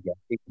clones against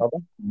each other.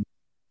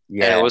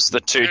 Yeah, it was the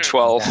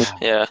 212.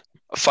 Yeah,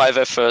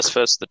 5F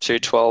versus the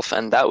 212,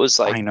 and that was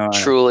like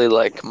truly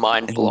like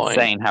mind blowing.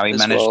 Insane how he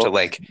managed to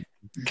like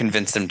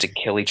convince them to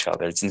kill each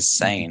other. It's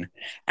insane.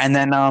 And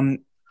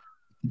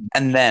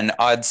then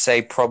I'd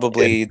say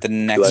probably the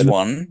next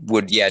one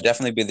would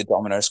definitely be the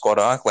Domino Squad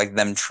arc, like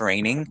them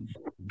training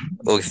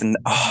with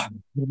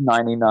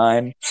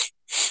 99.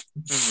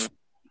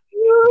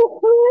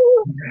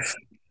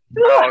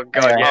 Oh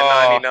god,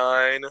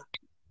 99.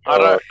 I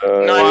don't.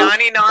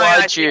 99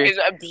 why'd is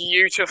a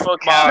beautiful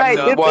Mate,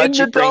 character. why'd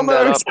you bring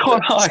that up? It's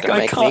gonna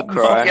make me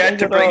cry. You had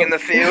to bring in the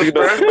feels,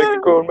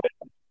 bro.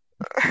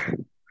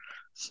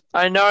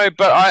 I know,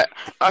 but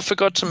I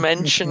forgot to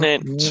mention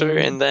it too,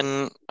 and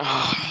then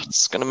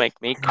it's gonna make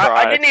me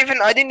cry. I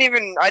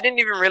didn't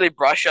even really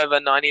brush over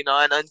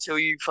 99 until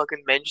you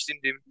fucking mentioned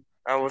him.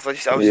 I was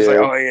just like,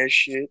 oh yeah,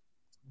 shit.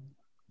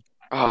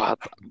 Oh,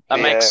 that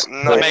makes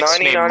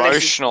me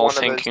emotional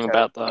thinking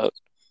about that.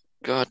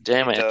 God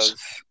damn it.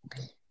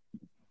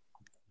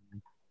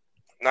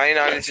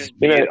 99 is just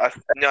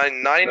beautiful.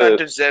 99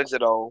 deserves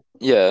it all.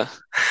 Yeah.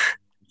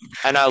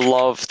 And I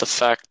love the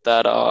fact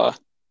that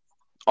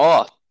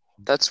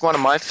that's one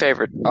of my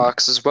favorite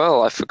arcs as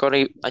well. I forgot.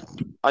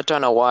 I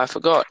don't know why I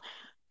forgot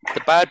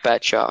the Bad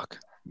Batch arc.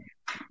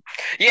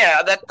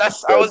 Yeah,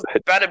 that's. I was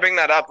about to bring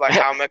that up. Like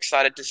how I'm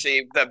excited to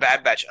see the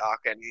Bad Batch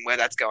arc and where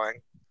that's going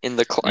in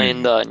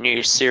the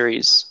new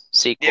series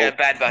sequel. Yeah,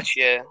 Bad Batch.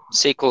 Yeah,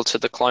 sequel to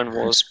the Clone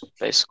Wars,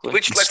 basically.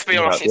 Which, let's be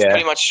honest, it's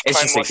pretty much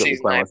Clone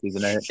Wars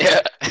season 8.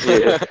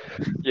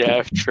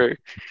 Yeah, true.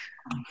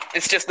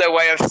 It's just their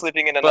way of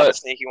slipping in another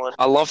sneaky one.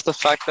 I love the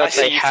fact that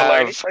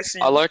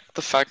I like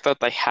the fact that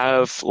they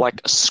have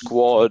like a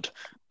squad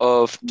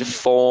of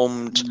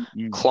deformed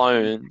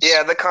clones.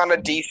 Yeah, the kind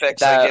of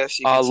defects, that I guess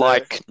you are could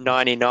like say.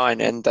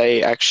 99, and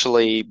they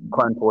actually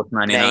Clone Force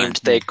 99. named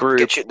their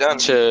group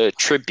to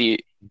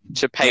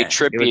pay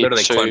tribute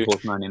to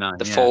Force 99,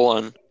 the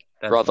fallen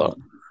brother.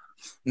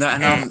 No,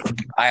 and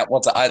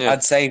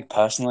I'd say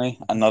personally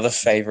another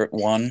favorite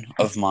one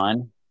of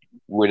mine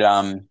would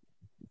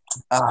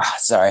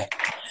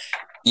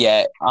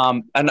Yeah.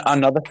 And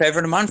another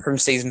favorite of mine from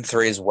season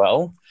 3 as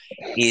well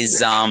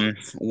is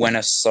when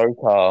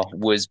Ahsoka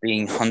was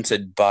being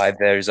hunted by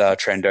those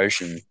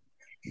Trandoshan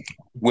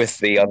with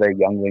the other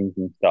younglings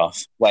and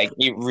stuff. Like,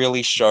 it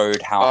really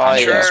showed how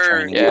Anakin's yeah.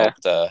 training Yeah.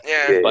 helped her,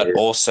 Yeah. but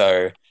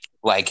also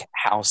like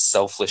how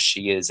selfless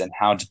she is and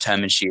how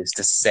determined she is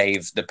to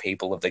save the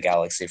people of the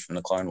galaxy from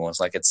the Clone Wars.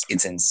 Like, it's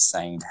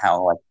insane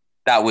how like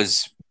that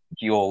was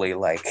purely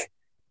like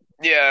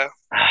Yeah.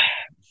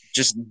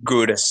 just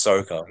good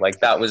Ahsoka. Like,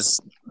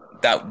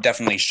 that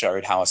definitely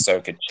showed how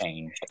Ahsoka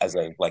changed as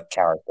a like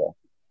character.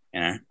 You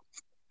know,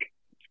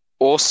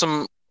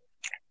 Awesome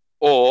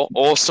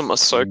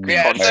Ahsoka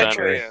Yeah, that's so content.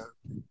 true. Yeah.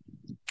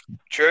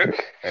 True.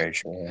 very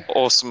true.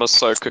 Awesome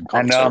Ahsoka And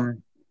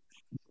content.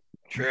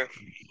 True.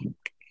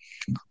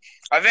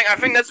 I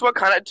think that's what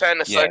kind of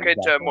turned Yeah, Ahsoka into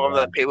exactly, more of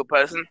a people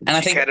person. And I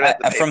She think cared about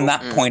the from people.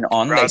 that point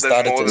on, they rather than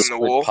started more to than the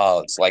split war.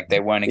 parts. Like, they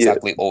weren't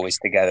exactly always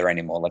together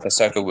anymore. Like,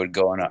 Ahsoka would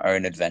go on her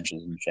own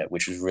adventures and shit,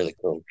 which was really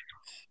cool.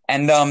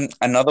 And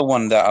another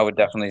one that I would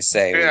definitely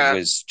say Yeah.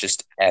 was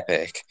just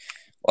epic,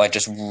 like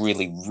just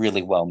really,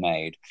 really well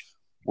made,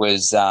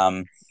 was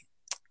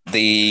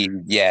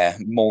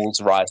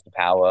Maul's rise to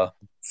power,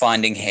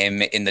 finding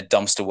him in the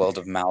dumpster world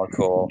of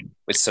Malachor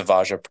with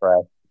Savage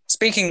Press.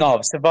 Speaking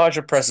of,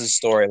 Savage Press's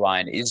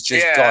storyline is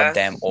just Yeah.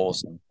 goddamn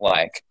awesome.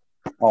 Like,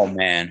 oh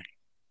man,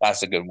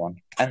 that's a good one.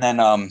 And then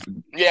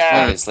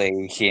Yeah.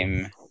 obviously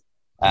him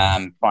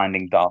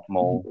finding Darth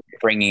Maul,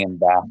 bringing him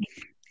back.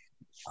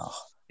 Oh,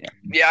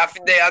 Yeah. I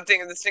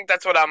think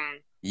that's what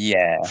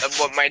yeah,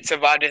 what made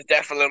Savage's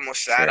death a little more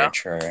sadder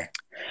true.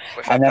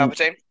 with And then-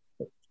 Palpatine.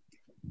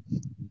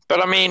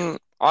 But I mean,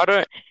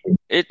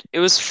 it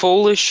was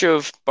foolish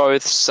of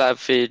both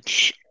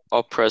Savage,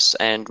 Opress,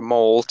 and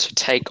Maul to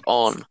take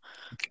on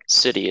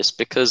Sidious,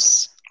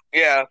 because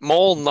Yeah.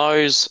 Maul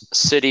knows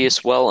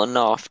Sidious well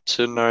enough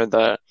to know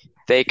that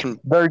he can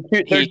to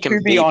be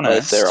beat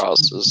honest, both their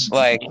asses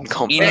like in in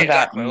combat. Yeah, that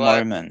exactly,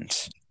 like-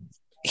 moment,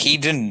 he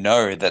didn't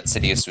know that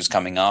Sidious was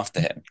coming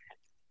after him.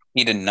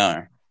 He didn't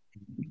know.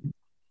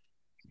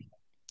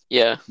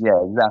 Yeah. Yeah,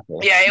 exactly.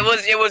 Yeah, it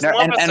was No,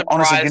 more of a and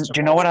surprise. honestly, do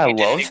you know what I You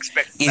didn't love?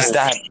 expect Is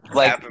that that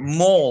like happen.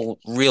 Maul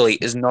really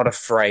is not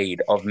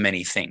afraid of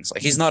many things.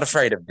 Like, he's not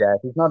afraid of death.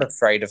 He's not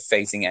afraid of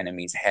facing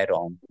enemies head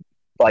on.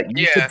 Like,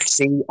 you Yeah. could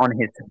see on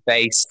his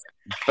face.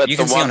 But You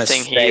the can see on one his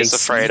thing he face. is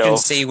afraid you can of.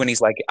 see when he's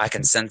like, I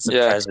can sense the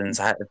Yeah. presence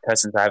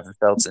I haven't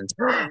felt since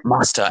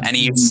Master, and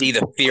you see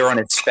the fear on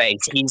his face.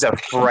 He's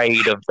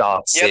afraid of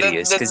Darth Yeah,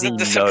 Sidious because he the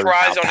knows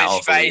surprise how on his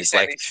powerful he face is.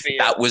 and Like, his fear.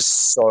 that was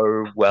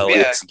so well Yeah.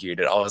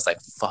 executed. I was like,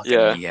 fucking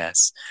Yeah.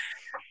 yes.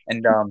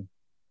 And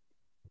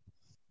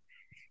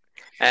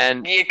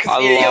And Yeah,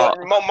 I because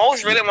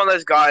Maul's really one of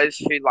those guys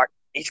who, like,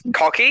 he's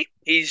cocky.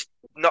 He's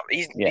not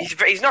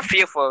not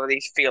fearful.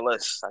 He's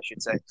fearless, I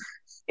should say.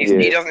 He's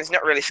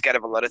not really scared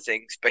of a lot of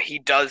things, but he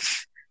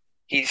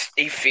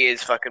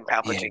fears fucking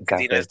Palpatine because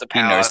he knows the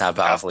power. He knows how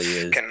powerful he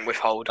is. Can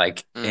withhold.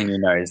 Like, and he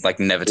knows, like,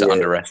 never to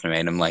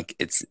underestimate him. Like,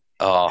 it's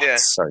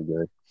it's so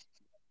good.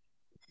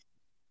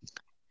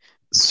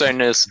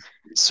 soon as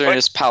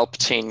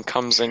Palpatine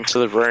comes into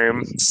the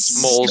room,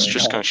 Maul's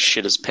just gonna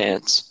shit his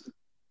pants.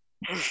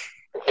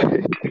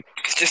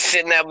 He's just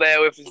sitting out there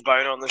with his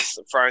bone on the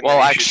throne. Well,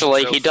 and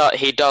actually, shoots himself.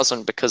 he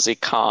doesn't, because he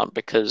can't,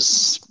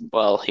 because,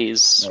 well,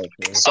 he's Oh,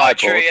 cyborg.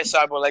 true, yeah,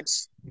 cyborg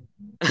legs.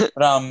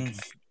 But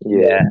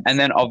yeah, and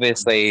then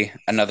obviously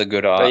another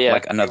good arc, yeah.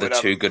 like another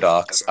two good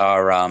arcs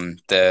are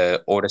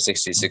the Order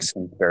 66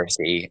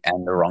 conspiracy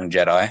and the Wrong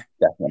Jedi,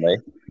 definitely,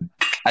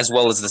 as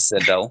well as the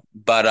Citadel.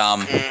 But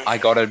I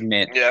gotta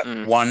admit,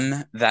 Yeah.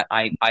 one that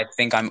I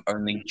think I'm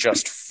only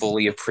just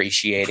fully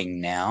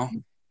appreciating now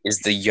is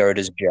the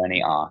Yoda's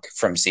journey arc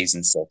from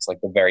season 6, like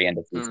the very end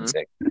of season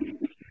 6,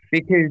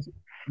 because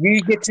you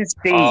get to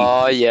see.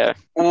 Oh yeah,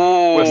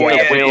 Ooh, with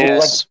yeah, the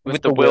wheels, like,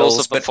 with the wheels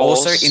of the but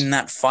Force. also in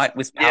that fight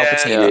with Yeah.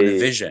 Palpatine and the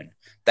vision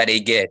that he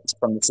gets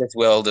from the Sith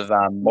world of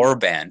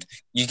Moraband,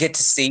 you get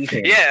to see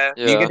him. Yeah.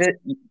 You get to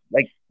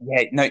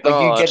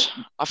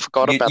I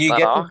forgot about you that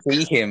get arc. to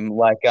see him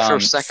like For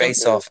a second.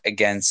 face off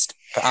against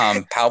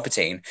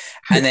Palpatine,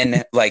 and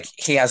then like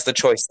he has the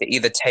choice to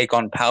either take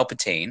on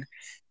Palpatine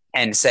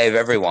and save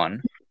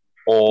everyone,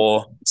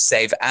 or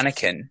save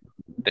Anakin,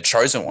 the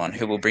chosen one,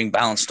 who will bring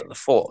balance to the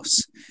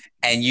Force.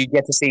 And you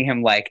get to see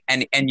him like,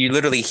 and you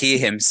literally hear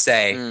him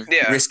say,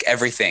 Yeah. "Risk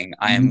everything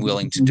I am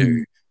willing to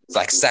do.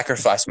 Like,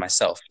 sacrifice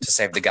myself to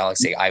save the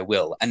galaxy, I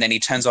will." And then he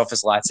turns off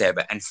his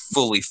lightsaber and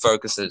fully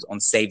focuses on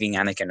saving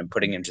Anakin and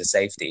putting him to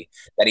safety.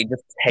 That he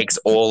just takes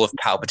all of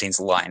Palpatine's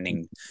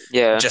lightning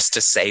Yeah. just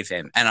to save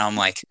him. And I'm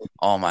like,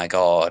 oh my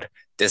god,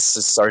 this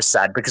is so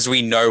sad, because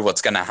we know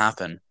what's going to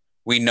happen.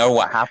 We know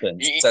what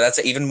happens. So that's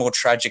even more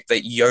tragic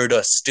that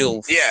Yoda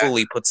still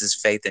fully puts his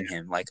faith in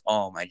him. Like,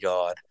 oh my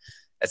god,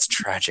 that's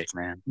tragic,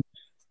 man.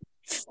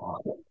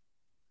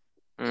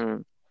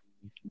 Mm.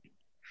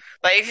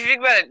 Like, if you think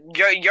about it,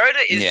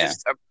 Yoda is Yeah.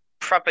 just a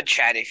proper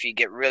chat if you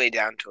get really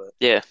down to it.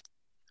 Yeah.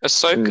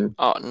 Ahsoka.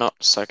 Oh, not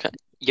Ahsoka.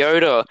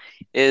 Yoda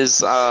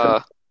is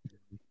like,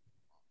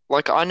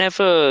 I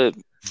never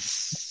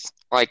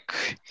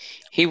like,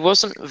 he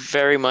wasn't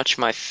very much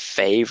my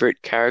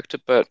favorite character,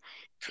 but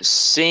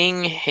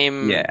seeing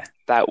him Yeah.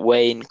 that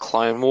way in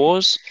Clone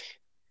Wars,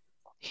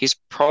 he's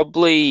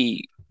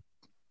probably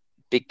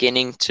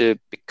beginning to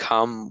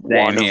become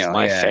one of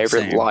my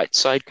favorite same. light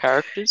side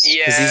characters. Because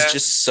Yeah. he's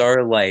just so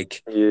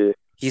like Yeah.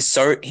 he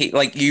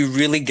like you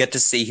really get to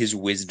see his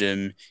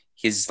wisdom,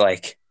 his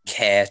like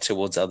care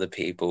towards other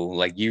people.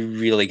 Like you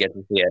really get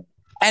to see it.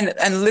 And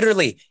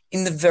literally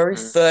in the very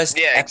first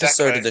Yeah,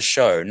 episode exactly. of the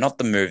show, not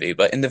the movie,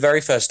 but in the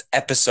very first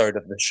episode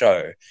of the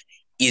show,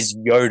 is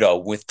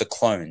Yoda with the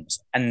clones,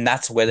 and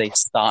that's where they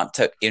start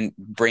to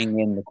bring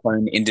in the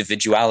clone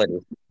individuality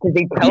because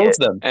he tells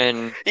them,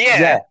 And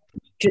Yeah.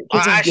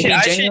 because he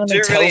genuinely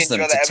do really tells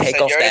them enjoy to that take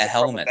episode. off Yoda's their a proper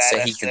helmets so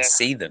he badass can there.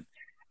 see them,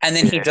 and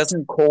then he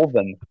doesn't call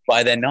them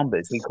by their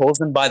numbers; he calls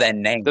them by their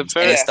names, The and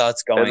very- he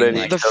starts going then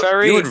like, the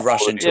very "You would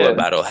rush into yeah. a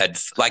battle head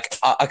like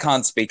I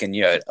can't speak in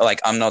Yoda, like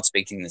I'm not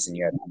speaking this in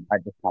Yoda, I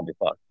just can't be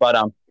fucked." But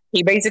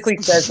he basically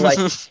says like,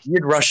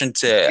 "You'd rush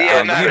into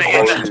Yeah, no, you'd yeah,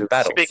 rush no. into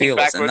battle, Speaking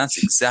fearless," and backwards.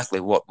 that's exactly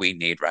what we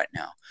need right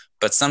now.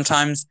 But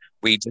sometimes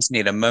we just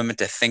need a moment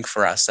to think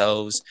for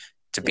ourselves,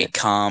 to be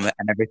calm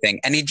and everything.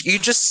 And you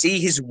just see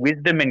his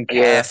wisdom and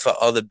care Yeah. for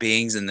other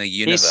beings in the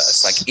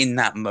universe, He's- like in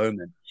that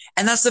moment.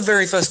 And that's the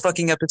very first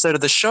fucking episode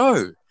of the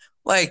show.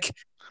 Like,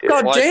 Yeah.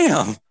 god Like-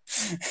 damn.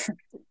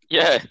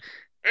 Yeah,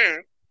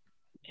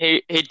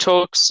 Mm. he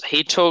talks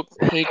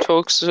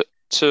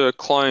to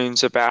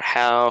clones about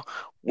how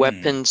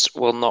weapons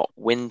will not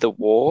win the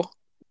war,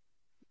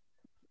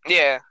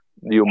 Yeah.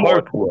 You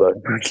might, though.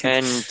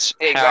 and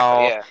Exactly.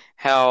 how Yeah.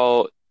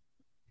 how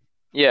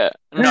no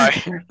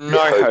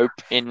hope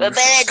in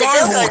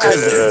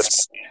Skywalker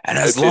and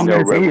as Actually, long no,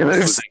 as he Rebels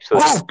lives, was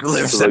actually- Hope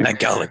lives in the like-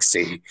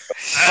 galaxy.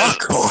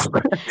 Fuck off.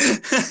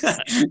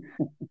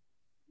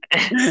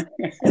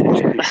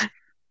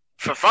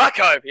 For fuck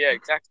hope. Yeah,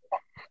 exactly.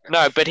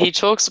 no, but he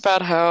talks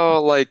about how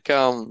like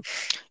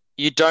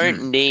you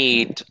don't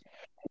need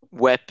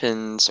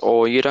weapons,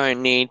 or you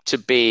don't need to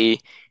be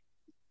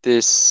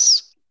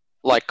this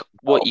like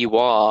what you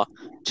are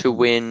to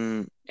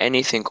win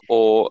anything,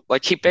 or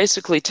like he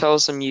basically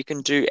tells them you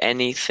can do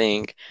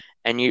anything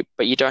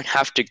but you don't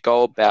have to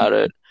go about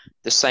it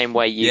the same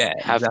way you Yeah,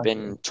 have exactly.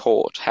 been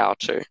taught how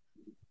to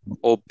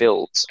or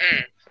build.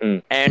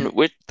 Mm. And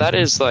with that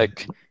is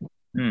like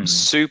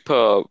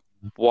super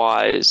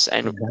wise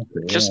and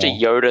Exactly, just a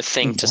yeah. Yoda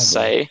thing to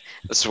say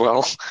as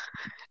well.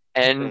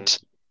 And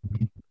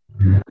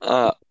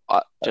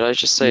did I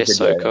just say You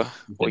said Ahsoka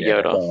or Yeah,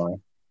 Yoda? don't worry.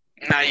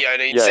 No,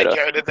 Yoda. You said Yoda.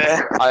 Yoda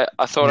there.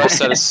 I thought I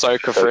said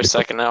Ahsoka for a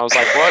second, and I was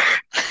like, what?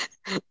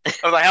 I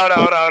was like, hold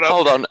on.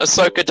 Hold on,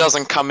 Ahsoka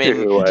doesn't come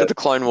in Yeah, to the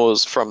Clone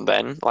Wars from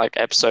then, like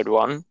episode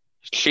 1.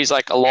 She's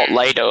like a lot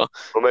later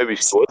Or maybe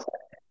she was.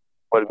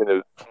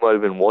 Might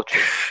have been watching.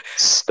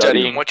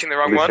 studying, Watching the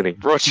wrong one.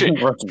 Listening.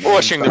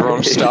 watching the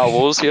wrong Star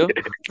Wars here.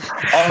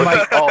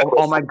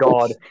 Oh my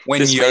god. When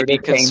This may be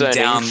Yoda came concerning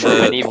down for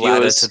the many ladder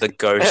viewers. to the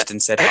ghost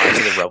and said hi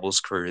to the Rebels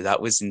crew,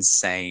 that was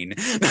insane.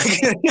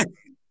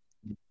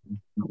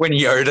 When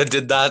Yoda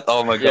did that,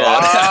 oh my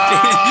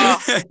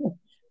god.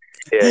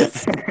 Yeah.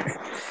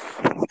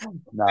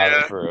 No,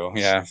 Yeah. for real,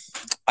 yeah.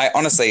 I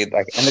honestly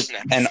like,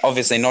 and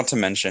obviously not to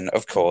mention,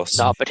 of course,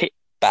 No, but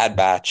Bad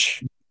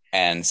Batch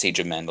and Siege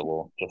of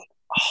Mandalore. Just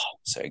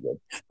so good.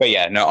 But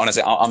yeah, no,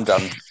 honestly, I'm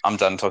done. I'm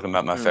done talking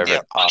about my favorite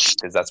Yeah. arc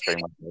because that's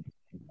pretty much it.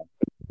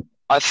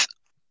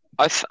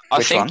 I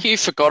Which think one? you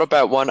forgot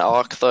about one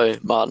arc though,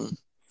 Martin.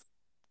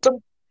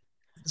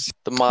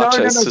 The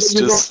Marte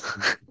sisters.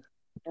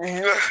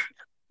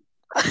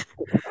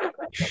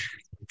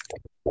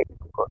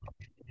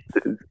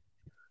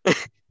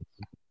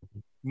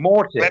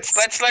 Mortis.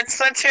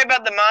 Let's hear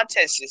about the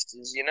Marte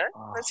sisters. You know,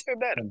 let's hear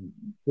about them.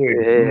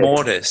 Dude, Yeah.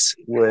 Mortis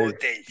was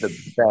the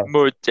best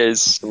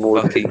Mortes.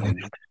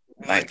 fucking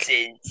like.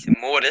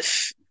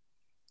 Mortis.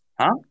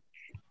 Huh?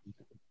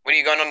 What are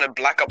you going on to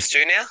Black Ops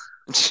 2 now?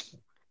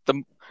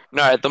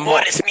 The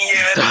Mortis me.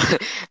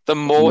 the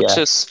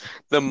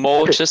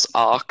Mortis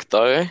arc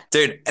though.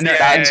 Dude, and Yeah,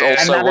 That's and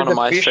also that one is of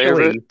my officially,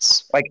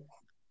 favorites. like-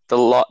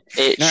 the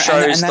it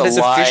shows and the that is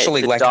light,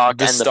 officially the like dark,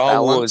 the and the Star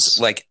balance. Wars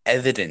like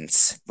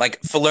evidence.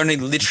 Like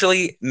Filoni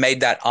literally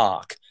made that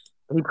arc.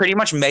 He pretty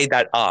much made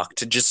that arc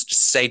to just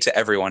say to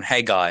everyone,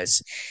 "Hey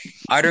guys,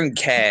 I don't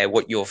care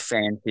what your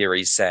fan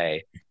theories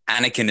say.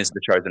 Anakin is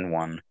the chosen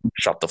one.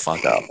 Shut the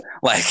fuck up."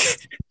 Like,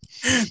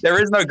 there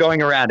is no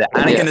going around it.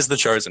 Anakin Yeah. is the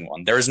chosen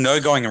one. There is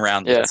no going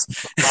around Yeah. this.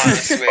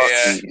 Honestly,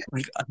 yeah.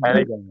 Like, no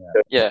going around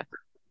it. Yeah.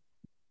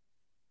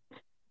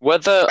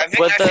 Whether I think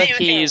we can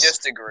he's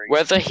just agree.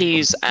 whether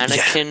he's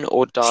Anakin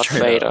or Darth Straight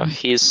Vader, up.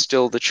 he is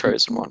still the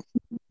chosen one.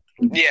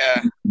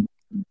 Yeah.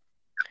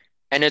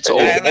 And it's Yeah,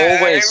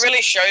 always it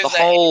really shows the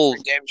that whole-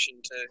 his redemption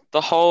too.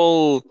 the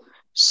whole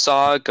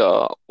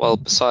saga, well,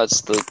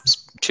 besides the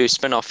 2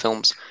 spin-off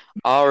films,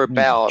 are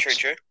about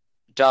True.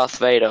 Darth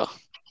Vader,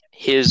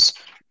 his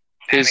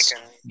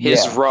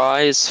Anakin.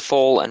 rise,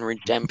 fall, and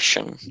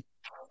redemption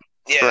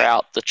Yeah.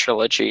 throughout the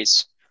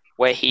trilogies,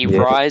 where he Yeah.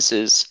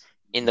 rises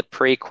in the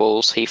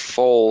prequels, he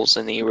falls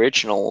in the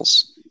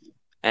originals,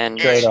 and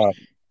Straight up.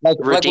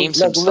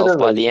 redeems himself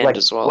by the end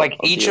as well. Like of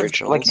the each of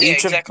originals. Yeah,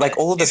 exactly. like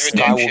all of the His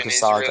redemption Skywalker is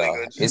saga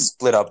really good. is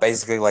split up.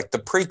 Basically, like the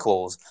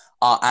prequels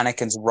are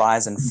Anakin's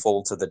rise and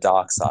fall to the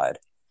dark side.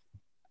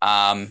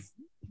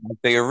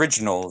 The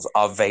originals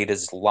are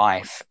Vader's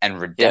life and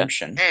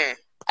redemption,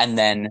 and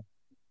then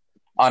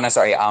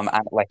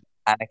like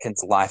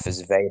Anakin's life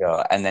as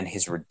Vader, and then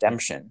his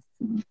redemption,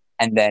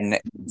 and then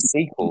in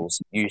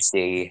sequels you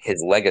see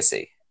his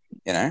legacy.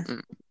 You know,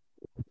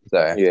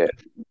 so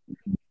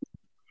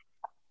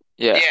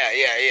Yeah.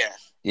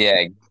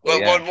 yeah.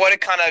 What it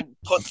kind of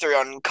put through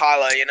on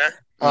Kylo, you know?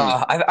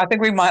 I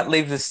think we might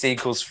leave the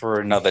sequels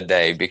for another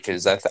day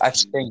because I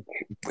think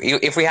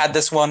if we had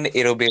this one,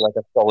 it'll be like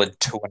a solid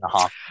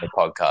 2.5 the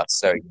podcast.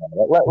 So yeah,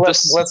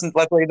 let's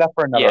leave that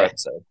for another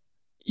episode.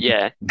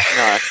 Yeah,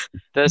 no,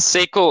 the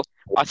sequel.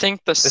 I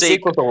think the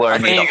sequels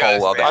alone need a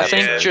whole other episode.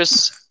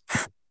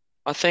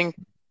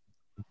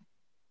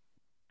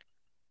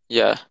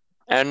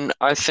 And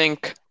I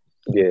think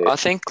Yeah. I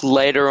think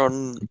later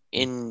on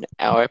in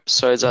our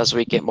episodes, as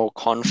we get more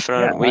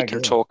confident, we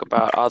can talk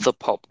about other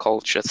pop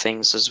culture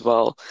things as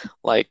well,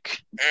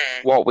 like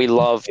what we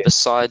love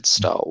besides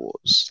Star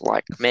Wars,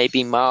 like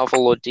maybe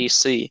Marvel or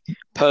DC.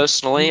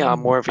 Personally, I'm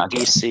more of a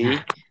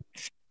DC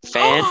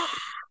fan.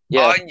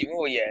 Yeah.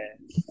 Oh, yeah.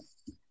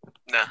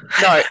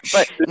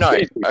 No.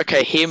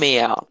 Okay, hear me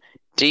out.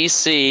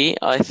 DC,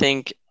 I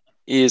think,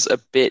 is a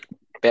bit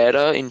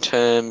better in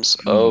terms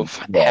of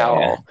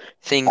how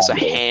things are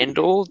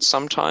handled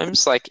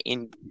sometimes,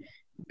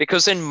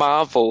 because in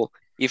Marvel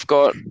you've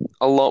got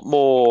a lot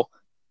more.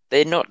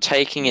 They're not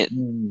taking it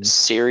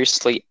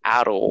seriously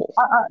at all.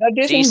 I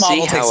do think DC,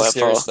 Marvel takes however, it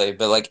seriously,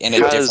 but like in a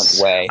different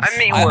way.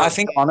 I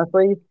think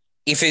honestly,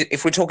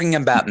 if we're talking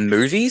about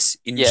movies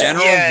in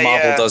general,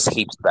 Marvel does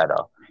heaps better.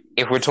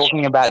 If we're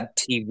talking about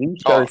TV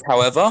shows,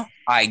 however,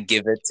 I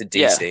give it to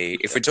DC.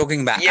 If we're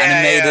talking about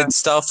animated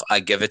stuff, I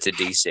give it to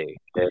DC.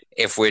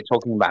 If we're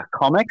talking about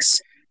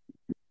comics,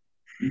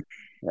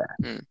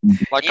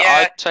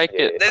 I'd take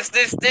it.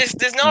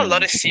 There's not a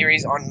lot of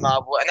series on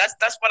Marvel, and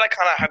that's what I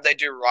kind of hope they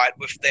do right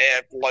with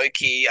their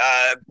Loki,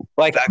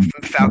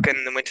 Falcon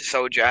and the Winter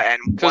Soldier,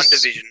 and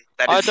WandaVision.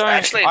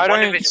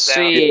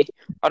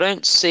 I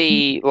don't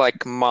see like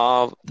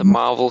the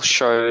Marvel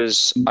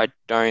shows. I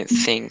don't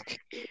think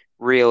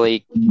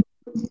really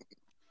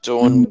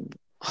doing.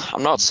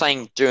 I'm not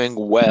saying doing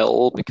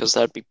well because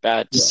that'd be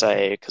bad to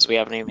say because we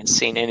haven't even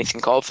seen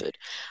anything of it.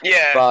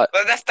 Yeah, but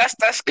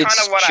that's kind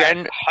of what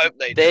I hope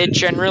they do. They're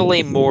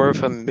generally more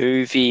of a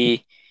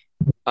movie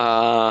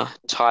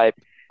type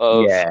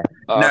of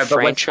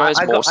franchise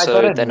more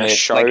so than a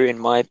show, in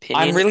my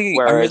opinion. I'm really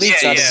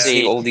excited to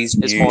see all these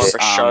new more of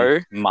a show.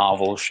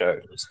 Marvel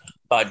shows.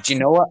 But do you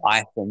know what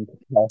I think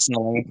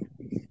personally?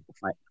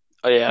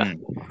 Oh yeah.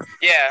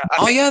 Yeah.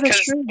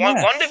 That's true.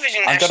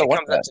 WandaVision actually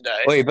comes out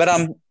today. Wait, but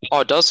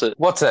Oh, does it?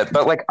 What's it?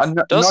 But like,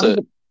 does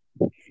it?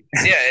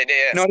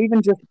 Not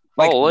even just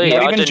like, Holy,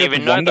 I didn't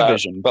even know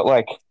WandaVision, but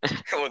like,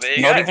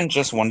 even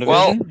just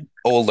WandaVision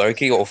or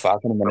Loki or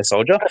Falcon and Winter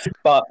Soldier,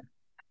 but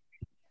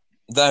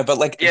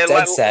like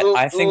dead set.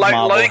 I think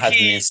Marvel has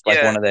missed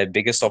like one of their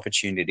biggest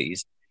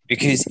opportunities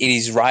because it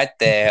is right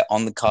there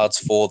on the cards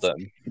for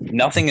them.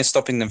 Nothing is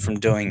stopping them from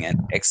doing it,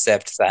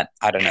 except that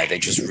I don't know. They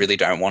just really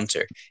don't want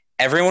to.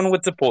 Everyone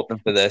would support them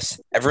for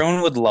this.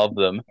 Everyone would love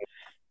them.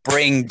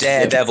 Bring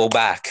Daredevil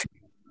back.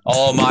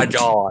 Oh my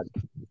God.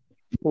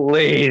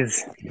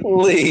 Please,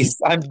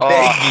 I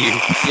beg you.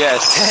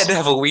 Yes.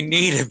 Daredevil, we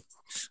need him.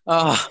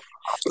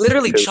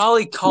 Literally,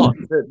 Charlie Cox,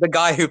 the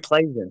guy who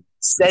plays him,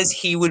 says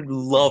he would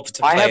love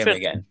to play him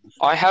again.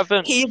 I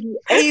haven't. He's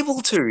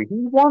able to.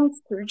 He wants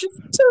to. Just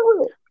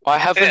do it. I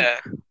haven't.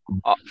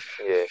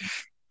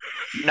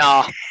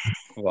 Nah,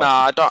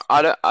 I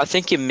don't. I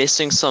think you're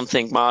missing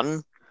something,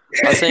 Martin.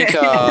 I think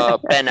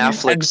Ben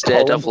Affleck's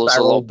Daredevil is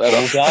a lot better.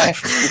 All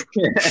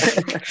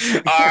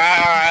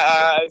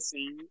right, I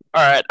see.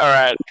 All right.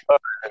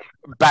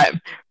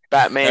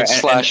 Batman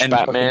 /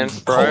 Batman,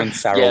 bro.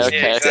 Yeah,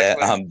 okay.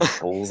 Exactly.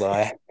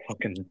 Bullseye.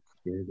 Fucking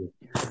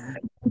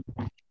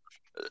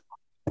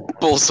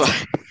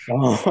Bullseye.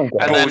 Oh,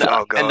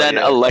 and then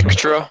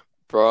Elektra,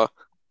 bro.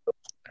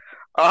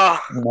 Oh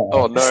no.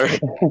 Oh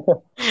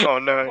no. Oh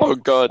no. Oh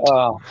god.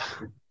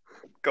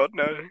 God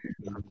no.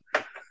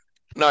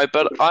 No,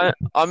 but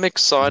I'm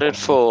excited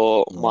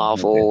for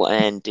Marvel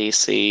and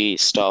DC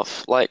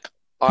stuff. Like,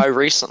 I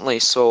recently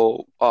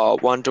saw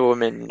Wonder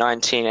Woman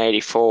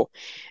 1984,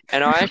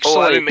 and I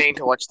didn't mean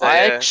to watch that.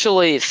 I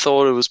actually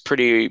thought it was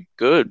pretty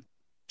good,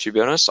 to be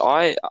honest.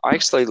 I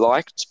actually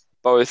liked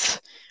both.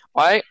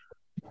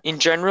 In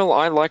general,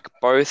 I like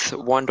both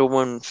Wonder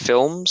Woman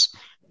films.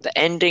 The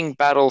ending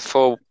battle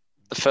for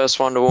the first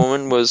Wonder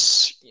Woman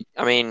was,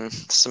 I mean,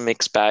 it's a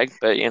mixed bag,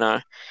 but you know.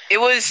 It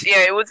was.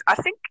 I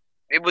think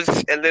it was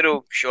a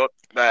little short.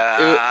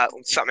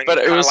 Something, but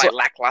it was like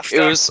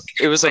lackluster.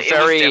 It was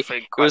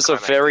a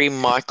very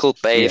Michael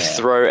Bay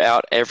throw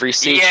out every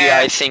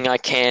CGI thing I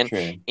can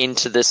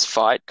into this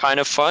fight kind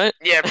of fight.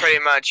 Yeah, pretty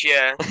much.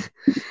 Yeah.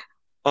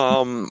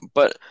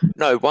 But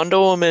no, Wonder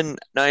Woman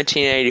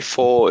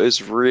 1984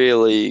 is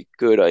really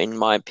good in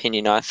my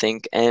opinion, I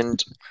think.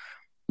 And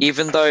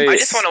even though I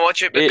just want to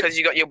watch it it- because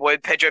you got your boy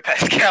Pedro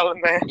Pascal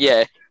in there.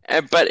 yeah,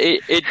 but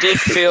it did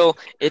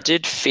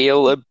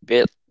feel a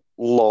bit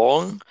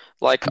long.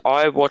 Like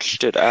I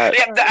watched it at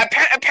Yeah,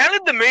 apparently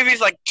the movie's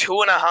like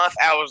 2.5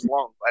 hours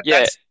long. Like, Yeah.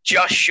 that's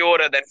just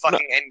shorter than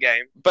fucking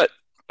Endgame. but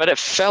it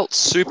felt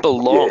super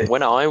long Yeah.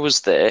 when I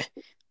was there.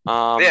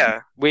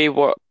 Yeah.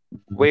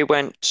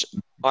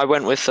 I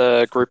went with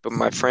a group of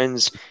my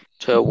friends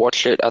to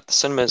watch it at the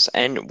cinemas,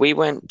 and we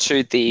went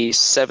to the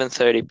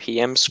 7:30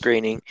 p.m.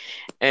 screening,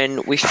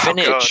 and we Oh,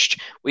 God.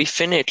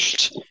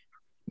 finished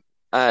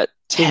at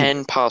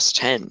 10 past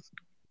 10.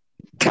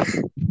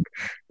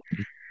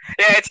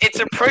 Yeah, it's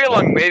a pretty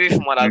long movie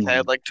from what I've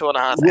heard, like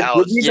 2.5 Would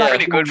hours. you It's guys-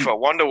 pretty good for a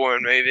Wonder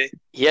Woman movie.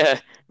 Yeah,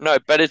 no,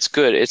 but it's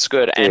good. It's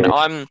good, and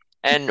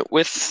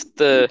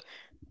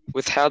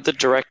with how the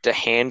director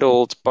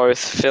handled both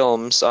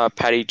films,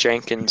 Patty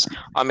Jenkins,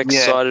 I'm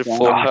excited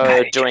for her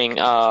Patty doing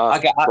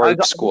Okay,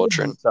 Rogue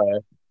Squadron.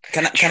 So,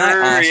 can I True,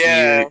 ask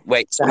yeah. you?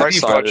 Wait, so I'm have you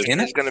excited. watched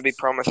It's it? going to be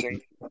promising.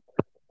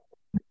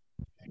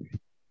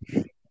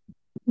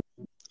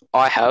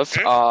 I have.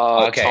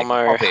 Okay,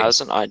 Tomo copy.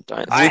 hasn't. I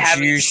don't. I Would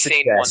haven't you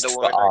seen suggest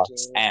Wonder for Woman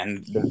us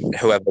and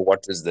whoever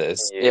watches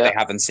this, if Yeah. they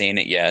haven't seen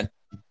it yet,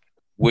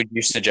 would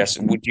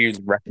you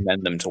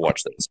recommend them to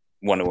watch this?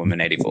 Wonder Woman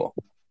 84.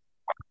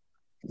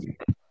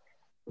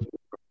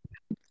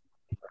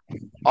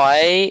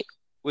 I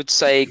would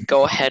say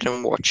go ahead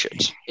and watch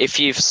it. If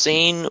you've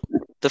seen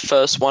the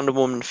first Wonder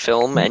Woman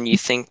film and you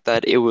think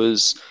that it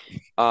was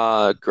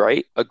a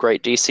great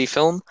DC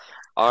film,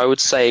 I would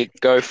say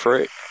go for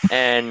it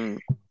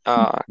and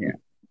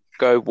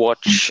go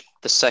watch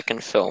the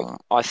second film.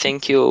 I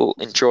think you'll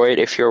enjoy it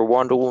if you're a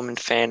Wonder Woman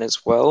fan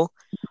as well.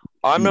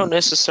 I'm not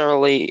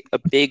necessarily a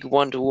big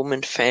Wonder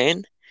Woman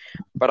fan,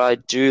 but I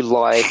do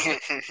like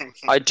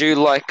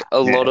a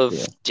lot of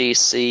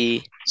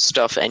DC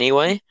stuff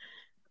anyway.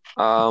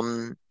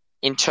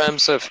 In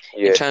terms of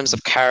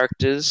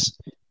characters,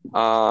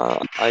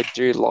 I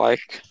do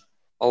like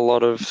a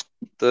lot of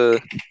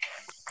the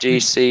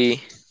DC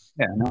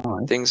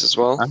things as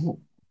well.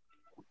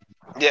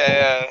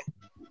 Yeah.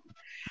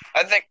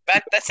 I think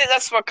that's it.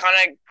 That's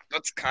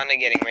what's kind of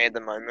getting me at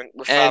the moment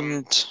with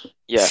And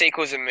yeah,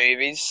 sequels and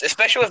movies,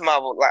 especially with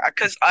Marvel. Like,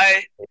 because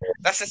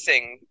that's the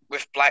thing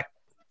with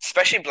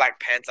especially Black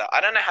Panther.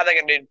 I don't know how they're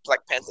gonna do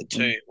Black Panther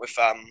 2 with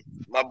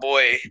my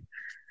boy.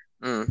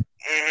 mm.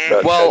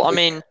 Mhm. Well, I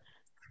mean,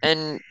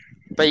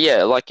 but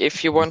yeah, like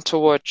if you want to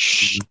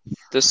watch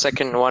the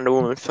second Wonder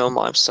Woman film,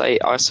 I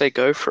say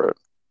go for it.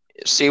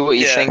 See what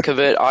you Yeah. think of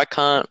it. I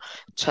can't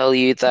tell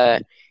you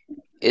that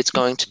it's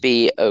going to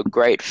be a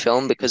great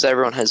film because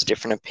everyone has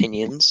different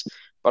opinions,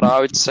 but I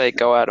would say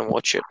go out and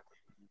watch it.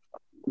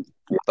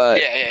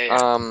 But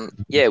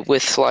Yeah.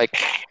 with like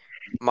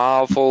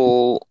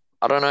Marvel,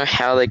 I don't know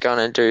how they're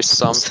gonna do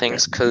some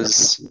things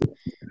because,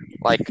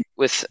 like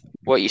with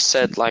what you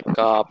said, like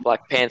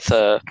Black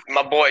Panther,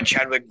 My boy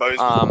Chadwick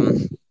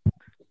Boseman.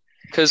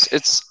 because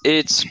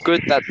it's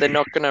good that they're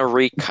not gonna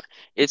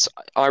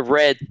I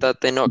read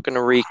that they're not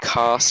gonna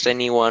recast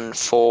anyone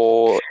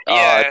for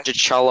Yeah.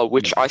 T'Challa,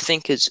 which I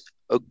think is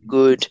a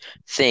good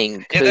thing Yeah,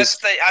 because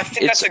I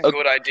think that's it's a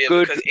good idea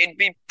good- because it'd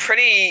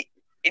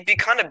be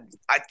kind of,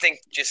 I think,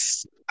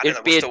 just I don't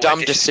it'd know, be a what's the word,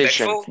 dumb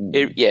decision. disrespectful?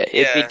 It'd be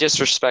Yeah.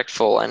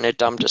 disrespectful and a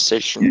dumb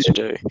decision to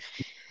do.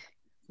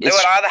 They It's-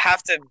 would either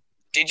have to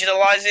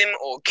digitalize him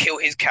or kill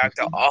his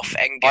character off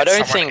and I get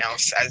don't someone think-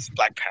 else as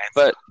Black Panther.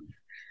 but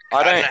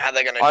I don't know how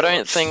they're gonna. I do don't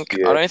it. think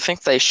Yeah. I don't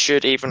think they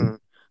should even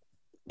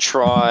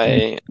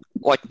try.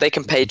 Like they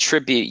can pay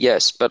tribute,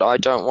 yes, but I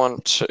don't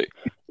want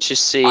to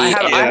see I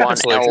have a anyone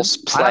solution. else I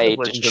have a play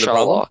solution to the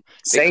problem. T'Challa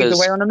Saved because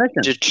away on a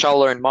mission.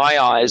 T'Challa in my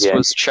eyes Yeah.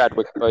 was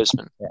Chadwick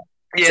Boseman.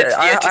 Yeah, So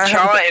I have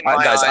T'Challa in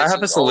my guys, I eyes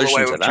have a is all the way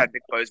solution to with that.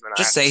 Chadwick Boseman, I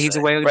Just have say to he's say.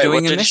 away Wait, what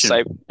doing a did you mission,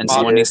 say? and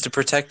someone Yeah. needs to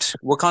protect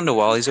Wakanda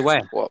while he's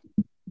away. What?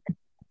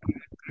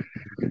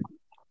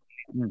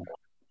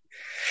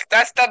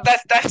 That's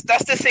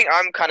the thing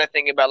I'm kind of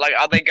thinking about. Like,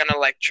 are they gonna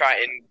like try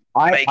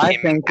and make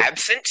him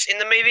absent in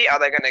the movie? Are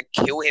they gonna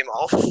kill him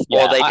off?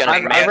 Or are they gonna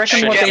I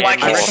reckon what they,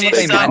 like I his reckon what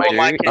they sister might or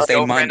like do his is they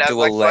might girlfriend as, do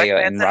a like, Black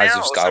Leia in Panther Rise now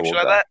of or something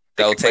like Skywalker. that?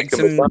 They'll take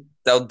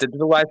they'll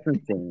digitalize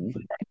some scenes,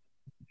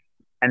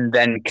 and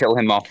then kill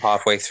him off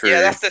halfway through.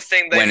 Yeah, that's the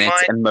thing. They when it's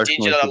might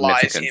emotionally digitalize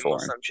significant him for or him.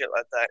 some shit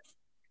like that.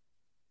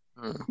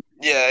 Hmm.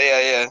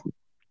 Yeah.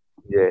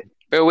 Yeah.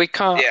 But we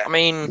can't. Yeah. I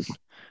mean,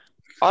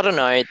 I don't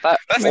know. That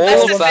That's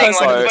all the of thing. that Like,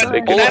 though, but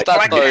all all that of that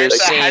Black though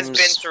Panther has been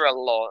seems. through a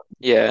lot.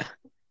 Yeah.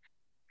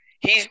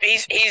 He's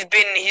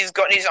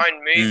got his own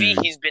movie.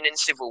 He's been in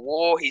Civil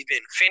War. He's been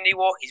in Infinity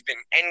War. He's been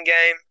in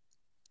Endgame.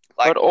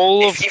 Like, But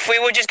all of if we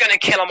were just going to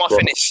kill him off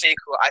in his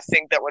sequel, I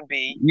think that would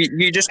be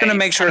You're just going to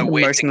make sure it's kinda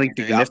weird thing emotionally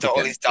to do. After all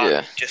significant. he's done,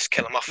 Yeah. just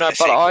kill him off no, in a but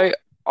sequel.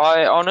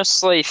 I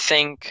honestly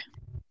think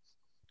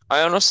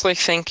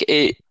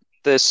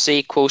the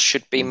sequel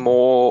should be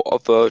more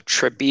of a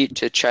tribute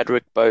to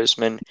Chadwick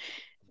Boseman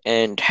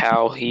and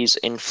how he's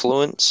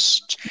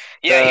influenced.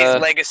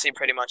 His legacy,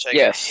 pretty much. I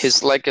guess.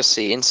 His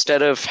legacy.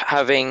 Instead of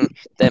having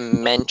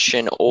them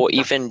mention or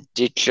even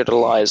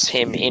digitalize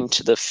him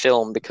into the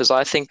film, because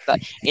I think that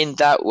in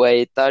that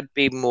way that'd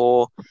be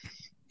more.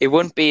 It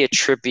wouldn't be a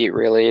tribute,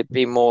 really. It'd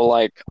be more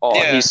like,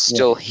 he's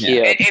still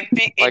here. It'd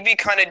be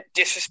kind of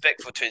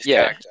disrespectful to his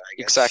character, I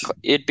guess. Exactly.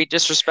 It'd be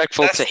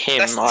disrespectful to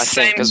him, I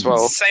think, as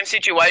well. Same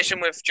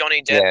situation with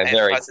Johnny Depp and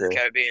Pirates of the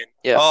Caribbean.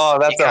 Yeah. Oh,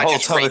 that's a whole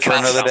topic for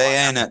another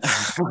day, ain't it?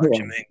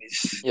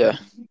 Yeah.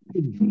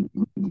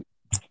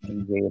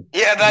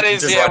 Yeah, that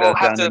is. Just We'll write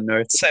have it down in to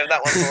notes. save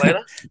that one for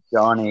later.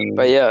 Johnny.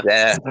 But yeah.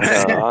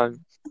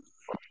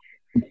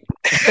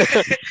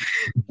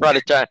 Write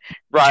it down.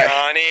 Right.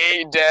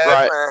 Johnny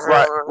Depp.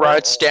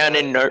 Writes down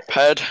in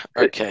notepad.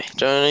 Okay.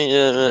 Johnny.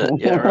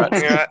 Yeah.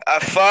 Right.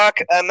 Fuck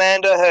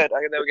Amanda Heard.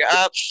 Okay, there we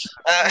go.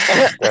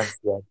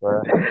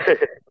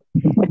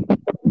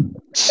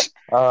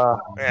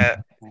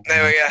 Yeah.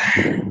 There we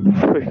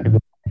go.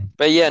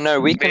 But yeah, no,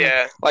 we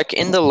can like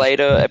in the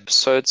later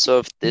episodes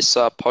of this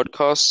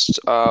podcast,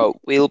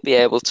 we'll be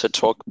able to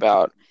talk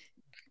about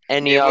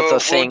any other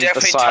thing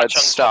besides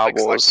Star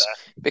Wars,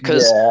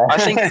 because I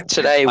think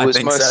today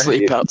was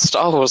mostly about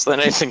Star Wars than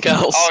anything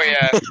else. Oh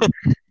yeah.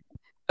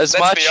 As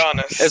much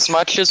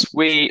as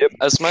we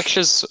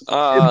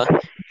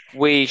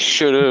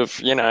should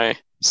have,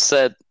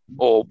 said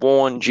or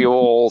warned you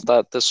all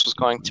that this was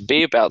going to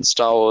be about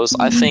Star Wars,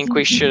 I think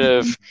we should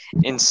have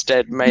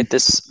instead made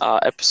this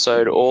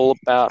episode all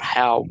about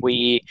how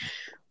we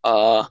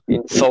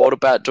thought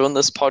about doing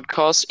this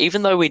podcast.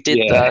 Even though we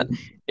did that,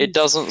 it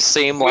doesn't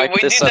seem like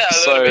we this did that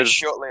episode. A little bit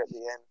shortly at the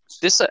end.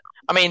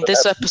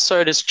 This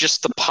episode is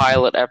just the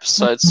pilot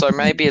episode, so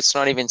maybe it's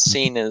not even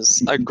seen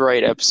as a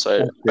great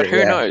episode. But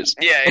who knows?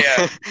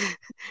 Yeah.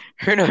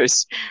 Who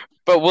knows?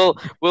 But we'll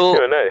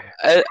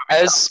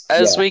as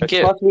we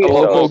get a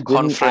lot more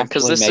confident,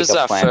 because this is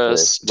our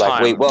first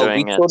time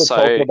doing it. We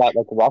talked about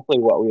roughly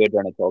what we were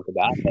going to talk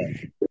about.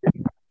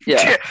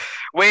 Yeah.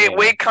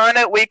 We're kind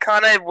of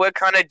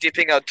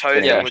dipping our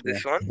toes in with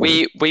this one.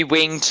 We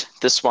winged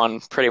this one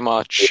pretty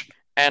much,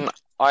 and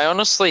I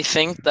honestly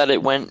think that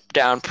it went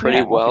down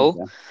pretty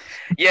well.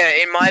 Yeah,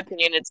 in my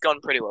opinion, it's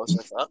gone pretty well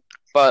so far.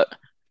 But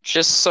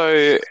just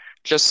so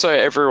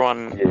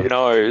everyone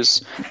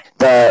knows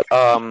that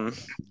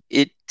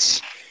it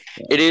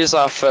is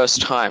our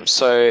first time.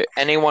 So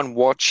anyone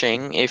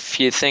watching, if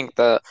you think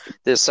that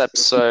this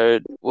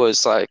episode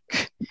was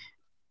like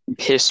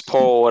piss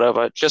poor or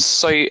whatever,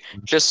 just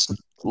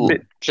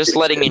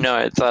letting you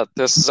know that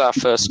this is our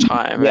first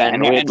time,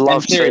 and we'd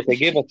love to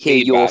hear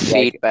your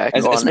feedback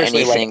on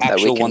anything that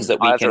we can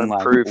either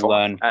improve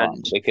on.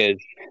 Because,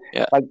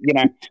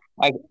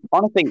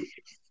 honestly.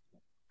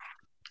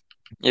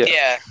 No.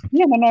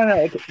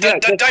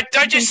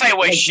 Don't just say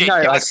we're shit.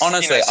 No,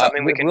 honestly,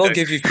 we'll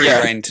give you free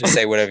reign to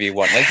say whatever you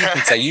want. Like, you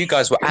can say you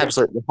guys were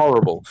absolutely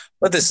horrible,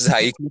 but this is how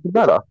you can make it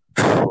better.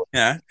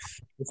 Yeah.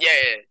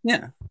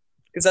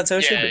 Because that's how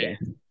it should be.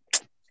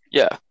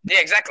 Yeah,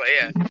 exactly.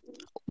 Yeah.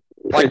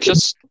 Like,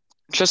 just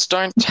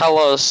don't tell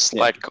us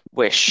like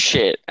we're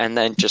shit and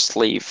then just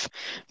leave,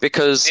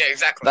 because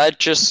that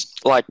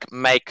just like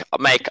make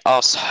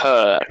us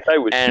hurt,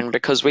 and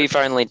because we've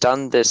only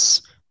done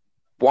this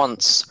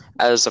once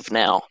as of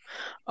now,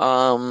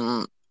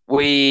 it's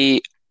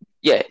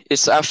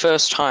our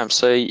first time,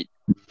 so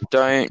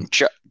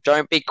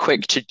don't be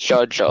quick to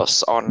judge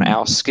us on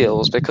our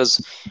skills, because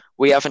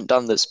we haven't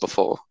done this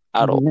before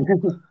at all.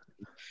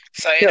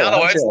 So in other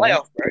words, lay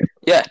off, bro.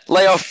 Yeah,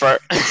 lay off, bro.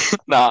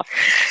 Nah,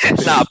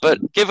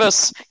 but give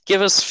us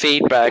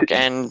feedback,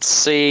 and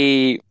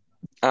see,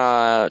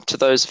 to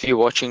those of you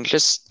watching,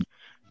 just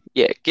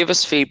give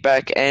us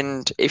feedback,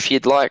 and if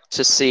you'd like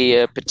to see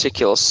a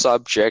particular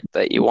subject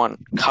that you want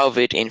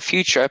covered in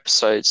future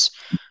episodes,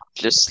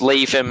 just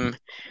leave them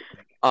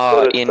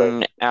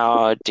in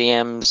our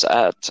DMs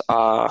at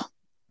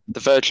the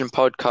Virgin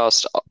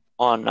Podcast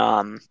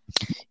on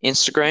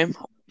Instagram,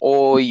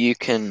 or you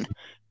can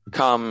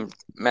come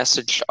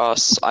message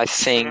us, I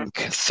think,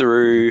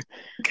 through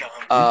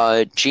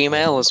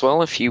Gmail as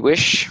well, if you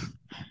wish.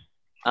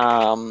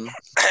 All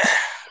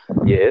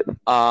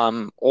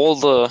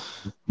the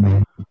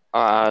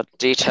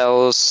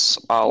details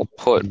I'll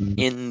put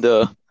in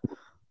the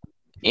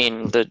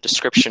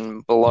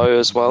description below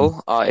as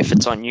well. If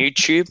it's on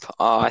YouTube,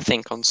 I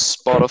think on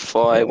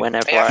Spotify,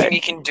 whenever I think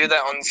you can do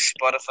that on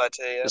Spotify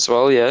too. As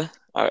well, yeah.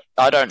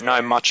 I don't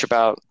know much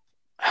about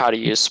how to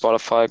use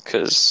Spotify,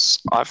 because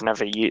I've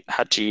never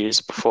had to use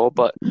it before,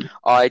 but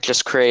I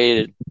just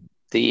created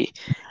the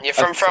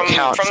from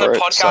the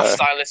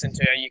podcasts I listen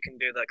to, you can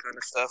do that kind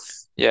of stuff.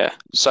 Yeah,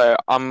 so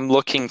I'm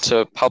looking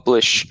to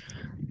publish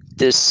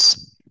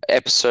this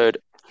episode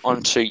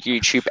onto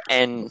YouTube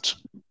and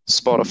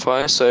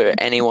Spotify, so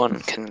anyone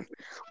can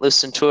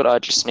listen to it. I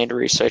just need to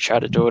research how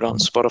to do it on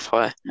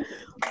Spotify.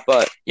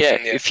 But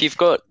if you've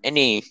got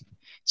any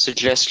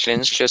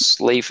suggestions, just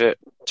leave it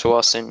to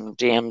us in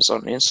DMs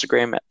on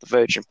Instagram at the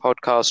Virgin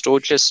Podcast, or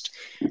just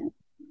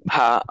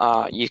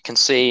you can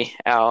see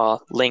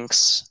our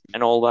links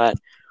and all that,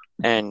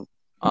 and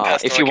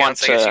if you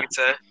want accounts, I guess you to, could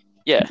say.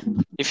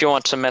 if you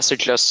want to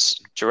message us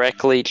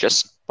directly,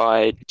 just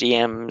by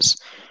DMs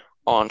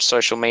on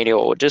social media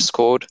or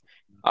Discord,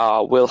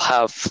 we'll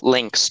have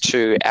links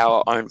to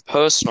our own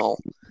personal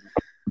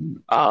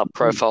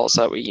profiles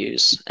that we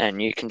use,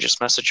 and you can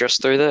just message us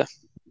through there.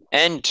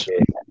 And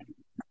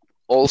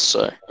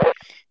also,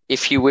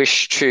 if you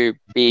wish to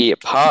be a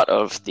part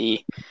of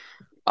the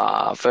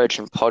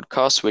Virgin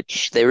podcast,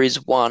 which there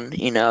is one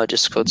in our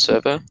Discord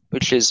server,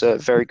 which is a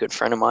very good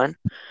friend of mine,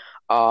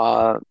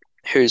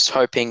 who's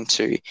hoping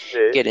to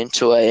get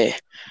into a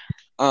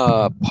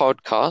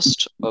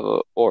podcast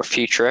or a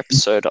future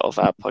episode of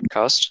our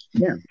podcast.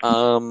 Yeah.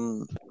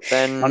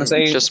 Then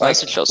Honestly, just like,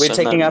 message us. we're and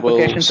taking then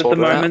applications at we'll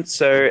the sort it out. moment,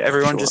 so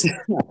everyone Sure. just.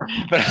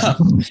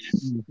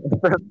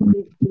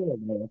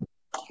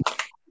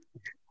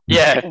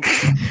 Yeah.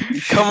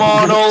 Come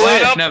on, all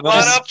Line in. up, No, but line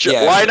it's- up.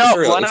 yeah, line up, for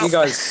real, line if you up.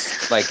 guys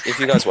if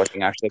you guys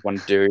watching actually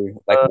want to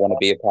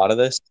be a part of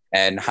this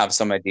and have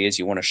some ideas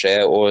you want to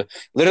share, or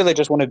literally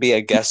just want to be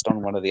a guest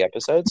on one of the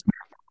episodes,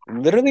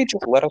 literally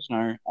just let us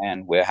know,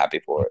 and we're happy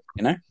for it.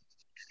 You know,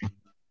 the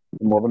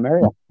more the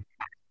merrier.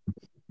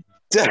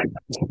 The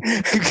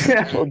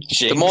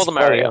more the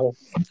merrier.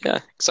 Yeah,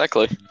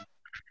 exactly.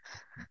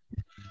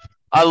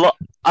 I love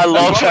one way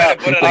how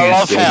to put it,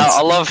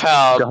 I love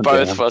how God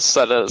both damn. of us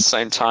said it at the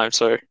same time.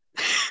 So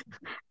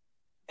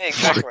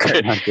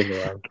Exactly.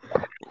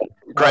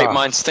 great Ah.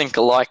 minds think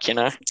alike, you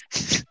know.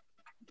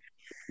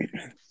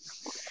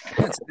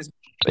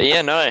 But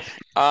yeah, no.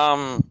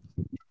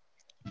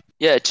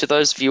 Yeah, to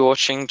those of you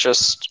watching,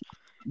 just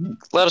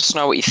let us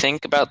know what you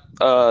think about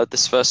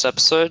this first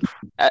episode.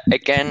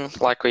 Again,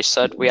 like we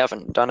said, we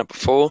haven't done it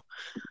before.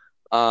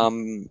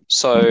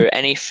 So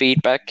any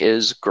feedback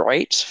is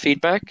great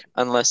feedback,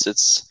 unless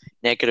it's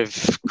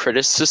negative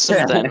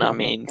criticism. Then I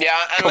mean, Yeah,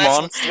 Come unless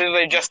on. it's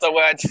literally just the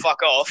words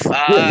 "fuck off."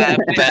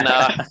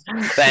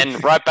 then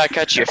right back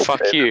at you.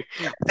 Fuck you.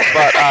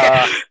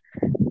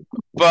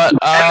 But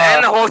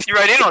and the horse you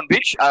rode in on,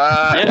 bitch.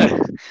 yeah.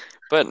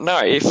 But no,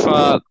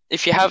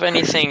 if you have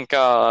anything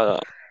to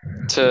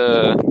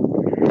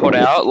put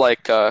out,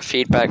 like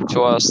feedback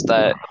to us,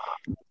 that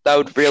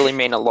would really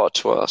mean a lot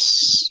to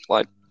us.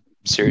 Like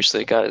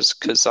seriously, guys,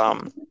 because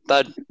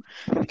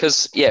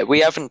we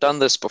haven't done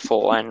this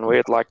before, and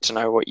we'd like to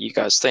know what you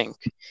guys think.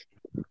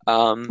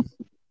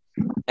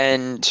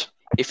 And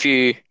if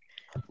you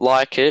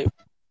like it,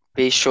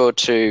 be sure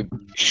to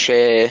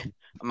share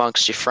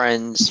amongst your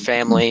friends,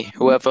 family,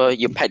 whoever,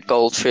 your pet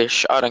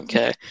goldfish. I don't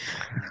care.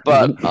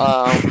 But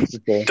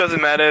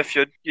Doesn't matter if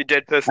you're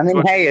dead person. I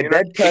mean, hey, a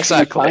dead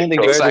person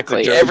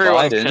exactly.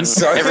 Everyone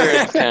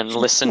can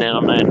listen in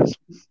on it.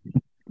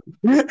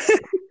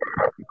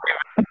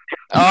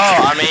 Oh,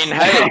 I mean,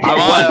 hey, come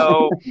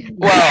on.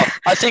 Well,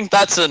 I think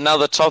that's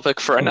another topic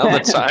for another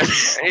time.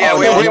 Yeah, Oh,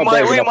 we no, I'm not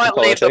might bringing up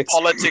the leave the politics.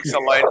 politics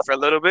alone for a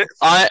little bit.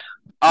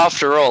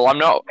 After all, I'm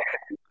not.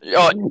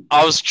 Oh,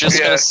 I was just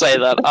Yeah. gonna say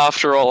that.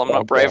 After all, I'm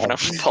not brave God.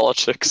 enough for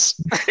politics.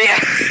 Yeah.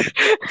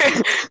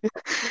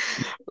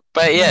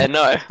 But yeah,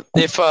 no.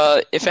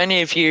 If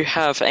any of you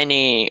have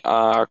any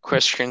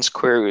questions,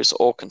 queries,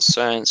 or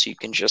concerns, you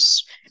can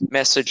just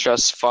message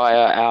us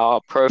via our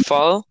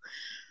profile,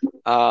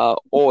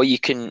 or you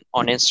can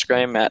on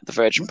Instagram at the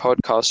Virgin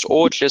Podcast,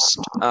 or just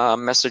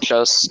message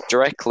us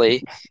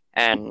directly,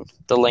 and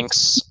the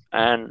links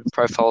and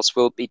profiles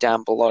will be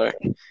down below.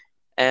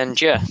 And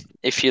yeah,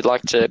 if you'd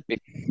like to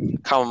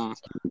become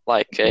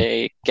like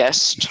a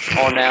guest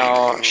on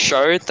our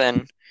show,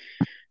 then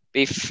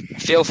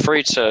feel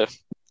free to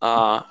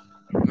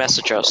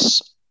message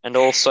us. And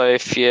also,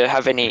 if you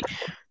have any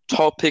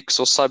topics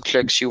or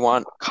subjects you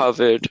want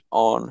covered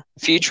on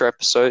future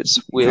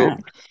episodes, we'll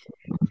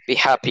be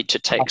happy to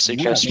take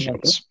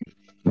suggestions.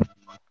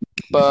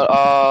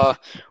 But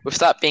with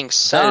that being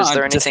said, is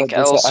there anything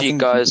else you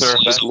guys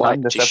would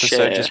like this to episode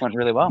share just went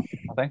really well,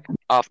 I think.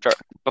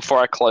 before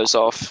I close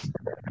off?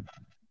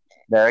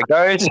 There it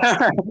goes.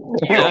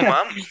 Your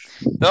mum.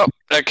 Oh,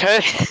 okay.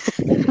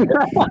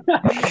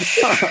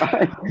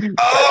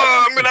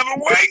 Oh, I'm gonna have a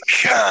wank.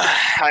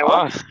 Hey,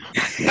 what?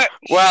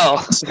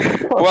 Well,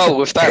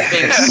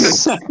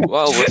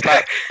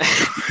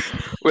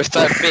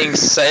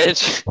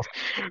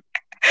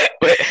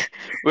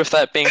 with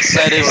that being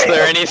said, is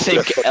there anything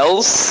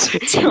else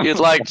you'd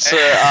like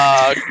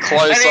to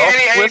close off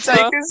Any with?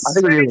 takers? I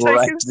think we Any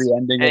wrecked takers? the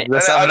ending Hey, of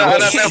this. I don't know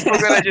haven't we? if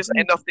we're gonna just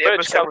end off the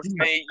episode with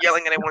me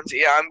yelling at everyone's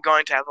ear. I'm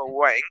going to have a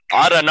wank.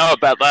 I don't know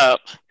about that.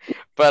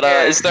 But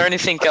Yeah. is there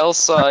anything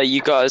else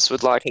you guys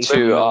would like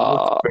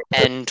to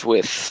end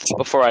with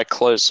before I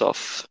close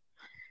off?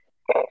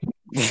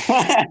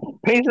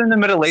 Peace in the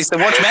Middle East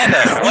and watch Mando.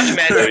 Watch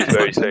Mando.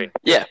 Very soon.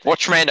 Yeah,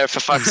 watch Mando for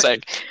fuck's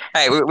sake.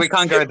 Hey, we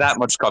can't go that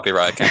much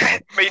copyright, can we?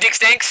 But your dick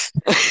stinks.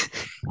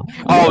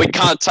 Oh, we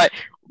can't take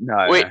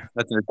No, Wait. no,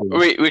 that's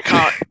ridiculous.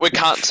 we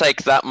can't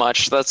take that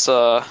much. That's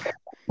someone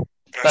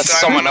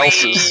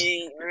else's.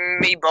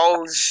 Me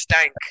balls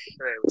stank.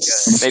 There we go.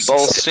 They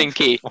both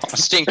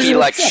stinky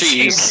like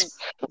cheese.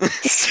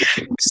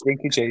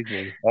 Stinky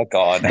cheesy. Oh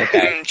god.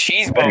 Okay.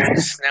 Cheese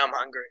balls. Now I'm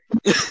hungry.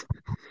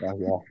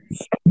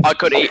 I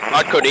could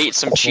eat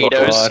some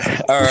Cheetos.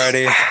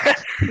 Alrighty.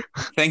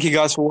 Thank you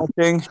guys for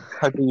watching.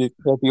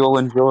 Hope you all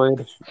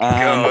enjoyed.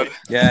 God.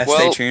 Yeah, stay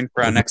Well- tuned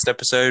for our next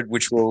episode,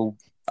 which will,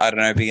 I don't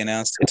know, be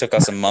announced. It took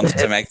us a month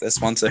to make this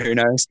one, so who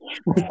knows?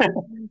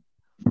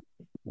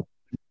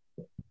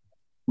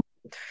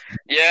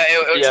 Yeah,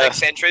 it would Yeah. take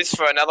centuries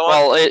for another one.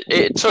 Well,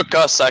 it took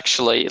us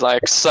actually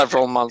like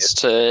several months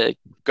to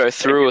go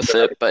through with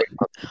it, but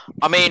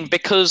I mean,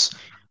 because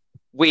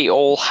we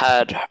all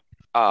had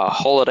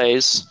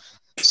holidays,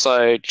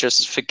 so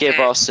just forgive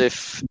us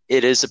if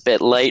it is a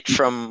bit late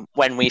from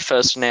when we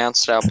first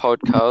announced our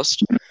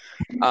podcast.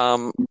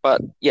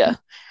 But yeah,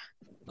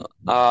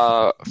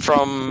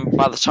 from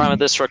by the time of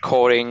this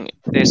recording,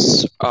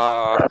 this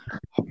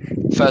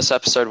first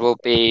episode will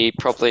be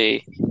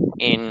probably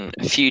in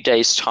a few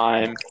days'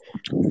 time.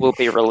 Will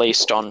be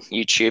released on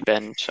YouTube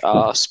and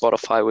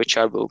Spotify, which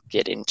I will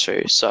get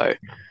into. So,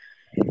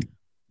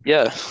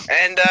 yeah.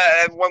 And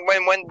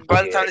when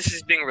by the time this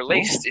is being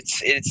released,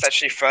 it's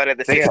actually Friday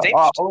the 15th.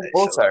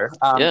 Also,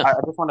 Yeah. I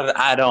just wanted to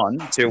add on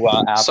to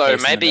our So place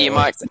in maybe the you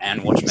Middle might- East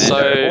and watch Mando.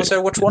 so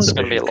Also watch it's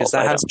gonna be WandaVision, a lot because that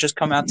later. has just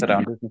come out today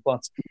on Disney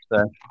Plus.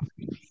 So,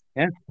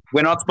 yeah.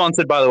 We're not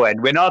sponsored, by the way.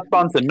 We're not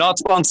sponsored. Not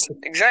sponsored.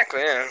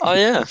 Exactly. Yeah. Oh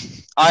yeah.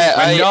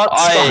 We're not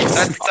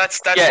sponsored. That's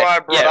yeah, why I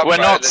brought up. we're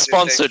Friday not the 15th.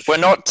 sponsored.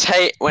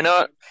 We're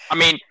not. I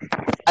mean,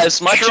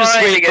 as much as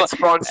Trying we to get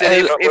sponsored.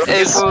 If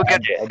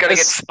we gotta get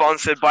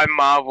sponsored by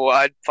Marvel,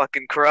 I'd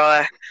fucking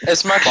cry.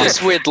 as much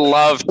as we'd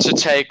love to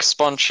take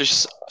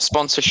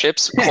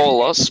sponsorships,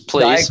 call us,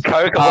 please.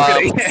 Diet Coke,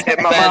 Yeah,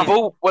 Then-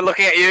 Marvel, we're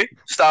looking at you.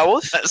 Star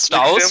Wars.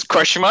 Star Wars?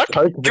 Question mark.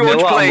 Coke, George,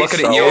 vanilla, I'm please.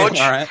 looking at you. George.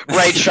 All right.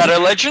 Raid Shadow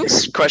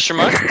Legends? Question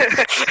mark.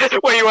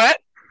 Where you at?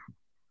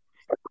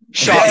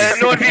 Shark.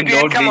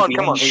 NordVPN. Come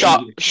on.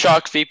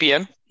 Shark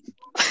VPN.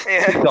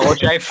 Yeah. Dollar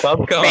Shave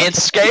Club, come on.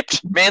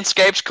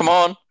 Manscaped. Come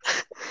on.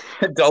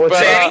 Dollar But,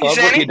 Shave Zanny, Club, what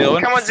you Zanny,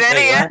 doing? come on, Zanny.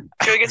 Wait, Yeah. what?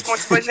 Should we get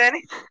sponsored by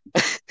Zanny?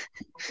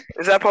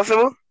 Is that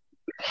possible?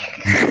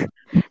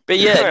 But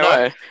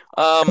yeah,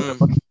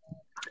 no.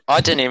 I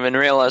didn't even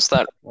realize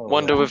that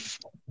Wonder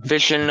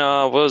Vision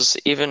was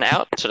even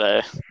out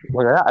today.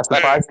 Look at that. I'm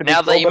surprised to be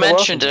Now that told you it wasn't.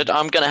 mentioned it,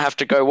 I'm gonna have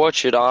to go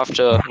watch it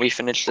after we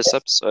finish this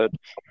episode.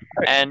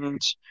 And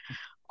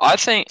I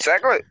think,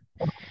 Exactly.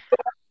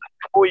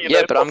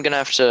 yeah, but I'm gonna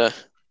have to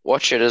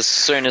watch it as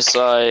soon as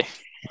I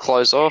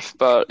close off.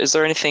 But is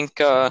there anything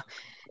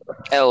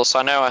else?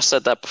 I know I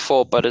said that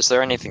before, but is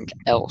there anything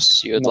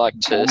else you would like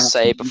to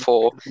say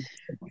before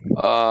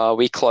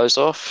we close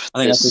off I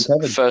think that's this all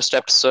covered. first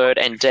episode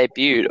and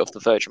debut of the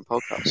Virgin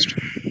Podcast?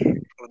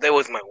 Well, there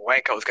was my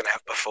wank I was gonna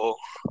have before.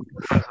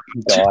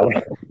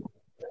 God.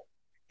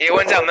 Yeah,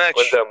 when's our merch?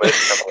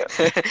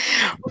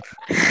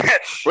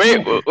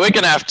 We're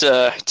gonna have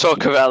to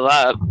talk about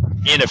that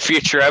in a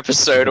future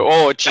episode,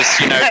 or just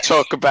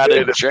talk about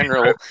it in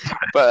general.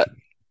 But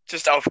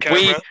Just off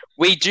camera.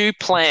 we do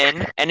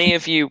plan. Any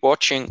of you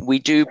watching, we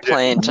do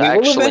plan to We will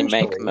actually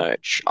make eventually.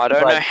 merch. I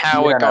don't But know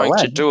how we we're don't know going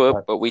to when. do it,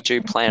 but we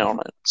do plan on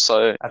it.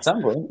 So At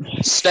some point.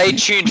 stay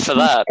tuned for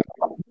that.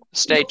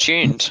 Stay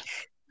tuned.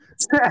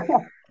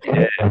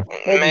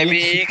 Maybe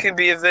you could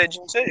be a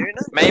virgin too. You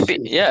know? Maybe,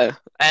 yeah,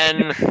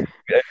 and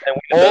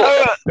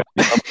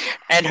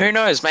and who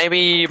knows? Maybe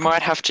you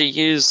might have to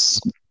use.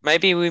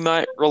 Maybe we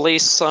might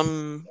release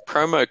some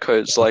promo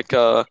codes like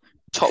top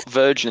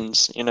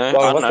virgins. I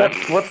don't know.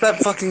 What's that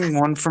fucking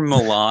one from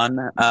Milan?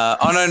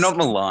 Oh no, not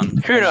Milan.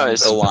 Who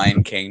knows? The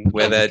Lion King,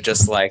 where they're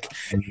just like,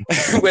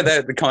 where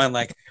they're kind of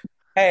like,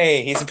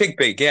 hey, he's a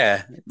pig.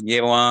 Yeah,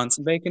 you want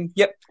some bacon?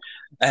 Yep.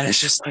 And it's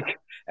just like,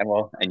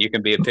 and you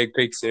can be a pig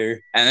too.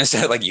 And it's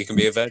like, you can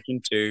be a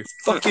virgin too.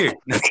 Fuck you.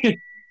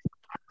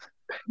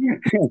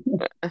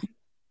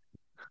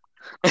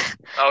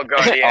 Oh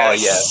god, yeah.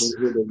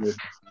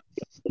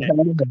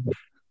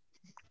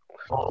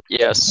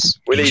 Yes.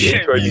 We need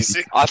intro You music.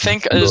 sick- I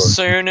think as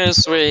soon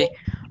as to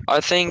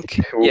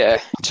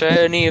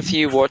any of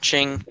you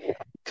watching,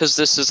 because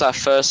this is our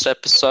first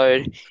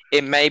episode,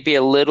 it may be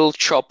a little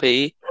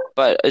choppy,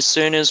 but as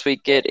soon as we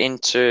get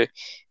into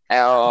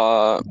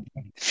our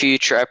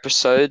future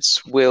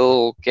episodes,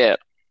 we'll get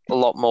a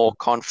lot more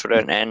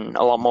confident and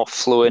a lot more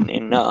fluent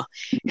in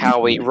how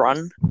we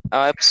run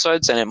our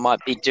episodes, and it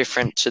might be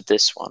different to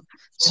this one.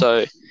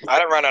 So, I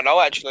don't run at all,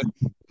 actually.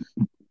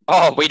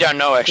 we don't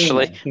know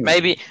actually.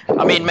 Maybe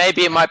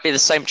it might be the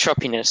same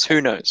choppiness. Who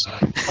knows?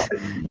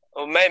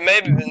 Well,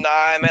 maybe. Nah,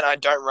 I mean, I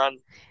don't run.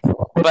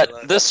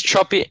 But this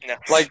choppy, No.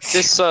 like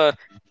this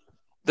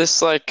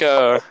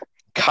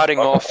cutting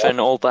off and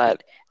all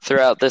that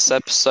throughout this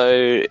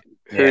episode.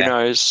 Who Yeah.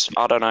 knows?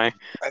 I don't know. I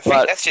think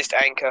But- that's just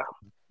Anchor.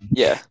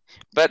 Yeah,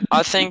 but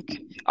I think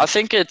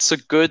it's a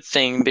good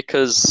thing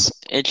because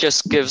it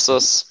just gives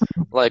us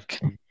like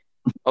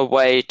a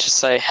way to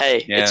say,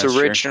 hey, Yeah, it's that's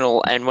true.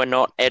 original, and we're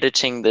not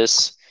editing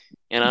this.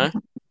 Yeah.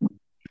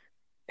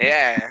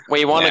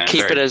 We want to Yeah,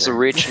 keep it very as true.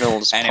 original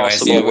as Anyways,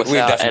 possible yeah, we're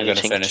without definitely going to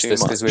editing finish too this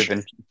much. because we've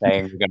been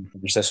saying we're going to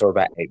finish this for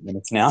about 8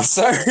 minutes now.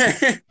 So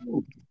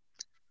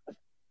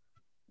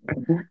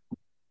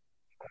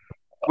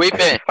we've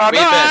been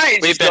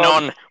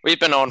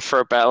on for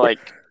about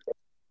like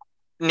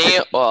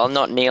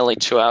not nearly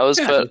 2 hours,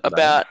 but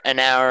about an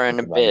hour and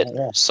a bit.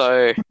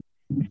 So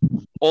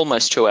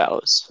almost 2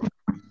 hours.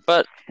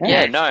 But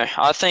yeah, no,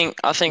 I think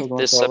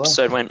this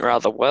episode went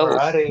rather well.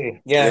 Alrighty.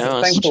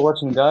 Yeah, thanks for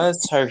watching,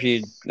 guys. Hope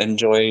you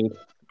enjoyed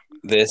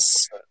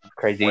this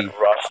crazy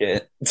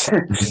shit.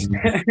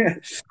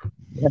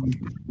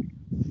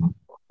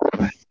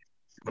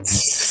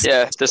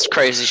 Yeah, this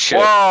crazy shit.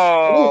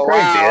 Whoa,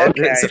 wow,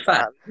 okay. It's a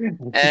fact.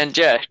 And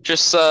yeah,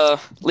 just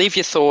leave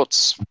your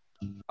thoughts,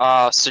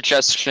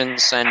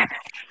 suggestions, and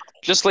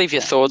just leave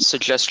your thoughts,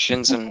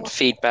 suggestions, and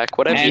feedback,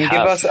 whatever and you give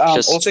have. us,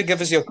 also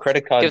give us your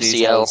credit card give us a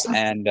details yell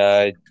and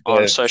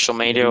on social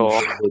media or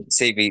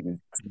CV on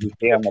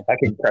the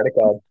fucking credit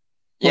card.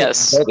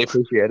 yes, Totally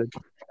appreciated.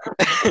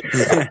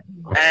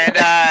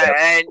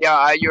 and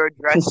your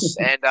address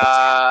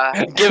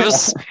and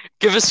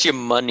give us your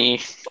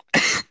money.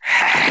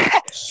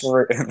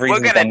 We're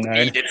gonna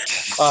need it.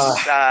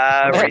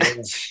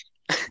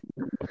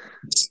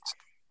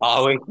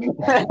 Are we?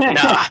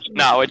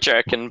 Nah, we're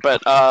joking,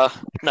 but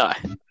no,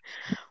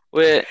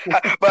 we're.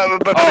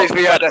 but please,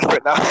 we are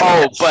desperate now.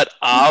 Oh, but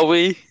are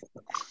we?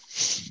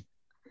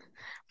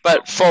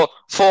 But for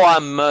our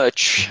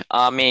merch,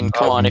 I mean,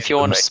 come on, if you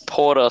want to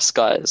support us,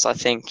 guys, I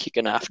think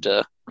you're gonna have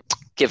to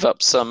give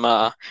up some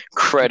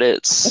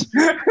credits,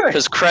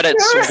 because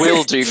credits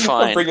will do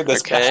fine.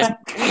 Okay.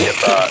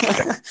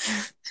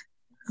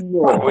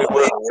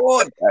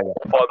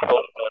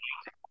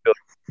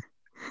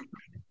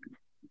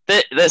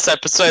 This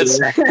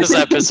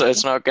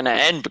episode's not gonna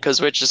end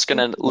because we're just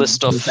gonna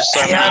list off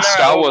so many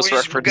Star Wars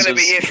references. We're gonna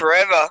be here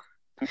forever.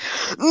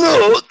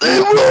 No, they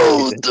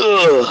won't.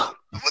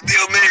 What do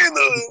you mean?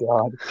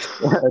 No,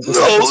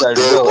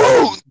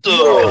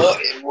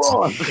 they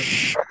won't.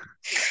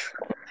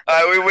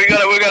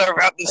 We gotta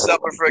wrap this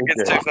up before it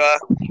gets too far.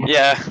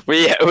 Yeah,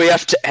 we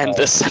have to end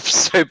this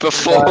episode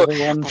before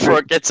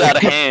it gets out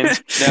of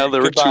hand. Now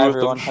there are two of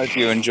everyone. them. Hope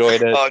you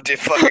enjoyed it. Oh dear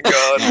fucking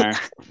god!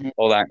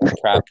 All that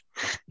crap.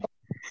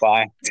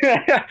 Bye.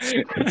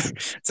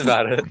 That's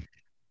about it.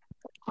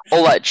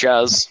 All that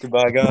jazz.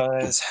 Goodbye,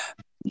 guys.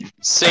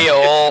 See you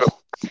all.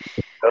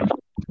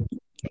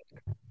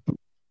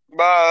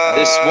 Bye.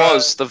 This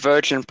was the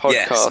Virgin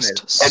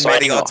Podcast. And may the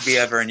Signing odds off. be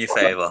ever in your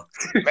favor.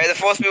 May the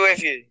force be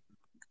with you.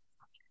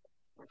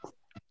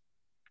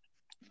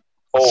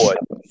 Forward.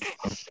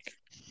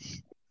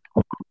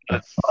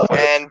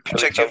 And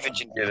protect your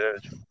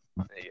virginity.